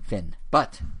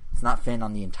 But it's not Finn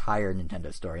on the entire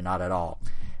Nintendo story, not at all.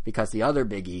 Because the other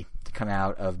biggie to come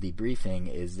out of the briefing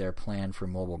is their plan for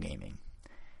mobile gaming.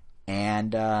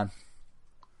 And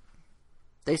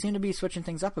they seem to be switching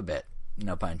things up a bit,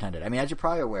 no pun intended. I mean, as you're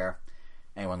probably aware,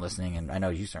 anyone listening, and I know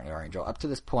you certainly are, Angel, up to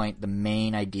this point, the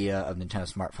main idea of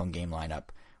Nintendo's smartphone game lineup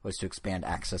was to expand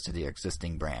access to their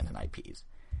existing brands and IPs.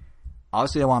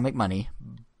 Obviously, they want to make money,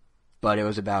 but it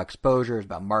was about exposure, it was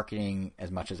about marketing as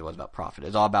much as it was about profit. It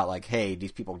was all about like, hey,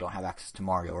 these people don't have access to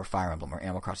Mario or Fire Emblem or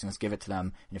Animal Crossing, let's give it to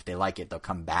them, and if they like it, they'll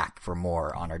come back for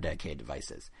more on our dedicated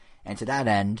devices. And to that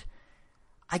end,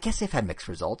 I guess they've had mixed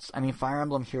results. I mean, Fire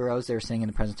Emblem Heroes, they were saying in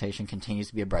the presentation, continues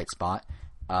to be a bright spot.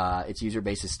 Its user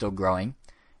base is still growing.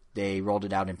 They rolled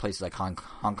it out in places like Hong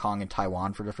Kong and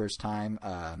Taiwan for the first time,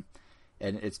 and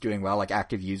it's doing well. Like,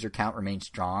 active user count remains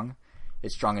strong.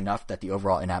 It's strong enough that the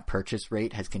overall in-app purchase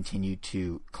rate has continued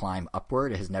to climb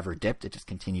upward. It has never dipped. It just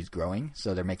continues growing.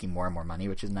 So they're making more and more money,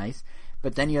 which is nice.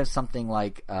 But then you have something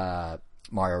like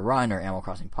Mario Run or Animal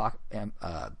Crossing Pocket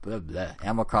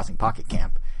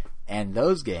Camp. And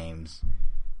those games,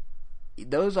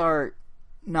 those are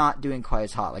not doing quite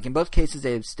as hot. Like, in both cases,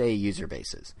 they have stay user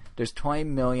bases. There's 20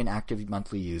 million active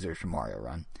monthly users for Mario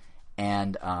Run.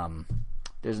 And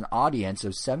there's an audience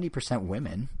of 70%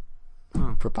 women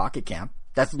for Pocket Camp.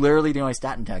 That's literally the only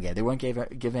stat in town game. They won't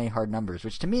give any hard numbers,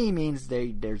 which to me means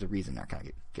there's a reason they're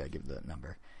going to give the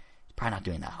number. It's probably not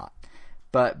doing that hot.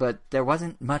 But there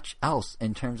wasn't much else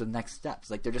in terms of next steps.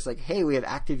 Like, they're just like, hey, we have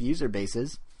active user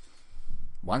bases.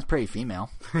 One's pretty female.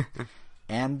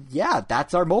 And yeah,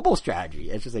 that's our mobile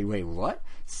strategy. It's just like, wait, what?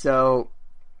 So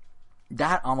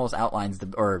that almost outlines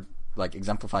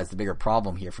exemplifies the bigger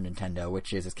problem here for Nintendo,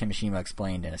 which is, as Kimishima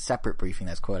explained in a separate briefing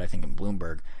that's quoted, I think, in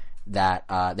Bloomberg, that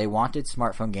they wanted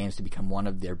smartphone games to become one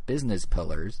of their business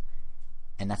pillars,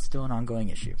 and that's still an ongoing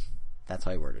issue. That's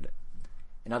how I worded it.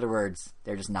 In other words,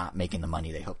 they're just not making the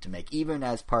money they hope to make. Even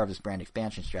as part of this brand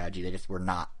expansion strategy, they just were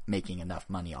not making enough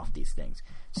money off these things.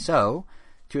 So,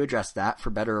 to address that, for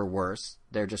better or worse,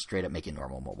 they're just straight up making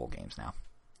normal mobile games now.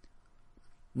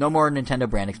 No more Nintendo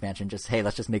brand expansion, just, hey,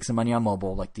 let's just make some money on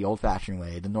mobile, like the old-fashioned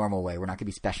way, the normal way. We're not going to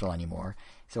be special anymore.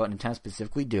 So what Nintendo's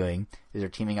specifically doing is they're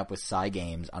teaming up with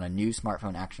Cygames on a new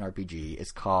smartphone action RPG.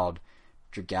 It's called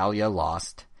Dragalia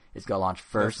Lost. It's going to launch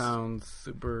first. That sounds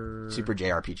super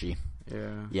JRPG.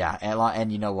 Yeah.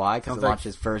 And you know why? Because it Sounds like-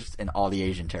 launches first in all the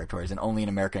Asian territories and only in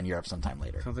America and Europe sometime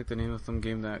later. Sounds like the name of some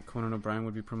game that Conan O'Brien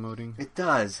would be promoting. It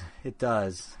does. It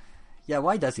does. Yeah,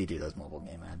 why does he do those mobile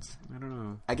game ads? I don't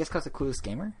know. I guess because the Clueless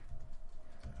Gamer?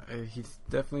 He's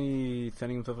definitely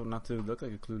setting himself up not to look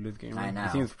like a clueless gamer. I know. He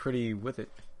seems pretty with it.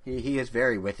 He is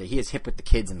very with it. He is hip with the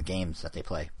kids and the games that they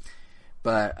play.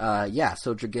 But,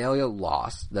 so Dragalia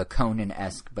Lost, the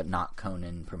Conan-esque but not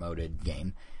Conan-promoted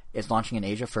game, is launching in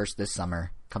Asia first this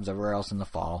summer, comes everywhere else in the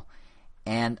fall.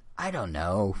 And, I don't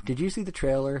know, did you see the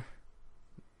trailer?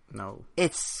 No.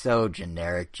 It's so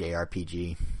generic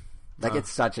JRPG. Like,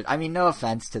 it's such a... I mean, no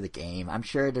offense to the game. I'm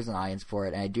sure there's an audience for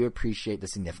it, and I do appreciate the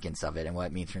significance of it and what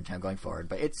it means for Nintendo going forward.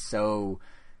 But it's so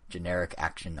generic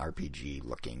action RPG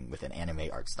looking with an anime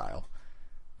art style.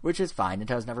 Which is fine.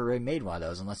 Nintendo's never really made one of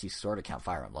those unless you sort of count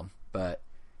Fire Emblem. But,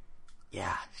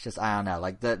 yeah, it's just... I don't know.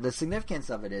 Like, the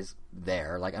significance of it is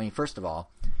there. Like, I mean, first of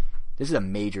all, this is a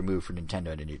major move for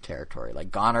Nintendo into new territory. Like,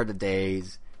 gone are the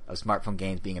days of smartphone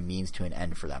games being a means to an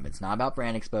end for them. It's not about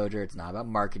brand exposure. It's not about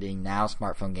marketing. Now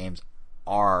smartphone games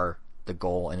are the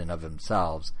goal in and of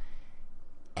themselves.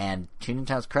 And to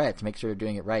Nintendo's credit, to make sure they're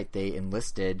doing it right, they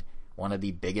enlisted one of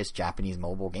the biggest Japanese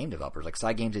mobile game developers. Like,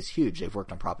 Cygames is huge. They've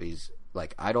worked on properties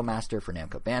like Idolmaster for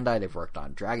Namco Bandai. They've worked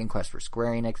on Dragon Quest for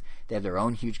Square Enix. They have their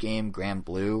own huge game, Grand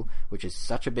Blue, which is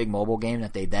such a big mobile game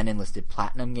that they then enlisted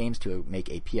Platinum Games to make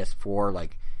a PS4,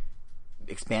 like,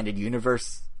 expanded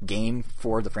universe game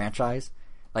for the franchise.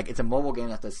 Like, it's a mobile game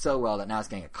that does so well that now it's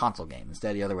getting a console game instead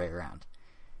of the other way around.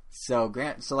 So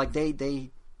like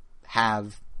they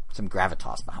have some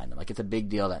gravitas behind them. Like, it's a big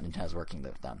deal that Nintendo's working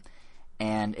with them.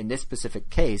 And in this specific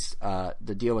case,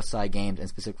 the deal with Cygames and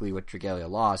specifically with Dragalia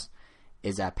Lost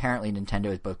is that apparently Nintendo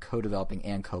is both co-developing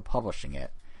and co-publishing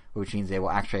it, which means they will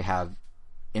actually have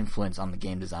influence on the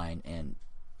game design and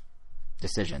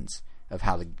decisions of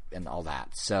how and all that.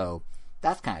 So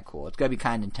that's kind of cool. It's going to be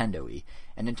kind of Nintendo-y.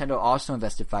 And Nintendo also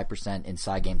invested 5% in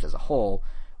Cygames as a whole,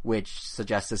 which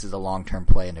suggests this is a long-term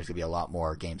play and there's going to be a lot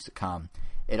more games to come.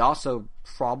 It also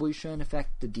probably shouldn't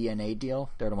affect the DNA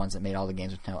deal. They're the ones that made all the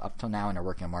games up till now and are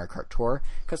working on Mario Kart Tour.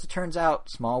 Because it turns out,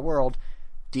 small world,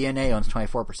 DNA owns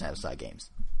 24% of Cygames.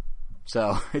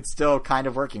 So it's still kind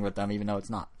of working with them, even though it's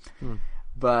not.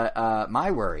 But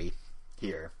my worry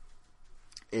here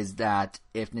is that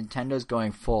if Nintendo's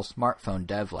going full smartphone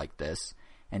dev like this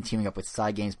and teaming up with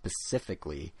Cygames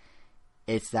specifically,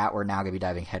 it's that we're now going to be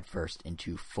diving headfirst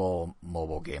into full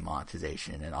mobile game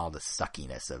monetization and all the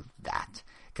suckiness of that.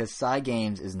 Because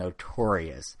Cygames is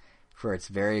notorious for its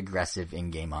very aggressive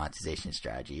in-game monetization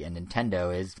strategy, and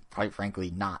Nintendo is, quite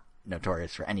frankly, not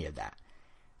notorious for any of that.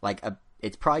 Like,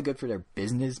 it's probably good for their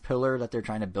business pillar that they're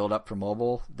trying to build up for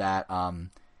mobile, that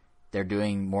they're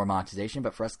doing more monetization,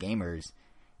 but for us gamers,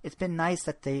 it's been nice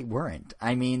that they weren't.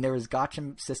 I mean, there was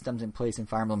gacha systems in place in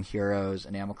Fire Emblem Heroes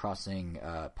and Animal Crossing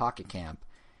Pocket Camp.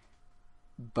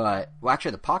 But, well,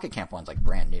 actually, the Pocket Camp one's, like,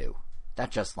 brand new. That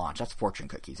just launched. That's fortune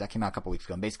cookies. That came out a couple weeks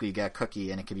ago. And basically, you get a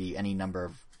cookie, and it could be any number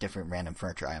of different random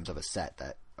furniture items of a set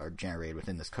that are generated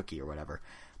within this cookie or whatever.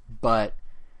 But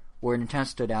where Nintendo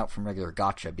stood out from regular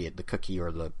gacha, be it the cookie or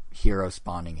the hero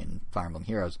spawning in Fire Emblem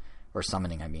Heroes, or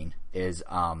summoning, I mean, is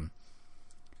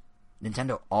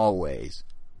Nintendo always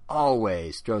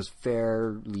throws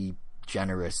fairly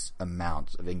generous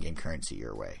amounts of in-game currency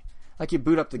your way. Like, you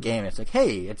boot up the game and it's like,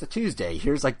 hey, it's a Tuesday,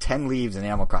 here's like 10 leaves in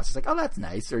Animal Crossing. It's like, oh, that's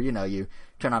nice. Or, you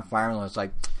turn on Fire Emblem and it's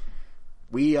like,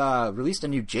 we released a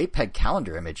new JPEG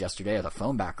calendar image yesterday with a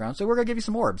phone background, so we're going to give you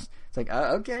some orbs. It's like,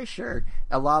 okay, sure.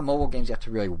 A lot of mobile games you have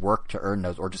to really work to earn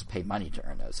those or just pay money to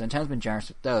earn those. So Nintendo's been generous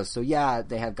with those. So yeah,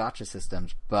 they have gacha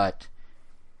systems, but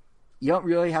you don't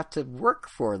really have to work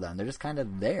for them. They're just kind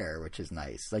of there, which is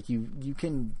nice. Like, you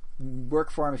can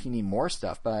work for them if you need more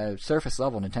stuff, but at a surface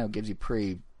level, Nintendo gives you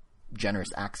pretty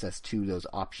generous access to those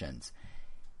options.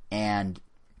 And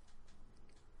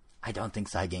I don't think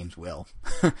Cygames will.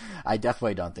 I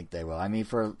definitely don't think they will. I mean,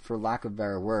 for lack of a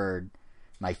better word,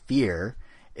 my fear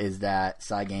is that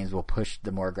Cygames will push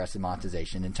the more aggressive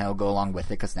monetization. Nintendo will go along with it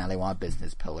because now they want a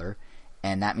business pillar.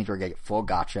 And that means we're going to get full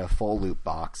gacha, full loot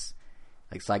box.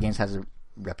 Like, Cygames has a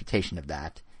reputation of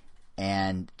that.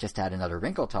 And just to add another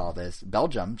wrinkle to all this,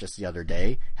 Belgium, just the other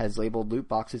day, has labeled loot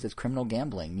boxes as criminal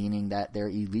gambling, meaning that they're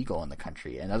illegal in the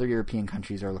country. And other European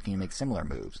countries are looking to make similar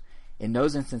moves. In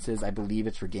those instances, I believe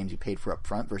it's for games you paid for up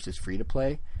front versus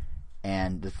free-to-play.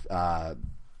 And the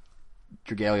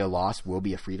Dragalia Lost will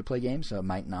be a free-to-play game, so it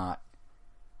might not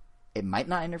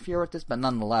interfere with this, but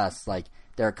nonetheless, like,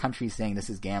 there are countries saying this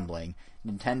is gambling.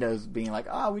 Nintendo's being like,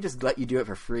 oh, we just let you do it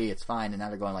for free, it's fine. And now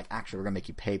they're going like, actually, we're going to make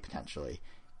you pay potentially.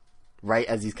 Right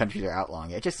as these countries are outlawing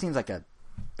it. It just seems like a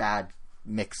bad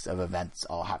mix of events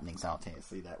all happening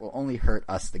simultaneously that will only hurt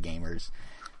us, the gamers.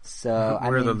 So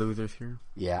we're the losers here.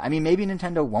 Yeah, I mean, maybe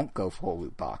Nintendo won't go full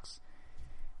loot box.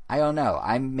 I don't know.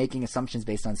 I'm making assumptions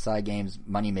based on Cygames'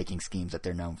 money-making schemes that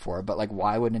they're known for. But, like,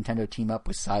 why would Nintendo team up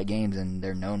with Cygames and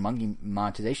their known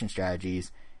monetization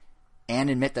strategies and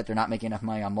admit that they're not making enough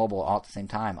money on mobile all at the same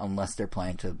time unless they're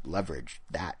planning to leverage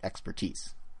that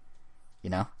expertise? You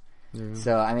know? Yeah.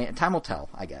 So, I mean, time will tell,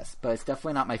 I guess. But it's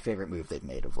definitely not my favorite move they've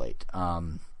made of late. I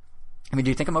mean,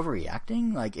 do you think I'm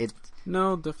overreacting? Like, it...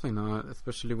 No, definitely not.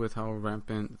 Especially with how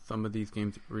rampant some of these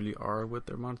games really are with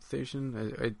their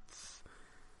monetization.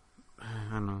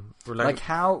 I don't know. Like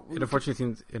how... It unfortunately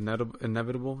seems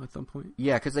inevitable at some point.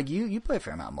 Yeah, because like you play a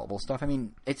fair amount of mobile stuff. I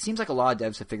mean, it seems like a lot of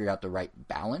devs have figured out the right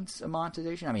balance of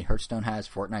monetization. I mean, Hearthstone has,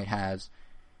 Fortnite has.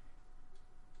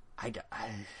 I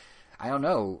don't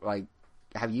know. Like,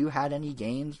 have you had any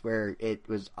games where it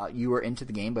was you were into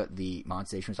the game, but the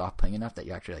monetization was off-putting enough that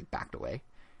you actually like backed away?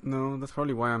 No, that's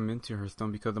probably why I'm into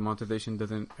Hearthstone, because the monetization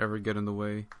doesn't ever get in the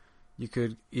way. You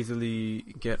could easily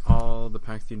get all the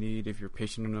packs you need if you're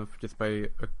patient enough just by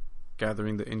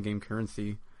gathering the in-game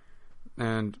currency.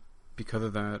 And because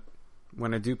of that,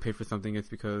 when I do pay for something, it's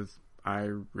because I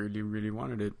really, really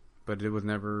wanted it, but it was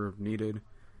never needed,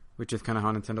 which is kind of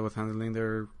how Nintendo was handling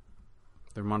their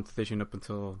monetization up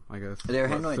until, I guess. They were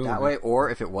handling it that way,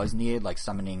 or if it was needed, like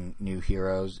summoning new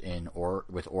heroes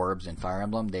with orbs in Fire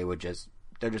Emblem, there'd just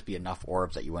be enough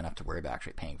orbs that you wouldn't have to worry about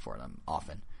actually paying for them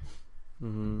often.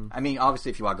 Mm-hmm. I mean,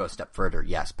 obviously, if you want to go a step further,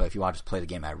 yes. But if you want to just play the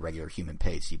game at a regular human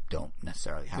pace, you don't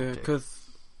necessarily have to. Because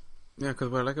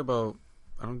what I like about...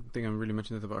 I don't think I really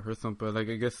mentioned this about Hearthstone, but like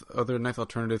I guess other nice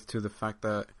alternatives to the fact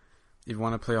that if you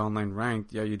want to play online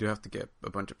ranked, yeah, you do have to get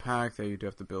a bunch of packs, yeah, you do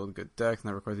have to build good decks, and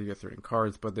that requires you to get certain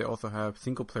cards, but they also have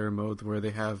single-player modes where they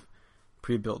have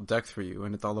pre-built decks for you,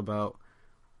 and it's all about,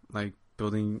 like,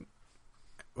 building...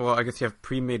 Well, I guess you have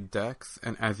pre-made decks,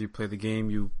 and as you play the game,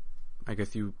 you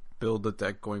build the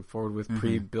deck going forward with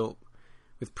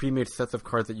pre-made sets of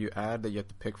cards that you add that you have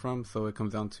to pick from. So it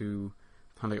comes down to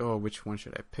kind of like, which one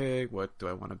should I pick? What do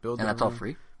I want to build? And that's all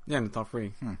free? Yeah, and it's all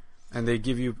free. And they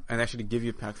actually give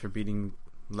you packs for beating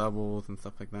levels and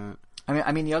stuff like that.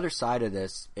 I mean, the other side of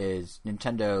this is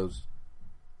Nintendo's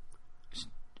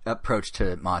approach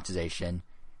to monetization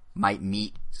might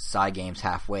meet Cygames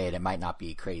halfway, and it might not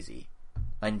be crazy.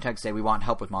 Like Nintendo say, we want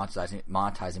help with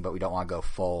monetizing, but we don't want to go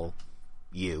full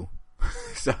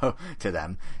so to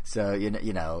them. So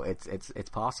you know, it's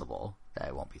possible that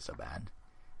it won't be so bad.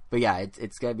 But yeah,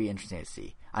 it's gonna be interesting to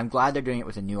see. I'm glad they're doing it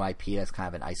with a new IP that's kind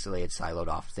of an isolated, siloed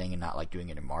off thing, and not like doing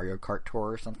it in Mario Kart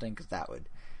Tour or something, because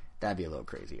that'd be a little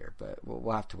crazier. But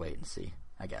we'll have to wait and see,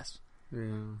 I guess.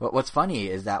 Yeah. But what's funny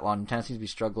is that while Nintendo seems to be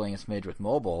struggling a smidge with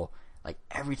mobile, like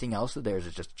everything else of theirs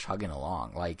is just chugging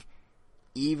along. Like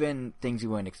even things you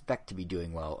wouldn't expect to be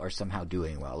doing well are somehow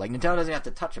doing well. Like Nintendo doesn't have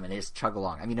to touch them and they just chug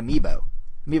along. I mean,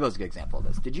 Amiibo's a good example of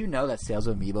this. Did you know that sales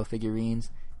of Amiibo figurines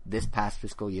this past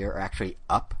fiscal year are actually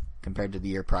up compared to the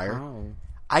year prior? Oh.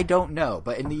 I don't know,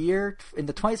 but in the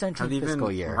 2017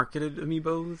 fiscal year, marketed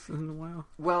Amiibos in a while.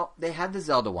 Well, they had the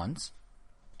Zelda ones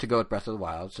to go with Breath of the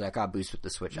Wild, so that got a boost with the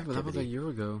Switch activity. But that was a year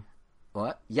ago.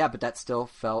 What? Yeah, but that still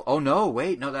fell. Oh no,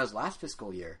 wait, no, that was last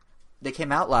fiscal year. They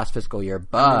came out last fiscal year,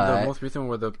 but the most recent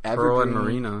were the Pearl and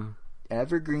Marina.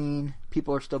 Evergreen,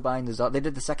 people are still buying the Zelda. They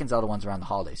did the second Zelda ones around the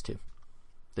holidays too,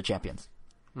 the Champions.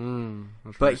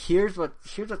 But right. here's what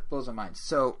blows my mind.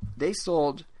 So they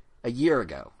sold a year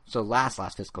ago, so last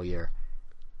fiscal year,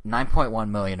 9.1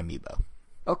 million Amiibo.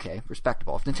 Okay,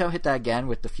 respectable. If Nintendo hit that again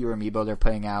with the fewer Amiibo they're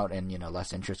putting out and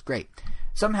less interest, great.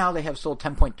 Somehow they have sold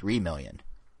 10.3 million.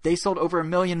 They sold over 1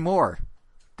 million more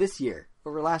this year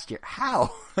over last year.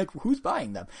 How? Like, who's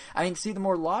buying them? I mean, see, the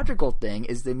more logical thing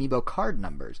is the Amiibo card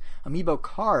numbers. Amiibo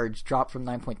cards dropped from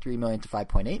 9.3 million to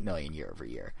 5.8 million year over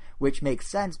year, which makes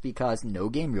sense because no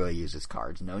game really uses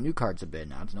cards. No new cards have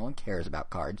been announced. No one cares about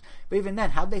cards. But even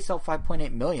then, how'd they sell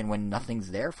 5.8 million when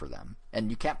nothing's there for them? And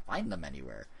you can't find them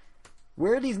anywhere.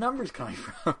 Where are these numbers coming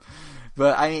from?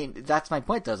 But, I mean, that's my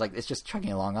point, though. It's just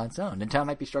chugging along on its own. Nintendo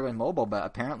might be struggling mobile, but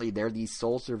apparently they're the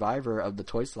sole survivor of the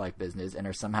Toys to Life business and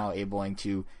are somehow able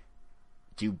to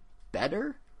do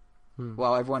better.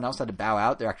 While everyone else had to bow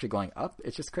out, they're actually going up.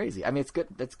 It's just crazy. I mean, it's good.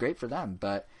 It's great for them,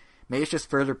 but maybe it's just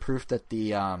further proof that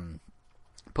the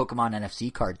Pokemon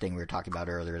NFC card thing we were talking about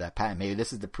earlier, that patent, maybe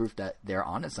this is the proof that they're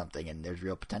onto something and there's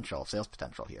real potential, sales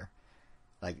potential here.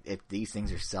 Like, if these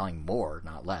things are selling more,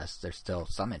 not less, there's still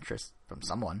some interest from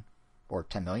someone, or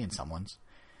 10 million someones.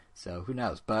 So, who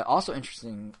knows? But also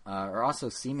interesting, or also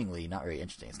seemingly, not very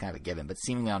interesting, it's kind of a given, but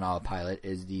seemingly on autopilot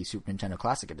is the Super Nintendo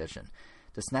Classic Edition.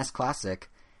 The SNES Classic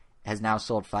has now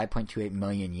sold 5.28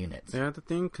 million units. Yeah, the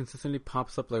thing consistently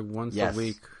pops up like once Yes. a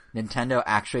week. Nintendo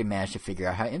actually managed to figure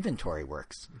out how inventory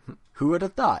works. Who would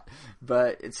have thought?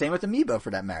 But same with Amiibo for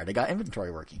that matter. They got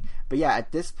inventory working. But yeah,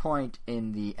 at this point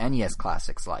in the NES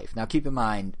Classic's life, now keep in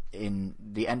mind, in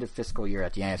the end of fiscal year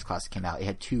that the NES Classic came out, it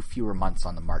had 2 fewer months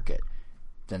on the market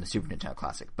than the Super Nintendo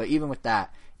Classic. But even with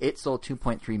that, it sold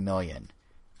 2.3 million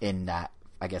in that,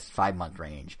 I guess, 5-month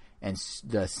range. And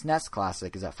the SNES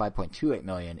Classic is at 5.28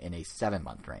 million in a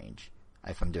 7-month range,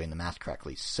 if I'm doing the math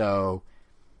correctly. So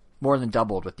more than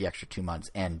doubled with the extra 2 months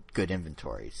and good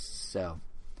inventories. So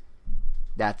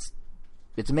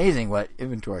it's amazing what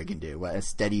inventory can do, what a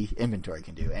steady inventory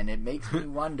can do. And it makes me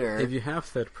wonder... If you have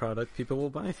said product, people will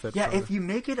buy said product. Yeah, if you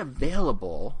make it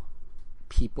available,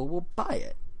 people will buy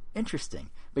it. Interesting.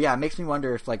 But yeah, it makes me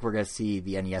wonder if like we're going to see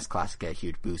the NES Classic get a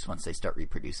huge boost once they start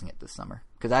reproducing it this summer.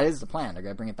 Because that is the plan. They're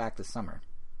going to bring it back this summer.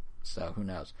 So who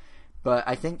knows. But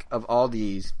I think of all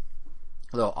these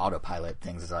little autopilot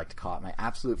things, as I like to call it, my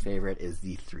absolute favorite is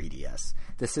the 3DS.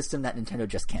 The system that Nintendo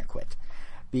just can't quit.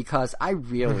 Because I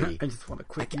really... I just want to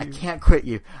quit you. I can't quit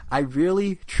you. I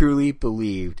really, truly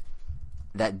believed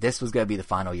that this was going to be the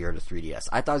final year of the 3DS.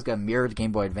 I thought it was going to mirror the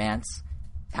Game Boy Advance,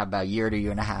 have about a year to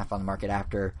year and a half on the market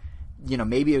after. You know,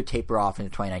 maybe it would taper off into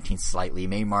 2019 slightly.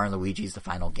 Maybe Mario & Luigi's the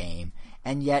final game.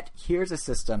 And yet, here's a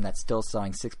system that's still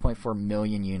selling 6.4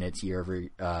 million units over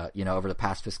the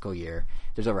past fiscal year.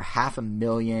 There's over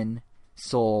 500,000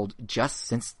 sold just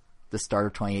since the start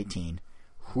of 2018.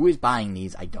 Who is buying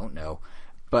these? I don't know.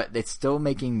 But it's still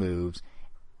making moves.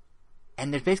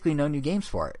 And there's basically no new games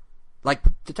for it. Like,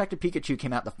 Detective Pikachu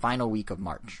came out the final week of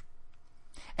March.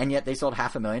 And yet they sold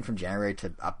 500,000 from January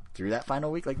to up through that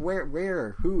final week. Like,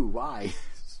 where, who, why?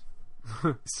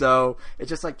 So it's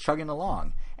just like chugging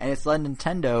along. And it's led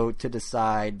Nintendo to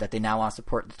decide that they now want to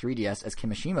support the 3DS, as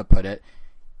Kimishima put it,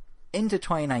 into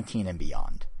 2019 and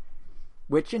beyond.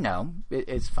 Which, you know,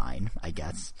 is fine, I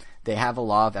guess. They have a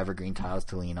law of evergreen titles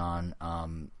to lean on.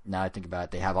 Now I think about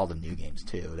it, they have all the new games,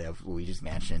 too. They have Luigi's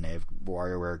Mansion, they have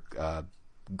WarioWare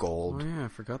Gold. Oh, yeah, I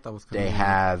forgot that was coming out. They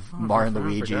have Mario &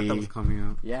 Luigi. I forgot that was coming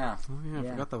out. Yeah. Oh, yeah,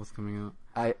 I forgot that was coming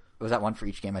out. Was that one for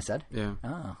each game I said? Yeah.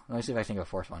 Oh, let me see if I think of a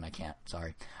fourth one. I can't.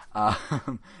 Sorry.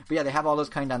 But yeah, they have all those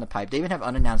coming down the pipe. They even have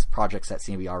unannounced projects that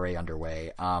seem to be already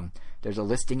underway. There's a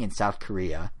listing in South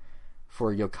Korea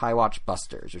for Yokai Watch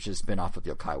Busters, which is a spin-off of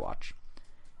Yokai Watch.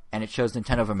 And it shows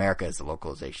Nintendo of America as the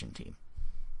localization team.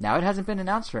 Now, it hasn't been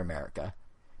announced for America,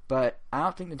 but I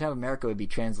don't think Nintendo of America would be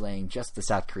translating just the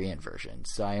South Korean version.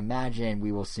 So I imagine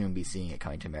we will soon be seeing it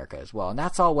coming to America as well. And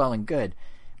that's all well and good.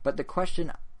 But the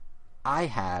question I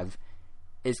have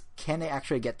is, can they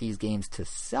actually get these games to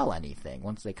sell anything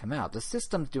once they come out? The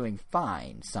system's doing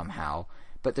fine somehow,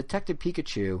 but Detective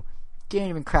Pikachu didn't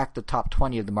even crack the top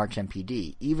 20 of the March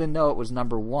MPD, even though it was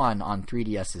number 1 on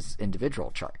 3DS's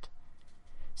individual chart.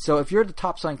 So if you're the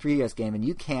top selling 3DS game and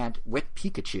you can't, with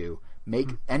Pikachu,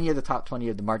 make any of the top 20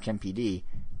 of the March MPD,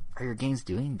 are your games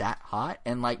doing that hot?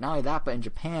 And like, not only that, but in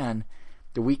Japan,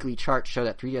 the weekly charts show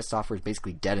that 3DS software is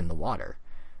basically dead in the water.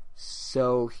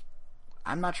 So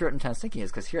I'm not sure what Nintendo's thinking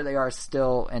is, because here they are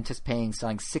still anticipating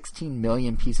selling 16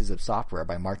 million pieces of software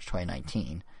by March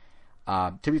 2019.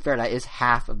 To be fair, that is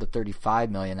half of the 35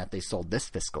 million that they sold this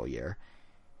fiscal year.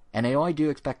 And they only do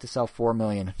expect to sell 4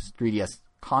 million 3DS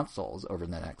consoles over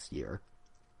the next year.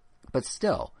 But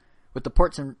still, with the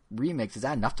ports and remakes, is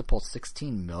that enough to pull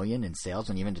 16 million in sales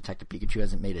when even Detective Pikachu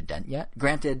hasn't made a dent yet?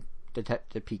 Granted,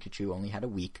 Detective Pikachu only had a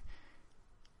week.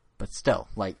 But still,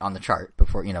 like, on the chart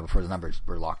before the numbers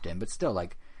were locked in. But still,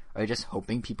 like, are you just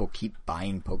hoping people keep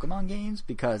buying Pokemon games?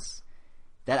 Because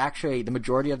that actually, the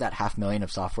majority of that 500,000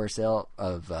 of software sales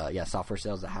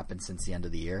that happened since the end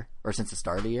of the year, or since the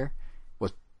start of the year,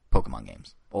 was Pokemon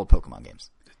games. Old Pokemon games.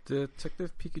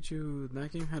 Detective Pikachu,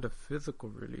 that game had a physical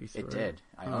release, It right? did.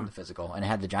 I owned the physical. And it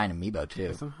had the giant amiibo, too.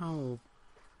 I somehow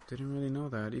didn't really know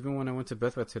that. Even when I went to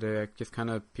Best Buy today, I just kind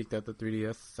of peeked at the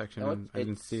 3DS section and I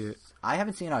didn't see it. I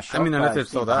haven't seen it on shelf. I mean, unless but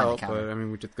it's sold out, but I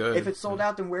mean, which is good. If it's sold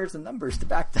out, then where's the numbers to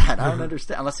back that? I don't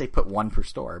understand. Unless they put one per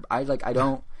store. I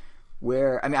don't...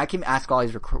 I mean, I can ask all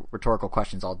these rhetorical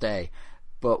questions all day,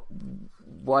 but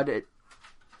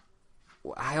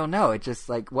I don't know. It's just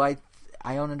like,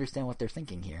 I don't understand what they're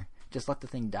thinking here. Just let the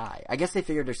thing die. I guess they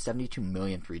figured there's 72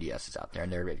 million 3DSs out there,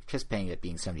 and they're anticipating it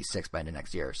being 76 by the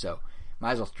next year. So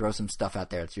might as well throw some stuff out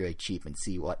there that's really cheap and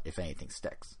see what, if anything,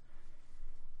 sticks.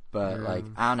 But, I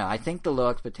don't know. I think the low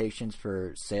expectations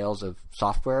for sales of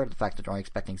software, the fact that they're only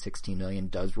expecting 16 million,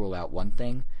 does rule out one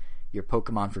thing. Your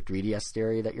Pokemon for 3DS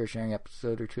theory that you're sharing an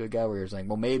episode or two ago, where you're saying,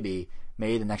 well, maybe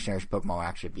the next generation Pokemon will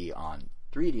actually be on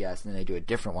 3DS, and then they do a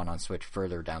different one on Switch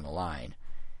further down the line.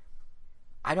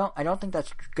 I don't think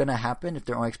that's gonna happen if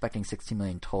they're only expecting 16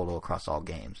 million total across all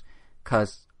games,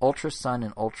 because Ultra Sun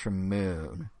and Ultra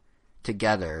Moon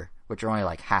together, which are only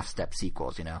like half-step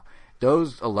sequels,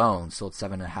 those alone sold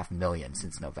 7.5 million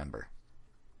since November.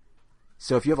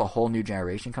 So if you have a whole new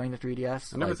generation coming to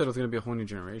 3DS, I never said it was gonna be a whole new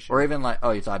generation. Or even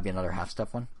you thought it'd be another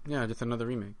half-step one? Yeah, just another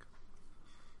remake.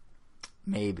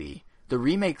 Maybe. The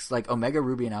remakes, like Omega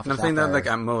Ruby and Alpha I'm Sapphire... saying that, like,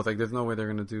 at most. Like, there's no way they're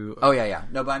going to do... Oh, yeah.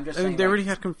 No, but I'm just saying... They already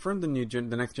had confirmed the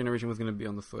next generation was going to be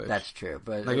on the Switch. That's true,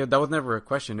 but... Like, that was never a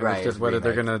question. It was just whether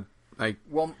they're going to, like,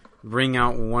 bring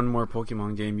out one more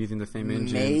Pokemon game using the same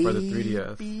engine for the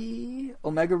 3DS. Maybe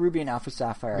Omega Ruby and Alpha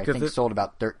Sapphire, I think, sold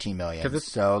about 13 million.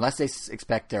 So, unless they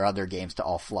expect their other games to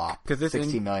all flop,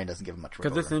 16 million doesn't give them much room.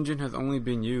 Because this engine has only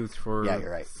been used for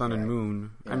Sun and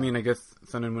Moon. Yeah. I mean, I guess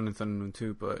Sun and Moon and Sun and Moon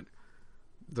 2, but...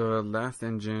 The last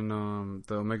engine,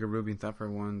 the Omega Ruby and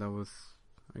Sapphire one, that was,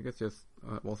 I guess, just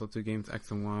also 2 games, X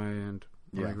and Y, and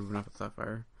Omega Ruby and Alpha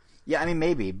Sapphire. Yeah, I mean,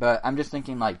 maybe, but I'm just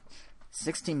thinking, like,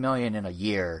 16 million in a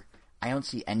year, I don't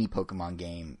see any Pokemon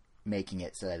game making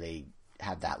it so that they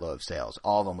have that low of sales.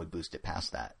 All of them would boost it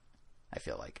past that, I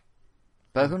feel like.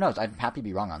 But who knows? I'm happy to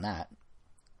be wrong on that.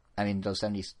 I mean, those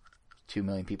 72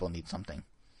 million people need something.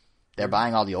 They're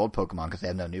buying all the old Pokemon because they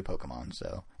have no new Pokemon,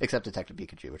 so except Detective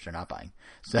Pikachu, which they're not buying.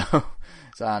 So I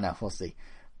don't know. We'll see.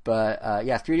 But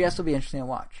 3DS will be interesting to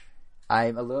watch.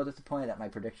 I'm a little disappointed that my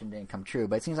prediction didn't come true,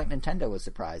 but it seems like Nintendo was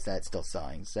surprised that it's still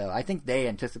selling. So I think they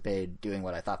anticipated doing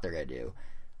what I thought they're going to do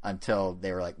until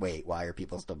they were like, wait, why are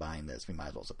people still buying this? We might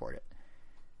as well support it.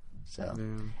 So,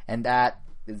 and that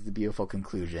is the beautiful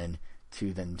conclusion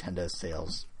to the Nintendo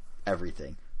sales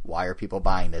everything. Why are people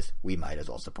buying this? We might as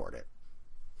well support it.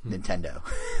 Nintendo.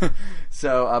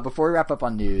 So before we wrap up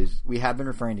on news, we have been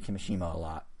referring to Kimishima a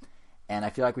lot, and I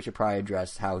feel like we should probably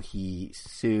address how he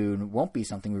soon won't be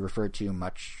something we refer to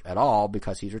much at all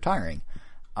because he's retiring.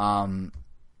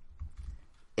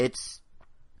 It's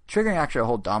triggering actually a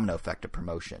whole domino effect of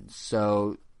promotions.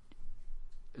 So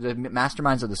the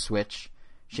masterminds of the Switch,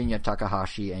 Shinya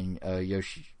Takahashi and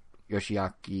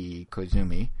Yoshiaki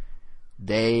Koizumi,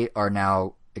 they are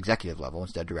now executive level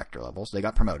instead of director level, so they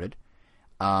got promoted.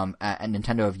 At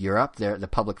Nintendo of Europe, the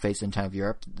public face of Nintendo of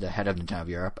Europe, the head of Nintendo of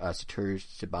Europe, Satoru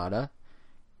Shibata.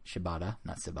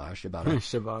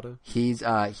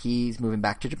 He's moving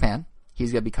back to Japan.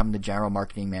 He's going to become the general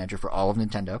marketing manager for all of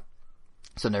Nintendo.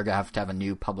 So they're going to have a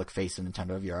new public face of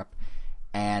Nintendo of Europe.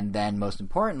 And then, most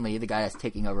importantly, the guy that's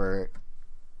taking over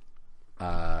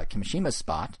Kimishima's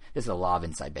spot. This is a lot of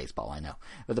inside baseball, I know.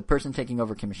 But the person taking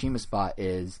over Kimishima's spot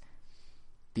is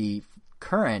the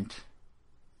current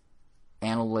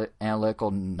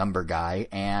analytical number guy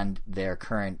and their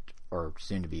current, or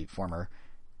soon-to-be former,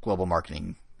 global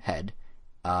marketing head,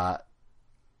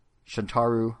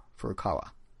 Shuntaru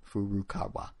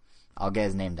Furukawa. I'll get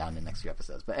his name down in the next few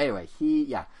episodes. But anyway,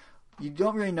 you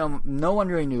don't really know, no one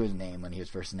really knew his name when he was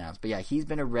first announced. But yeah, he's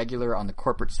been a regular on the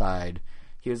corporate side.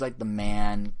 He was like the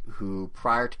man who,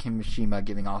 prior to Kimishima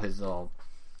giving all his little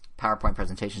PowerPoint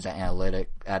presentations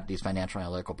at these financial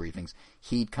analytical briefings,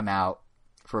 he'd come out,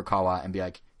 Furukawa, and be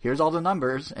like, here's all the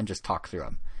numbers, and just talk through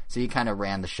them. So he kind of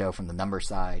ran the show from the number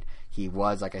side. He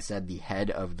was, like I said, the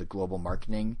head of the global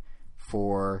marketing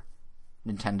for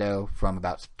Nintendo from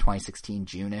about 2016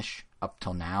 June-ish up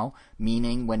till now,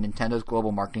 meaning when Nintendo's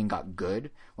global marketing got good,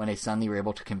 when they suddenly were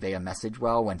able to convey a message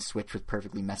well, when Switch was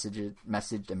perfectly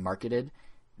messaged and marketed,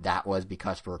 that was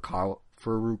because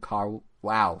Furukawa,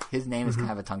 wow, his name is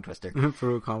kind of a tongue twister.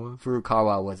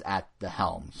 Furukawa was at the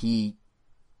helm. He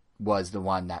was the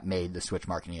one that made the Switch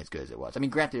marketing as good as it was. I mean,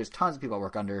 granted, there's tons of people that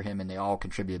work under him and they all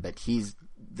contributed, but he's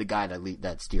the guy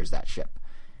that steers that ship.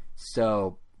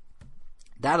 So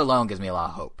that alone gives me a lot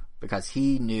of hope because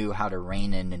he knew how to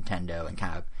rein in Nintendo and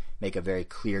kind of make a very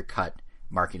clear-cut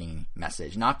marketing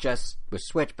message. Not just with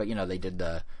Switch, but, they did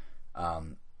the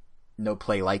no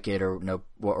play like it or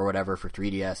whatever for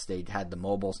 3DS. They had the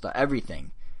mobile stuff,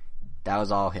 everything. That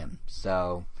was all him.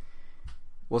 So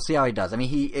we'll see how he does. I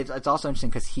mean, it's also interesting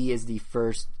because he is the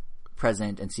first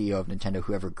president and CEO of Nintendo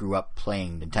who ever grew up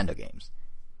playing Nintendo games.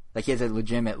 Like, he has a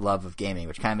legitimate love of gaming,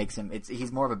 which kind of makes him...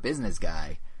 he's more of a business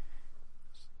guy,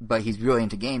 but he's really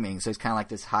into gaming, so he's kind of like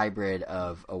this hybrid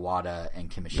of Iwata and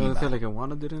Kimishima. So like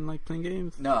Iwata didn't like playing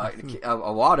games? No,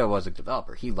 Iwata was a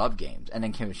developer. He loved games. And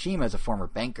then Kimishima is a former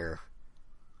banker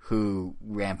who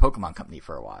ran Pokemon Company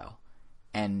for a while.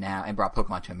 And brought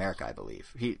Pokemon to America, I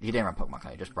believe. He didn't run Pokemon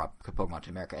Company, he just brought Pokemon to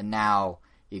America. And now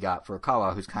you got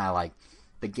Furukawa, who's kind of like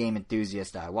the game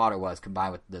enthusiast that Iwata was,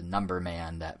 combined with the number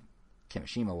man that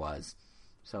Kimishima was.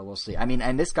 So we'll see. I mean,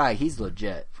 and this guy, he's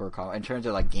legit, Furukawa. In terms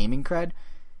of like gaming cred,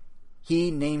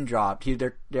 he name dropped.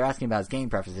 They're asking about his game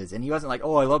preferences, and he wasn't like,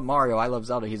 "Oh, I love Mario, I love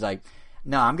Zelda." He's like,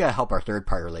 "No, I'm gonna help our third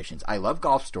party relations. I love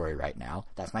Golf Story right now.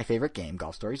 That's my favorite game.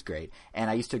 Golf Story's great, and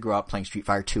I used to grow up playing Street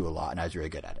Fighter 2 a lot, and I was really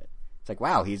good at it." It's like,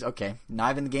 wow, he's okay.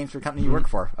 Not even the games for the company you work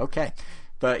for. Okay.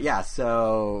 But yeah,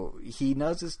 so he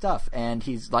knows his stuff, and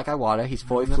he's like Iwata. He's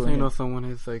fully fluent. You know, someone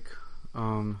is like,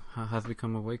 has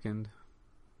become awakened.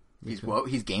 He's woke.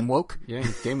 He's game woke. Yeah,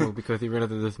 he's game woke because he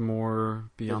realized that there's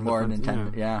more beyond more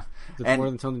Nintendo. Yeah, there's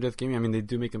more than Nintendo just gaming. I mean, they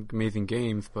do make amazing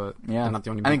games, but they're not the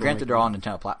only. I mean, granted, they're all on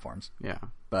Nintendo platforms. Yeah,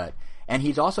 and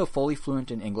he's also fully fluent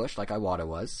in English, like Iwata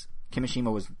was.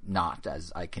 Kimishima was not,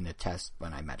 as I can attest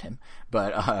when I met him,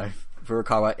 but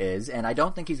Furukawa is, and I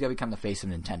don't think he's going to become the face of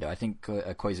Nintendo. I think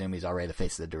Koizumi's already the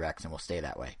face of the Directs and will stay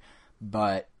that way.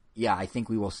 But yeah, I think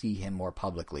we will see him more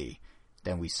publicly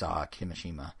than we saw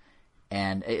Kimishima.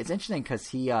 And it's interesting because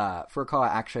Furukawa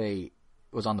actually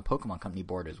was on the Pokemon Company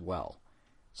board as well.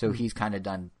 So he's kind of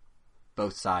done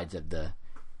both sides of the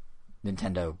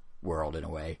Nintendo world in a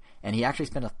way. And he actually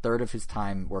spent a third of his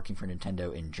time working for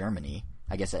Nintendo in Germany,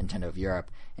 I guess at Nintendo of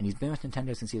Europe. And he's been with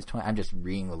Nintendo since he was 20. I'm just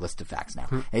reading the list of facts now.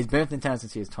 And he's been with Nintendo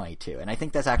since he was 22. And I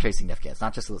think that's actually significant. It's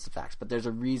not just a list of facts. But there's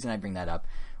a reason I bring that up,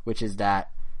 which is that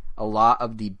a lot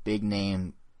of the big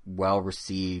name,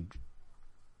 well-received,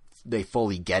 they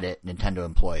fully get it Nintendo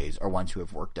employees are ones who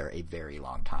have worked there a very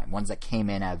long time. Ones that came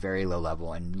in at a very low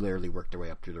level and literally worked their way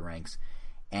up through the ranks.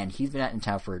 And he's been at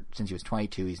Nintendo since he was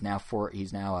 22. He's now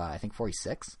I think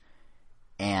 46.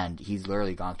 And he's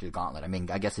literally gone through the gauntlet. I mean,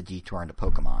 I guess a detour into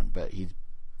Pokemon, but he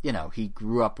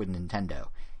grew up with Nintendo.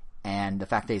 And the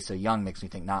fact that he's so young makes me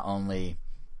think not only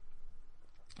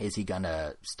is he going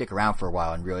to stick around for a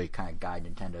while and really kind of guide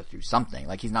Nintendo through something.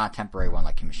 Like, he's not a temporary one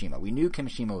like Kimishima. We knew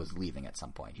Kimishima was leaving at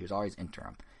some point. He was always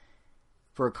interim.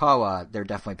 Furukawa, they're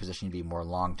definitely positioned to be more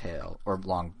more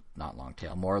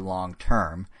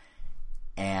long-term.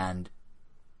 And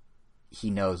he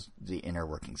knows the inner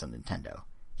workings of Nintendo.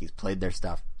 He's played their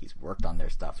stuff. He's worked on their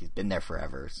stuff. He's been there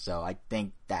forever. So I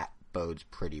think that bodes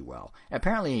pretty well. And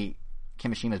apparently,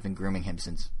 Kimishima's been grooming him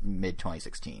since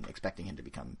mid-2016, expecting him to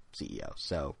become CEO.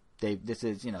 So they've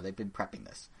been prepping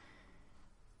this.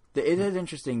 It is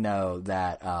interesting, though,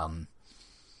 that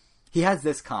he has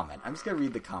this comment. I'm just going to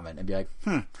read the comment and be like,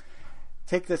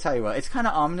 take this how you will. It's kind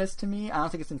of ominous to me. I don't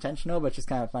think it's intentional, but it's just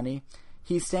kind of funny.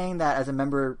 He's saying that as a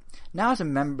member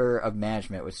of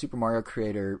management with Super Mario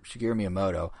creator Shigeru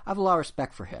Miyamoto, I have a lot of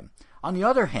respect for him. On the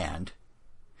other hand,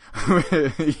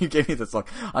 you gave me this look.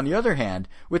 On the other hand,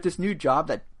 with this new job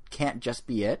that can't just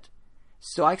be it,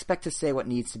 so I expect to say what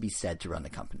needs to be said to run the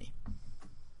company.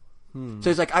 So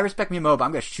he's like, I respect Miyamoto, but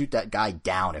I'm going to shoot that guy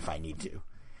down if I need to.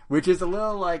 Which is a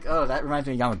little like, oh, that reminds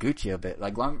me of Yamaguchi a bit.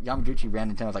 Like, Yamaguchi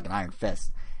ran Nintendo with like an iron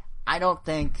fist. I don't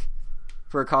think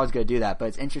Furukawa's going to do that, but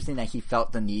it's interesting that he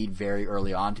felt the need very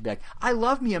early on to be like, I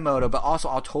love Miyamoto, but also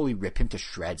I'll totally rip him to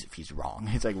shreds if he's wrong.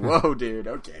 It's like, whoa, dude,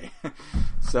 okay.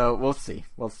 So we'll see.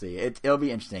 It'll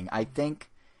be interesting. I think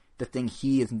the thing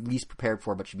he is least prepared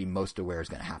for but should be most aware is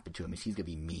going to happen to him is he's going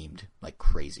to be memed like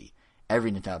crazy.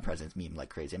 Every Nintendo president's memed like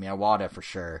crazy. I mean, Iwata for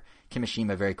sure.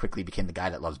 Kimishima very quickly became the guy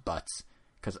that loves butts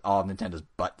because all of Nintendo's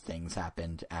butt things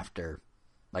happened after,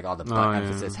 like all the butt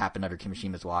emphasis happened under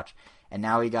Kimishima's watch. And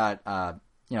now he got,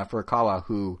 Furukawa,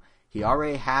 who he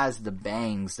already has the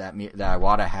bangs that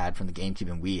Iwata had from the GameCube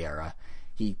and Wii era.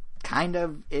 He kind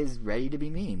of is ready to be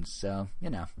memed, so,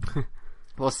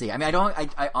 we'll see. I mean,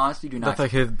 I honestly do not. That's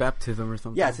like his baptism or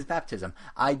something. Yeah, it's his baptism.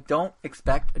 I don't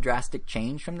expect a drastic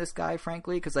change from this guy,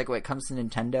 frankly, because, like, when it comes to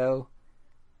Nintendo,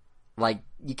 like,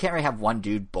 you can't really have one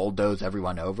dude bulldoze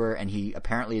everyone over, and he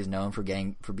apparently is known for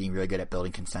being really good at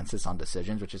building consensus on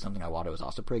decisions, which is something Iwata was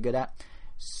also pretty good at.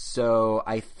 So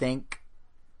I think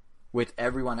with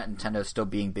everyone at Nintendo still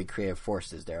being big creative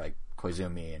forces there, like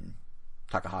Koizumi and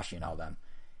Takahashi and all them,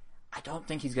 I don't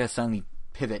think he's going to suddenly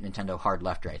pivot Nintendo hard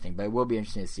left or anything, but it will be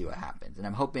interesting to see what happens. And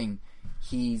I'm hoping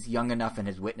he's young enough and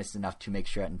has witnessed enough to make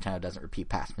sure that Nintendo doesn't repeat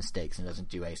past mistakes and doesn't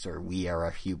do a sort of Wii era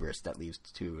hubris that leads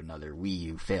to another Wii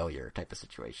U failure type of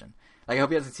situation. Like, I hope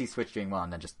he doesn't see Switch doing well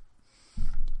and then just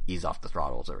ease off the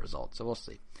throttle as a result. So we'll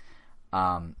see.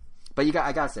 But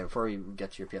I gotta say, before we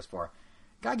get to your PS4,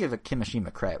 gotta give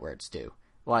Kimishima credit where it's due.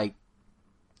 Like,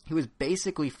 he was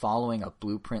basically following a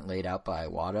blueprint laid out by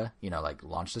Iwata. Like,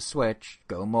 launch the Switch,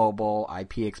 go mobile,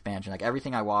 IP expansion, like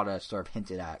everything Iwata sort of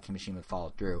hinted at, Kimishima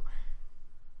followed through.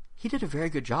 He did a very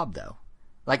good job, though.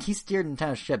 Like, he steered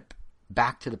Nintendo's ship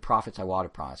back to the profits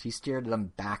Iwata promised. He steered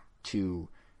them back to,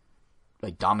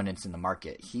 like, dominance in the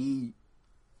market. Even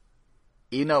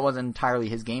though it wasn't entirely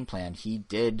his game plan, he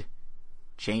did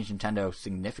change Nintendo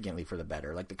significantly for the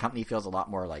better. Like, the company feels a lot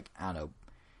more like, I don't know,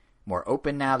 more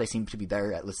open now. They seem to be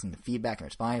better at listening to feedback and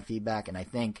responding to feedback, and I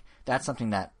think that's something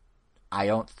that I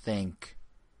don't think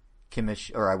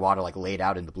Iwata like laid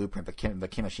out in the blueprint, but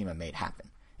Kimishima made happen.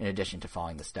 In addition to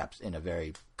following the steps in a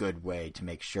very good way to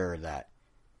make sure that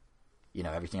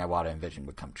everything Iwata envisioned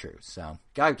would come true. So,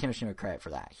 gotta give Kimishima credit for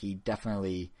that. He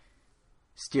definitely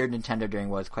steered Nintendo during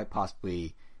what is quite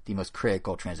possibly the most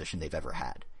critical transition they've ever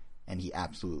had, and he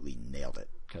absolutely nailed it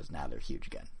because now they're huge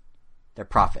again. Their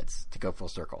profits, to go full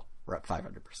circle, were up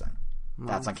 500%.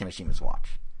 That's on Kimishima's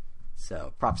watch.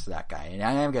 So props to that guy, and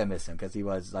I am gonna miss him because he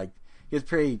was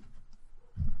pretty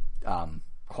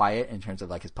quiet in terms of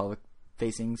like his public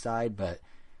facing side, but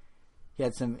I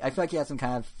feel like he had some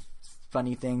kind of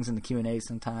funny things in the Q&A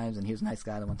sometimes, and he was a nice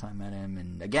guy the one time I met him,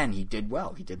 and again, he did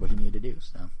well. He did what he needed to do,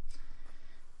 so.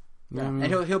 Yeah. And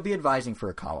he'll be advising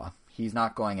for Ikawa. He's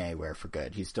not going anywhere for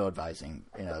good. He's still advising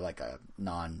in a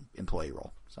non-employee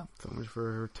role. So much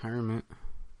for retirement.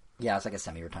 Yeah, it's like a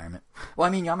semi-retirement. Well,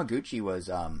 I mean, Yamaguchi was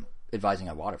advising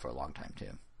Iwata for a long time,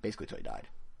 too. Basically till he died.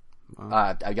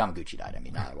 Wow. Yamaguchi died,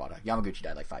 not Iwata. Yamaguchi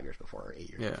died 5 years before, or 8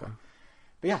 years before.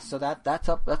 But yeah, so that's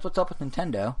what's up with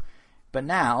Nintendo. But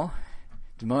now,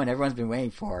 the moment everyone's been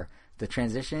waiting for, the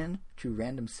transition to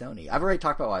random Sony. I've already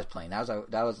talked about what I was playing.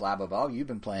 That was Lab of all you've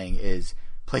been playing is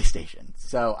PlayStation.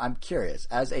 So I'm curious,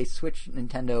 as a Switch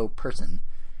Nintendo person,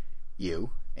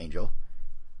 you, Angel,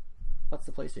 what's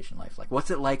the PlayStation life like? What's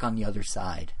it like on the other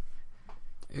side?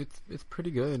 It's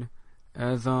pretty good.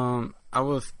 As I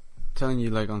was telling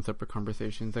you on separate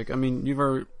conversations, you've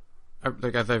already,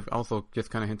 as I've also just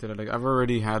kind of hinted at, I've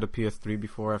already had a PS3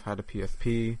 before. I've had a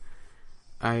PSP.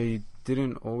 I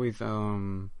didn't always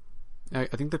I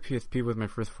think the PSP was my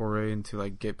first foray into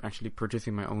actually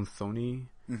purchasing my own Sony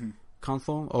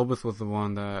console. Obus was the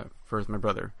one that first, my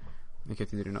brother, in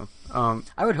case you didn't know.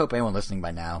 I would hope anyone listening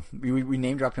by now. We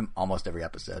name dropped him almost every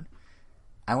episode.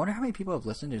 I wonder how many people have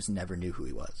listened and just never knew who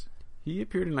he was. He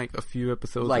appeared in a few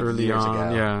episodes early years on.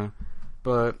 Ago. Yeah.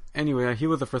 But anyway, he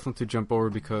was the first one to jump over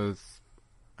because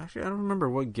actually I don't remember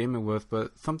what game it was,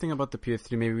 but something about the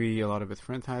PS3. Maybe a lot of his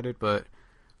friends had it, but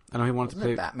I know he wanted Wasn't to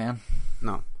play it Batman.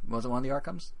 No. Was it one of the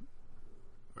Arkhams?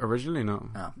 Originally,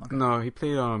 no. Oh, okay. No, he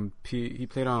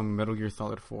played Metal Gear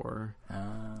Solid 4.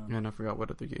 And I forgot what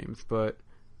other games, but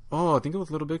I think it was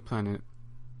Little Big Planet.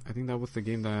 I think that was the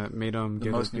game that made him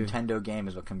the most Nintendo game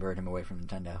is what converted him away from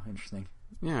Nintendo. Interesting.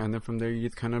 Yeah, and then from there you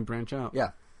just kind of branch out. Yeah.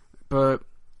 But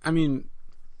I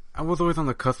was always on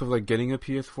the cusp of getting a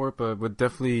PS4, but what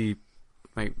definitely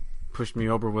pushed me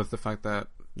over was the fact that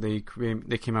they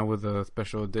came out with a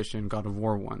special edition God of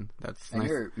War one. That's and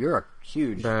nice. You're a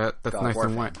huge that's God nice of War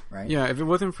and white, fan, right? Yeah, if it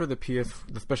wasn't for the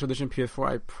special edition PS4,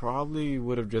 I probably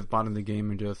would have just bought in the game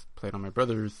and just played on my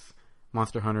brother's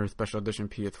Monster Hunter Special Edition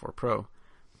PS4 Pro.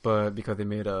 But because they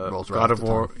made a God of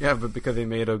War, because they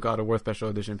made a God of War Special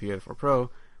Edition PS4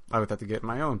 Pro, I would have to get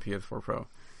my own PS4 Pro.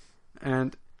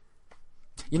 And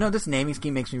this naming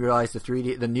scheme makes me realize the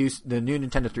new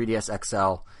Nintendo 3DS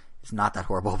XL is not that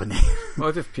horrible of a name. Well,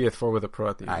 it's just PS4 with a Pro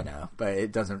at the end. I know, but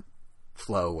it doesn't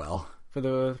flow well. For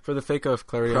the sake of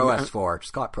clarity, Pro S4,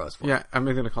 just call it Pro S4. Yeah, I'm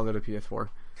going to call it a PS4.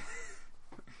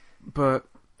 But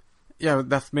yeah,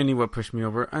 that's mainly what pushed me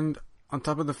over. And on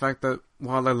top of the fact that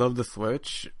while I love the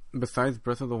Switch, besides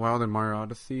Breath of the Wild and Mario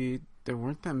Odyssey, there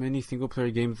weren't that many single-player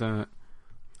games that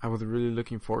I was really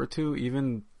looking forward to.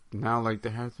 Even now,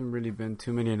 there hasn't really been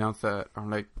too many announced that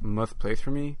are must-plays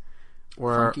for me.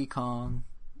 Funky Kong.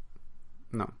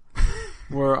 No.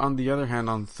 Where on the other hand,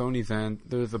 on Sony's end,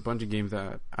 there's a bunch of games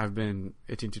that I've been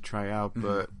itching to try out,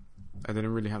 but I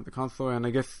didn't really have the console, and I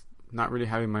guess not really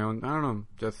having my own, I don't know,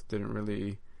 just didn't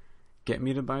really get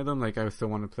me to buy them. I still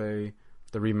want to play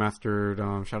the remastered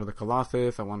Shadow of the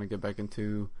Colossus. I want to get back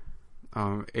into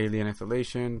Alien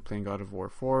Isolation, playing God of War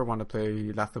 4. Want to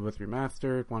play Last of Us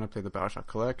Remastered. Want to play the BioShock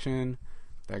Collection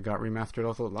that got remastered.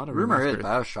 Also, a lot of rumor remasters. is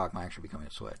BioShock might actually be coming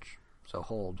to Switch, so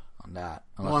hold on that.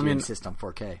 Unless you insist on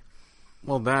 4K.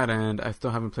 Well, that, and I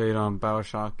still haven't played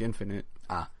BioShock Infinite.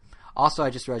 Also, I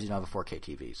just realized you don't have a 4K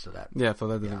TV, so that doesn't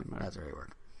matter. That doesn't really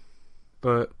work.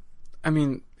 But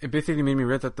it basically made me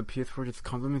realize that the PS4 just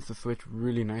complements the Switch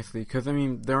really nicely. Because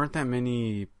there aren't that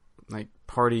many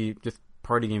party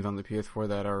games on the PS4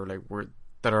 that are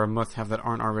that are a must-have that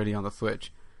aren't already on the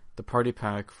Switch. The Party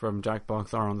Pack from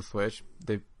Jackbox are on the Switch.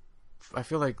 I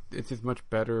feel like it's just much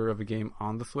better of a game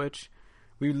on the Switch.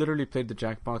 We literally played the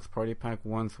Jackbox Party Pack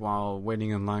once while waiting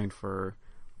in line for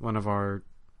one of our,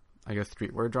 I guess,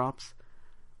 streetwear drops.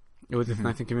 It was just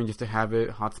nice and convenient just to have it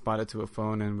hotspotted to a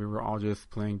phone, and we were all just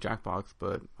playing Jackbox,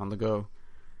 but on the go.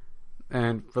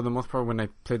 And for the most part, when I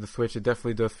played the Switch, it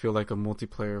definitely does feel like a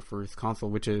multiplayer for its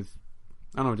console, which is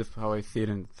I don't know, just how I see it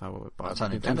and it's how it That's how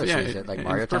Nintendo sees it, like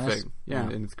Mario it's Tennis. perfect. Yeah,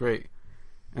 and it's great.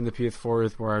 And the PS4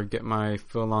 is where I get my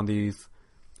fill on these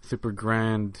super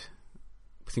grand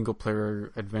single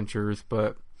player adventures,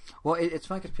 but well, it's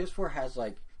funny because PS4 has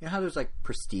like, you know how there's like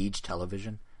prestige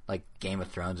television, like Game of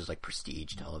Thrones is like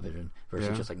prestige television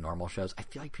versus just like normal shows. I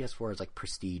feel like PS4 is like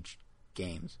prestige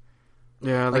games.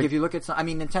 Yeah, like if you look at some, I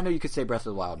mean, Nintendo, you could say Breath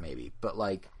of the Wild maybe, but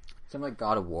like something like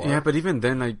God of War. Yeah, but even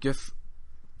then, I guess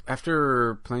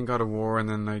after playing God of War and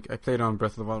then like I played on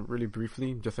Breath of the Wild really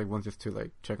briefly, just like once, just to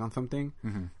like check on something.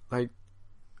 Mm-hmm. Like,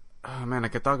 oh man,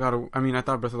 like I thought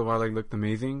Breath of the Wild like looked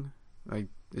amazing. Like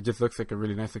it just looks like a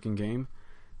really nice looking game.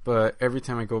 But every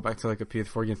time I go back to like a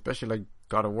PS4 game, especially like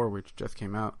God of War, which just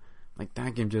came out, like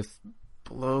that game just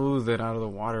blows it out of the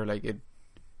water. Like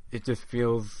it just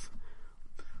feels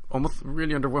almost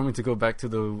really underwhelming to go back to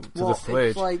the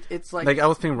Switch. It's like I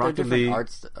was playing Rocket League.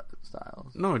 Art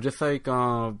styles. No, just like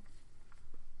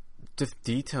just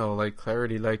detail, like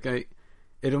clarity. Like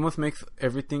it almost makes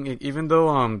everything. Even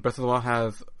though Breath of the Wild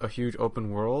has a huge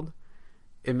open world,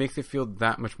 it makes it feel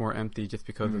that much more empty just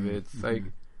because of it. It's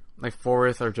like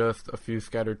forests are just a few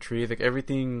scattered trees. Like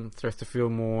everything starts to feel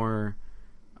more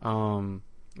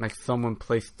like someone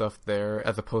placed stuff there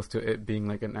as opposed to it being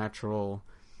like a natural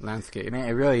landscape. Man,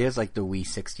 it really is like the Wii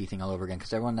 60 thing all over again,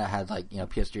 because everyone that had like, you know,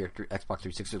 PS3 or Xbox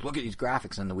 360, look at these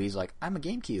graphics, and the Wii's like, I'm a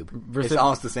GameCube. It's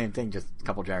almost the same thing, just a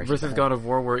couple generations versus ahead. God of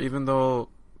War, where even though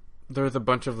there's a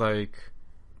bunch of like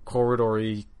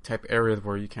corridory type areas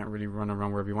where you can't really run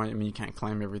around wherever you want. I mean, you can't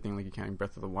climb everything like you can in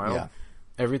Breath of the Wild. Yeah.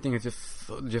 Everything is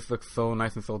just looks so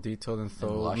nice and so detailed and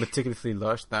so meticulously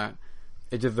lush that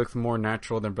it just looks more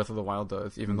natural than Breath of the Wild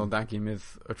does, even though that game is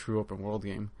a true open world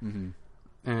game.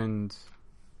 And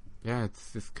yeah,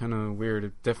 it's just kind of weird.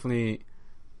 It definitely,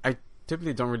 I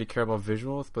typically don't really care about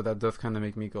visuals, but that does kind of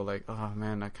make me go like, oh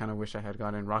man, I kind of wish I had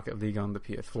gotten Rocket League on the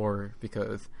PS4,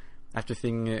 because after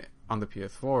seeing it on the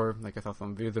PS4, like I saw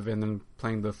some videos of it and then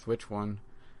playing the Switch one,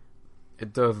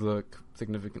 it does look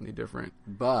significantly different.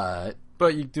 But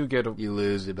you do get you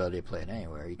lose the ability to play it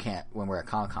anywhere. You can't, when we're at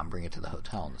Comic-Con, bring it to the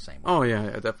hotel in the same way. Oh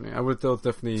yeah, definitely. I would still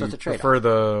definitely prefer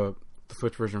the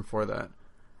Switch version for that.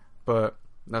 But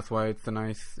that's why it's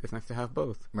nice to have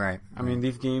both. Right. I mean,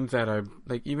 these games that are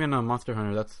like, even Monster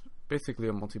Hunter, that's basically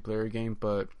a multiplayer game,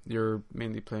 but you're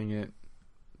mainly playing it,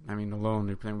 I mean, alone.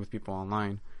 You're playing with people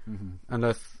online.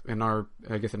 Unless in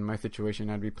my situation,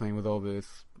 I'd be playing with Elvis,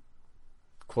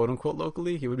 quote unquote,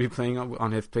 locally. He would be playing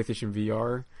on his PlayStation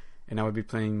VR, and I would be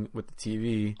playing with the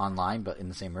TV online, but in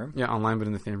the same room. Yeah, online, but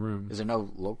in the same room. Is there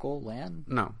no local LAN?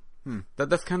 No.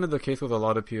 That's kind of the case with a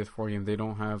lot of PS4 games. They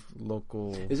don't have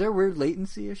local. Is there weird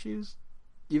latency issues,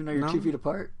 even though you're 2 feet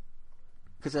apart?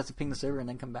 Because that's to ping the server and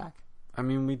then come back. I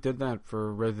mean, we did that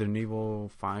for Resident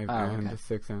Evil 5 and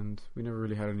 6, and we never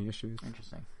really had any issues.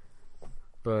 Interesting.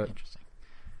 But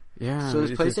yeah. So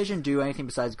does PlayStation do anything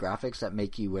besides graphics that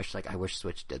make you wish, like, I wish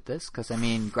Switch did this? Because I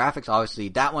mean, graphics, obviously,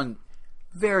 that one,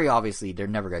 very obviously, they're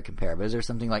never going to compare. But is there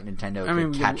something like Nintendo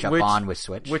could catch up on with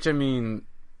Switch? Which, I mean,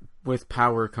 with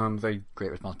power comes like great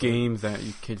responsibility. Games that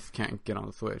you just can't get on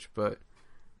the Switch. But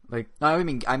like, no,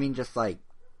 I mean, just like,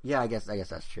 yeah, I guess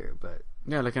that's true. But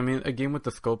yeah, like, I mean, a game with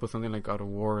the scope of something like God of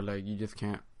War, like, you just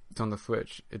can't. It's on the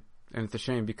Switch. And it's a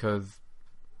shame, because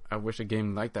I wish a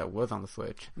game like that was on the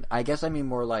Switch. I guess I mean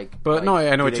more like. But like, no,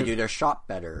 I know do they do their shop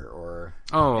better, or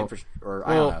I don't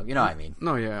know. You know what I mean?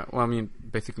 No, yeah. Well, I mean,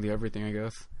 basically everything, I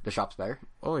guess. The shop's better.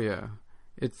 Oh yeah,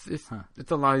 it's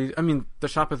a lot. I mean, the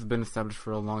shop has been established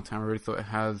for a long time already, so it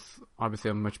has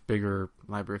obviously a much bigger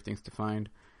library of things to find.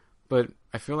 But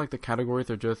I feel like the categories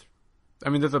are just. I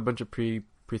mean, there's a bunch of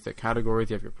preset categories.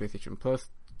 You have your PlayStation Plus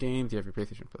games. You have your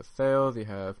PlayStation Plus sales. You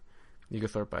can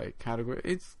sort by category.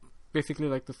 It's basically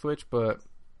like the Switch, but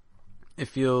it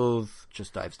feels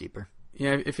just dives deeper.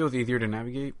 Yeah, it feels easier to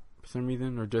navigate for some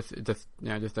reason, or it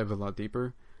just dives a lot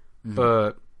deeper.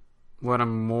 But what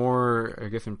I'm more, I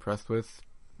guess, impressed with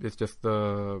is just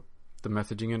the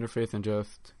messaging interface and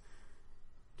just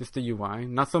the UI.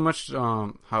 Not so much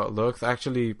how it looks.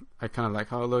 Actually, I kind of like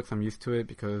how it looks. I'm used to it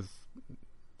because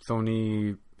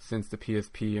Sony, since the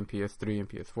PSP and PS3 and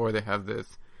PS4, they have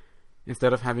this.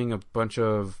 Instead of having a bunch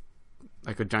of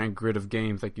like a giant grid of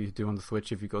games like you do on the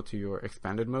Switch if you go to your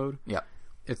expanded mode. Yeah.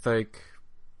 It's like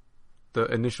the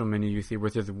initial menu you see where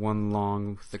it's just one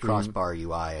long screen. The crossbar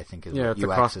UI, I think, is UX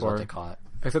crossbar. Is what they call it.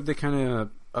 Except they kind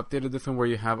of updated this one where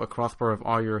you have a crossbar of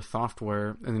all your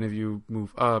software, and then if you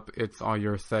move up, it's all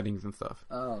your settings and stuff.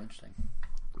 Oh, interesting.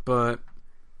 But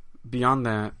beyond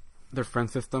that, their friend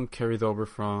system carries over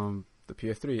from the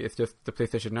PS3. It's just the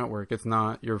PlayStation Network. It's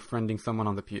not you're friending someone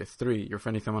on the PS3. You're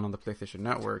friending someone on the PlayStation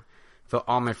Network. So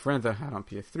all my friends I had on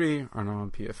PS3 are now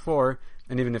on PS4,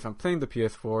 and even if I'm playing the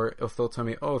PS4, it'll still tell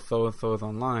me, oh, so-and-so is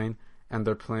online, and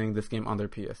they're playing this game on their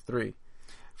PS3.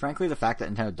 Frankly, the fact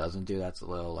that Nintendo doesn't do that's a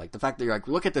little like the fact that you're like,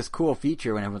 look at this cool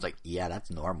feature when everyone's like, yeah,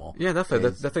 that's normal. Yeah, that's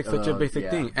like such a basic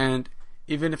thing. And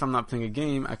even if I'm not playing a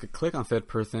game, I could click on said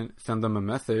person, send them a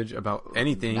message about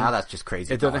anything. Now that's just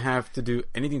crazy. It doesn't have to do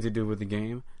anything to do with the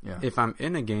game. Yeah. If I'm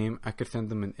in a game, I could send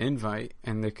them an invite,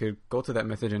 and they could go to that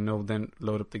message and then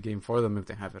load up the game for them if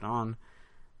they have it on.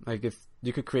 Like,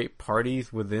 you could create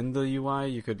parties within the UI.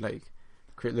 You could like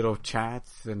create little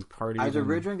chats and parties. I was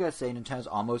originally going to say Nintendo's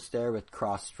almost there with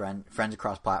friends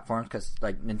across platforms, because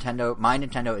like my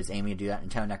Nintendo is aiming to do that.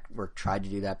 Nintendo Network tried to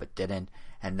do that but didn't,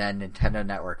 and then Nintendo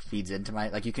Network feeds into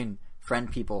you can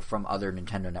friend people from other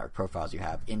Nintendo Network profiles you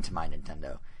have into my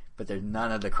Nintendo, but there's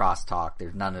none of the crosstalk,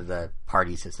 there's none of the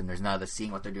party system, there's none of the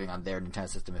seeing what they're doing on their Nintendo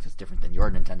system if it's different than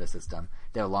your Nintendo system.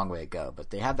 They have a long way to go,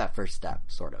 but they have that first step,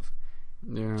 sort of.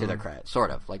 Yeah. To their credit,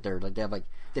 sort of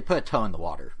they put a toe in the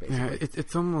water, basically. Yeah,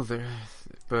 it's almost there,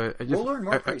 but we'll learn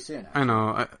more pretty soon. I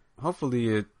know.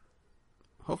 Hopefully it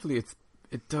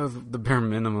does the bare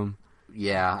minimum.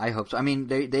 Yeah, I hope so. I mean,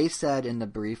 they said in the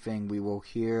briefing we will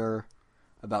hear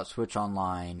about Switch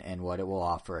Online and what it will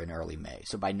offer in early May.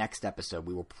 So by next episode,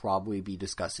 we will probably be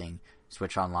discussing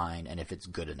Switch Online and if it's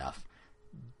good enough.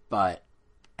 But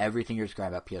everything you're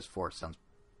describing about PS4 sounds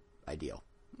ideal.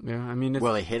 Yeah, I mean,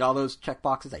 will they hit all those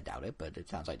checkboxes? I doubt it, but it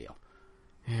sounds ideal.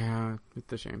 Yeah,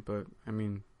 it's a shame, but I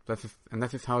mean, that's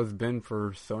just how it's been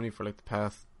for Sony for like the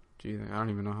past, I don't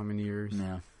even know how many years.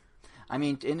 Yeah. I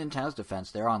mean, in Nintendo's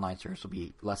defense, their online service will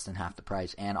be less than half the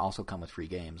price and also come with free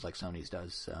games like Sony's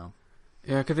does, so.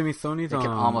 Yeah, because I mean, Sony's they can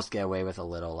almost get away with a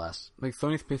little less. Like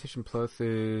Sony's PlayStation Plus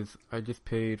is, I just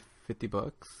paid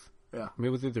 $50. Yeah. Maybe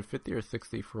it was either 50 or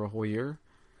 60 for a whole year.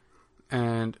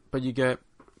 But you get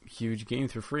huge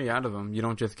games for free out of them. You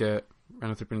don't just get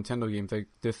random Super Nintendo games. Like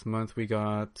this month we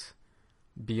got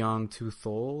Beyond Two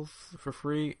Souls for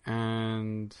free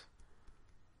and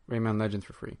Rayman Legends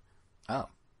for free. Oh.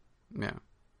 Yeah.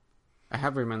 I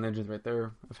have Rayman Legends right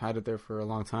there. I've had it there for a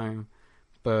long time.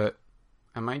 But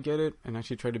I might get it and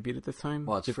actually try to beat it this time.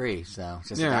 Well, it's free, so it's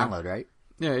just a download, right?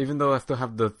 Yeah, even though I still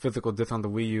have the physical disc on the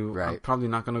Wii U, right. I'm probably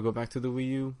not going to go back to the Wii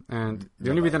U. And the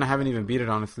only reason I haven't even beat it,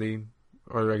 honestly,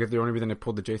 or I guess the only reason I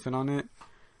pulled the Jason on it,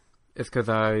 is because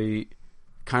I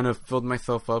kind of filled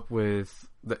myself up with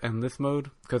the endless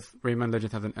mode. Because Rayman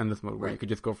Legends has an endless mode where you could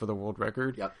just go for the world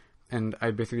record. Yep. And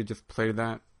I basically just played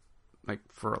that like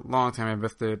for a long time. I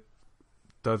invested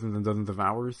dozens and dozens of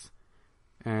hours.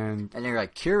 And they're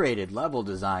like, curated level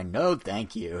design, no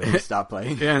thank you, and stop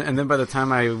playing. Yeah, and then by the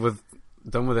time I was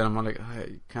done with it, I'm like,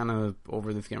 I kind of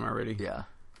over this game already. Yeah.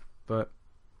 But,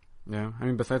 yeah, I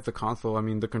mean, besides the console, I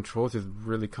mean, the controls is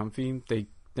really comfy. They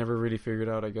never really figured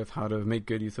out, I guess, how to make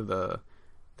good use of the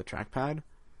trackpad.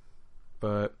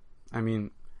 But, I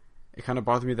mean, it kind of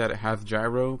bothers me that it has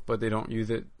gyro, but they don't use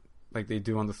it like they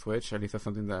do on the Switch. At least that's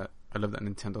something that I love that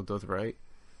Nintendo does right.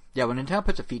 Yeah, when Nintendo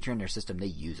puts a feature in their system, they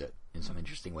use it in some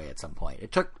interesting way at some point.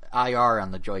 It took IR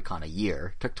on the Joy-Con a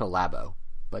year. It took till Labo.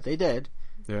 But they did.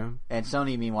 Yeah. And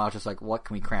Sony, meanwhile, just like, what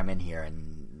can we cram in here?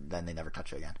 And then they never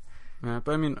touch it again. Yeah,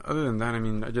 but I mean, other than that, I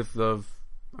mean, I definitely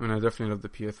love the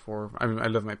PS4. I mean, I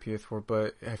love my PS4,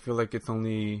 but I feel like it's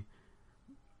only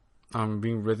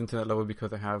being risen to that level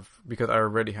because I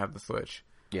already have the Switch.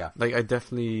 Yeah. Like, I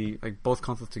definitely, like, both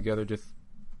consoles together just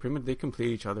pretty much, they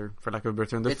complete each other, for lack of a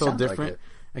better term. They're so different. Like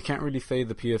I can't really say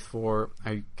the PS4,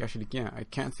 I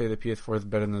can't say the PS4 is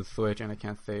better than the Switch, and I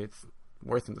can't say it's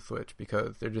worse than the Switch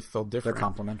because they're just so different. They're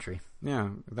complementary. Yeah,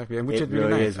 exactly. And which is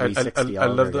really nice.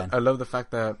 I love the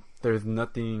fact that there's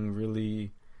nothing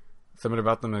really similar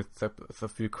about them except a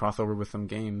few crossover with some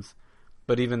games.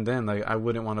 But even then, like, I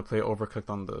wouldn't want to play Overcooked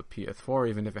on the PS4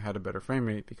 even if it had a better frame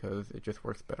rate because it just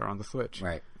works better on the Switch.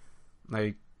 Right.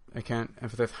 Like, I can't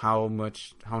emphasize how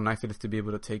nice it is to be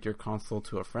able to take your console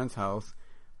to a friend's house,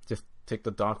 just take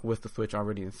the dock with the Switch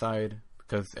already inside,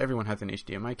 because everyone has an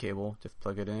HDMI cable. Just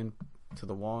plug it in to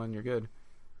the wall and you're good.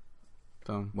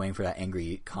 So waiting for that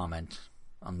angry comment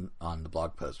on the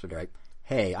blog post, but like,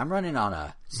 hey, I'm running on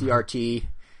a CRT,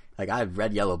 like I have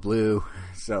red, yellow, blue,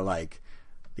 so like,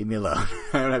 leave me alone.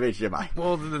 I don't have HDMI.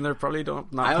 Well, then they're probably not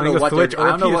I don't know what Switch or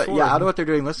I don't know what. Yeah, I don't know what they're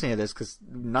doing listening to this because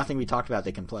nothing we talked about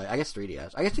they can play. I guess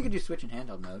 3DS. I guess you could do Switch in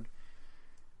handheld mode.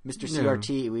 Mr.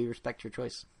 CRT, we respect your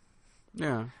choice.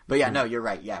 Yeah, but yeah, no, you're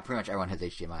right. Yeah, pretty much everyone has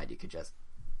HDMI. You could just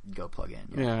go plug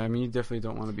in. Yeah, I mean, you definitely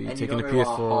don't want to be taking a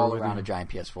PS4 all with around a giant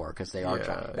PS4 because they are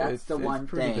trying. That's the one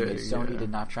thing is Sony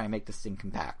did not try and make this thing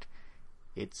compact.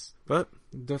 But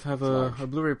it does have a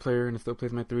Blu-ray player, and it still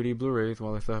plays my 3D Blu-rays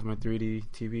while I still have my 3D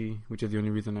TV, which is the only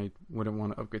reason I wouldn't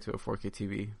want to upgrade to a 4K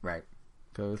TV. Right.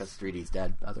 Because 3D's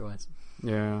dead otherwise.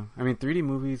 Yeah. I mean, 3D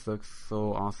movies look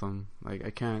so awesome. Like, I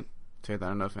can't say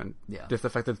that enough. And just the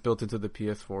fact that it's built into the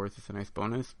PS4 is just a nice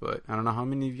bonus. But I don't know how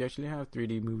many of you actually have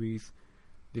 3D movies,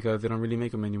 because they don't really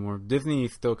make them anymore. Disney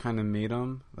still kind of made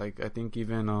them. Like, I think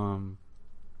even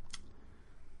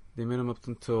they made them up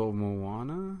until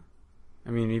Moana. I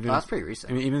mean, even that's pretty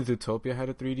recent. I mean, even Zootopia had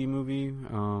a 3D movie.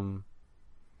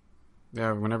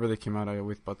 Yeah, whenever they came out, I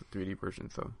always bought the 3D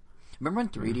version. So remember when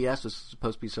 3DS was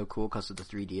supposed to be so cool because of the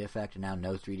 3D effect, and now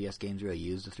no 3DS games really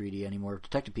use the 3D anymore?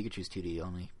 Detective Pikachu's 2D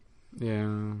only.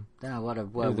 Yeah. Yeah, what a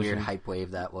weird hype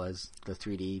wave that was, the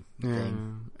 3D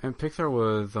thing. And Pixar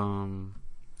was,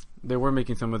 they were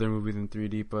making some of their movies in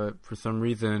 3D, but for some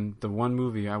reason, the one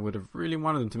movie I would have really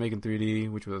wanted them to make in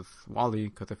 3D, which was WALL-E,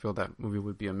 because I feel that movie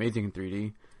would be amazing in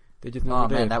 3D. They just never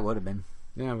did. Oh man, that would have been.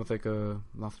 Yeah, it was like a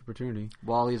lost opportunity.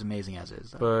 WALL-E is amazing as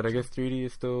is. But I guess 3D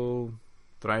is still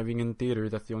thriving in theaters.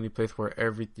 That's the only place where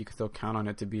you can still count on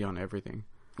it to be on everything.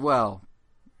 Well,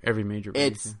 every major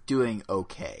release. It's doing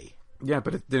okay. Yeah,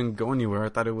 but it didn't go anywhere. I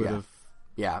thought it would have.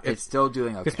 Yeah, it's still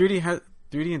doing okay. Because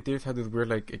 3D in theaters had this weird,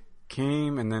 like, it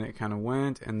came and then it kind of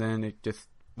went and then it just.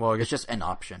 Well, I guess it's just an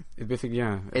option. It's basically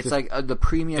It's just, like the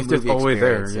premium movie always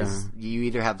experience. There, yeah. You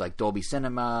either have like Dolby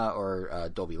Cinema or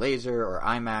Dolby Laser or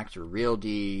IMAX or Real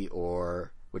D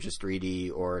or which is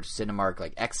 3D or Cinemark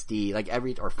like XD like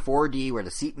or 4D where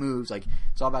the seat moves. Like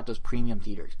it's all about those premium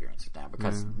theater experiences now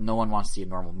because no one wants to see a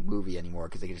normal movie anymore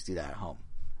because they can just do that at home.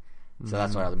 So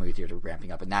that's why all the movie theaters are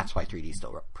ramping up, and that's why 3D is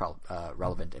still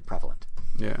relevant and prevalent.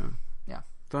 Yeah. Yeah.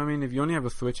 So, I mean, if you only have a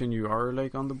Switch and you are,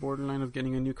 like, on the borderline of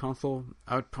getting a new console,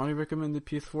 I would probably recommend the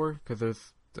PS4, because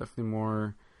there's definitely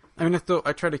more... I mean,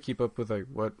 I try to keep up with, like,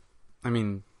 what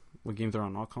games are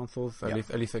on all consoles, at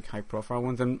least, like, high-profile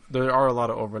ones, and there are a lot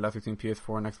of overlaps between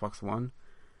PS4 and Xbox One,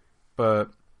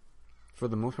 but for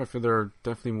the most part, I feel there are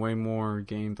definitely way more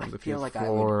games on the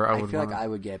PS4. I feel like I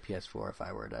would get a PS4 if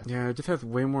I were to... Yeah, it just has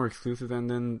way more exclusives, and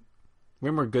then way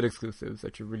more good exclusives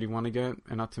that you really want to get,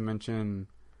 and not to mention...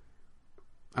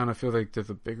 I don't know, I feel like there's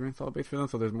a bigger install base for them,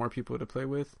 so there's more people to play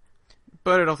with.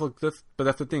 But it also does, but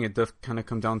that's the thing, it does kind of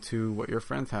come down to what your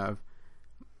friends have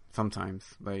sometimes.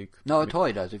 Like no, it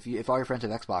totally does. If all your friends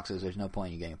have Xboxes, there's no point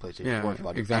in you getting a PlayStation 4 if you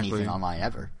want to do anything online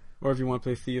ever. Or if you want to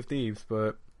play Sea of Thieves,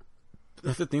 but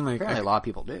that's the thing. Like apparently a lot of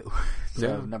people do.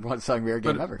 So number one selling rare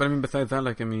game ever. But I mean, besides that,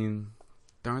 like there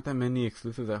aren't that many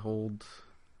exclusives that hold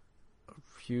a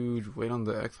huge weight on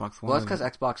the Xbox One. Well, that's because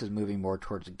Xbox is moving more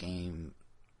towards a game.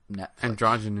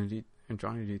 Netflix.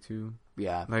 Androgyny too.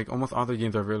 Yeah. Like almost all the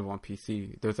games are available on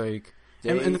PC. There's like,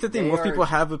 and that's the thing. Most people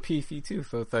have a PC too,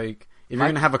 so it's like if you're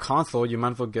gonna have a console, you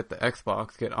might as well get the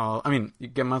Xbox.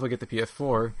 Might as well get the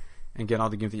PS4 and get all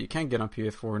the games that you can't get on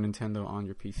PS4 or Nintendo on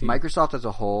your PC. Microsoft as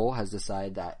a whole has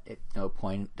decided that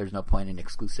there's no point in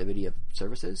exclusivity of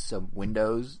services. So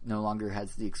Windows no longer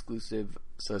has the exclusive,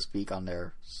 so to speak, on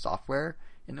their software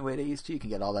in the way they used to. You can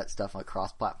get all that stuff on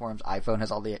cross platforms. iPhone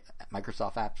has all the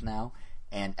Microsoft apps now,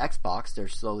 and Xbox, they're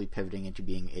slowly pivoting into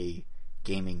being a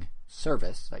gaming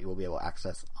service that you will be able to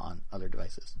access on other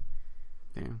devices.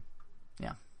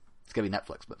 Yeah. It's gonna be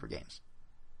Netflix, but for games.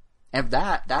 And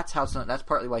that's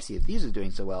partly why Sea of Thieves is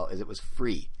doing so well, is it was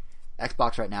free.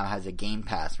 Xbox right now has a Game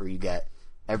Pass where you get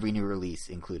every new release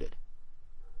included.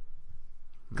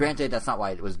 Granted, that's not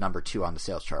why it was number 2 on the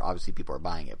sales chart. Obviously, people are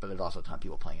buying it, but there's also a ton of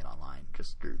people playing it online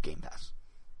just through Game Pass.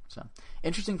 So,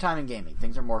 interesting time in gaming.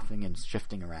 Things are morphing and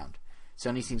shifting around.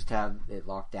 Sony seems to have it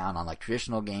locked down on like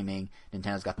traditional gaming.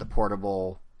 Nintendo's got the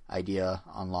portable idea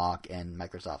on lock, and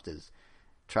Microsoft is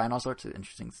trying all sorts of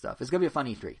interesting stuff. It's gonna be a fun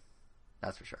E3,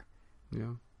 that's for sure.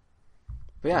 Yeah.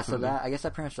 But yeah, so I guess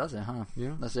that pretty much does it, huh? Yeah.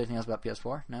 Unless there's anything else about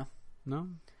PS4? No.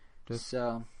 Just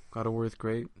God of War is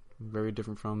great. Very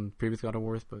different from previous God of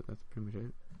Wars, but that's pretty much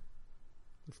it.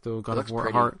 It's still God of War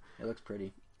heart. It looks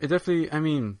pretty. It definitely, I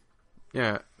mean,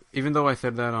 yeah, even though I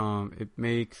said that it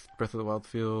makes Breath of the Wild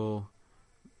feel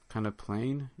kind of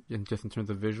plain, just in terms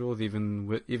of visuals,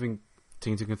 even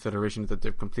taking into consideration it's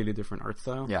a completely different art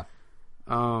style. Yeah.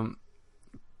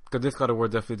 Because this God of War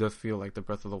definitely does feel like the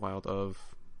Breath of the Wild of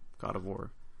God of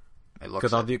War. It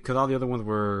looks because all the other ones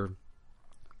were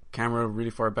camera really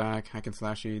far back, hack and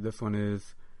slashy. This one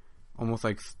is almost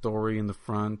like story in the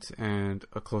front and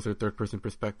a closer third-person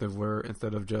perspective, where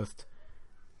instead of just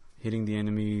hitting the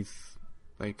enemies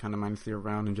like kind of mindlessly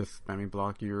around and just spamming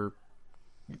block,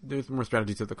 there's more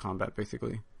strategy to the combat,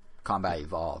 basically. Combat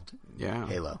evolved. Yeah.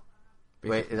 Halo.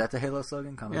 Basically. Wait, is that the Halo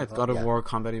slogan? Combat evolved? It's God of War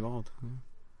Combat Evolved.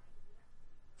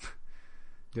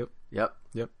 Yeah.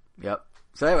 Yep.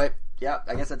 So anyway, yeah,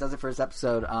 I guess that does it for this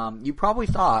episode. You probably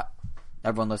thought,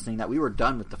 everyone listening, that we were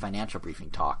done with the financial briefing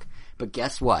talk, but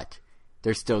guess what?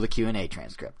 There's still the Q&A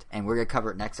transcript, and we're going to cover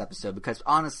it next episode because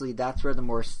honestly, that's where the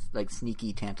more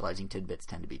sneaky, tantalizing tidbits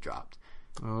tend to be dropped.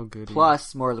 Oh, good.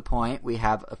 Plus, more to the point, we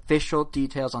have official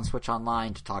details on Switch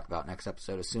Online to talk about next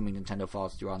episode, assuming Nintendo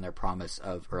follows through on their promise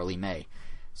of early May.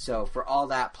 So for all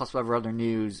that, plus whatever other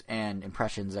news and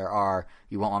impressions there are,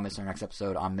 you won't want to miss our next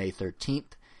episode on May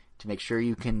 13th to make sure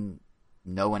you can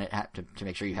know when it to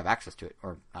make sure you have access to it,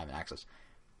 or not even access.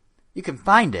 You can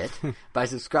find it by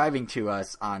subscribing to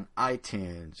us on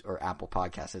iTunes or Apple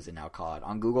Podcasts, as they now call it,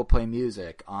 on Google Play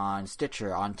Music, on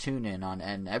Stitcher, on TuneIn,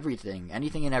 and everything,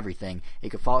 anything and everything. You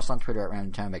can follow us on Twitter at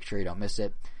Random Time. Make sure you don't miss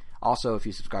it. Also, if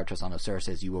you subscribe to us on those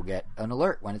services, you will get an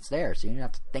alert when it's there, so you don't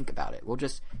have to think about it. We'll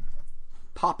just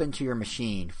pop into your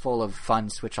machine full of fun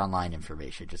Switch Online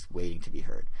information, just waiting to be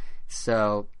heard.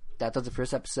 So that does it for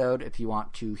this episode. If you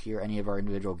want to hear any of our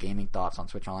individual gaming thoughts on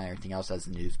Switch Online or anything else as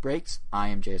the news breaks, I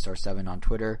am JSR7 on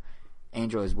Twitter.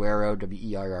 Angel is Wero,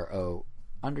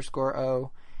 WERRO_O.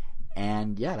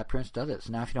 And yeah, that pretty much does it.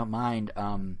 So now if you don't mind,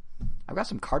 I've got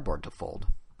some cardboard to fold.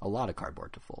 A lot of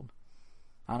cardboard to fold.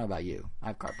 I don't know about you. I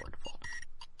have cardboard to fold.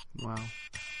 Wow.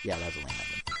 Yeah, that's a lame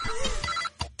ending.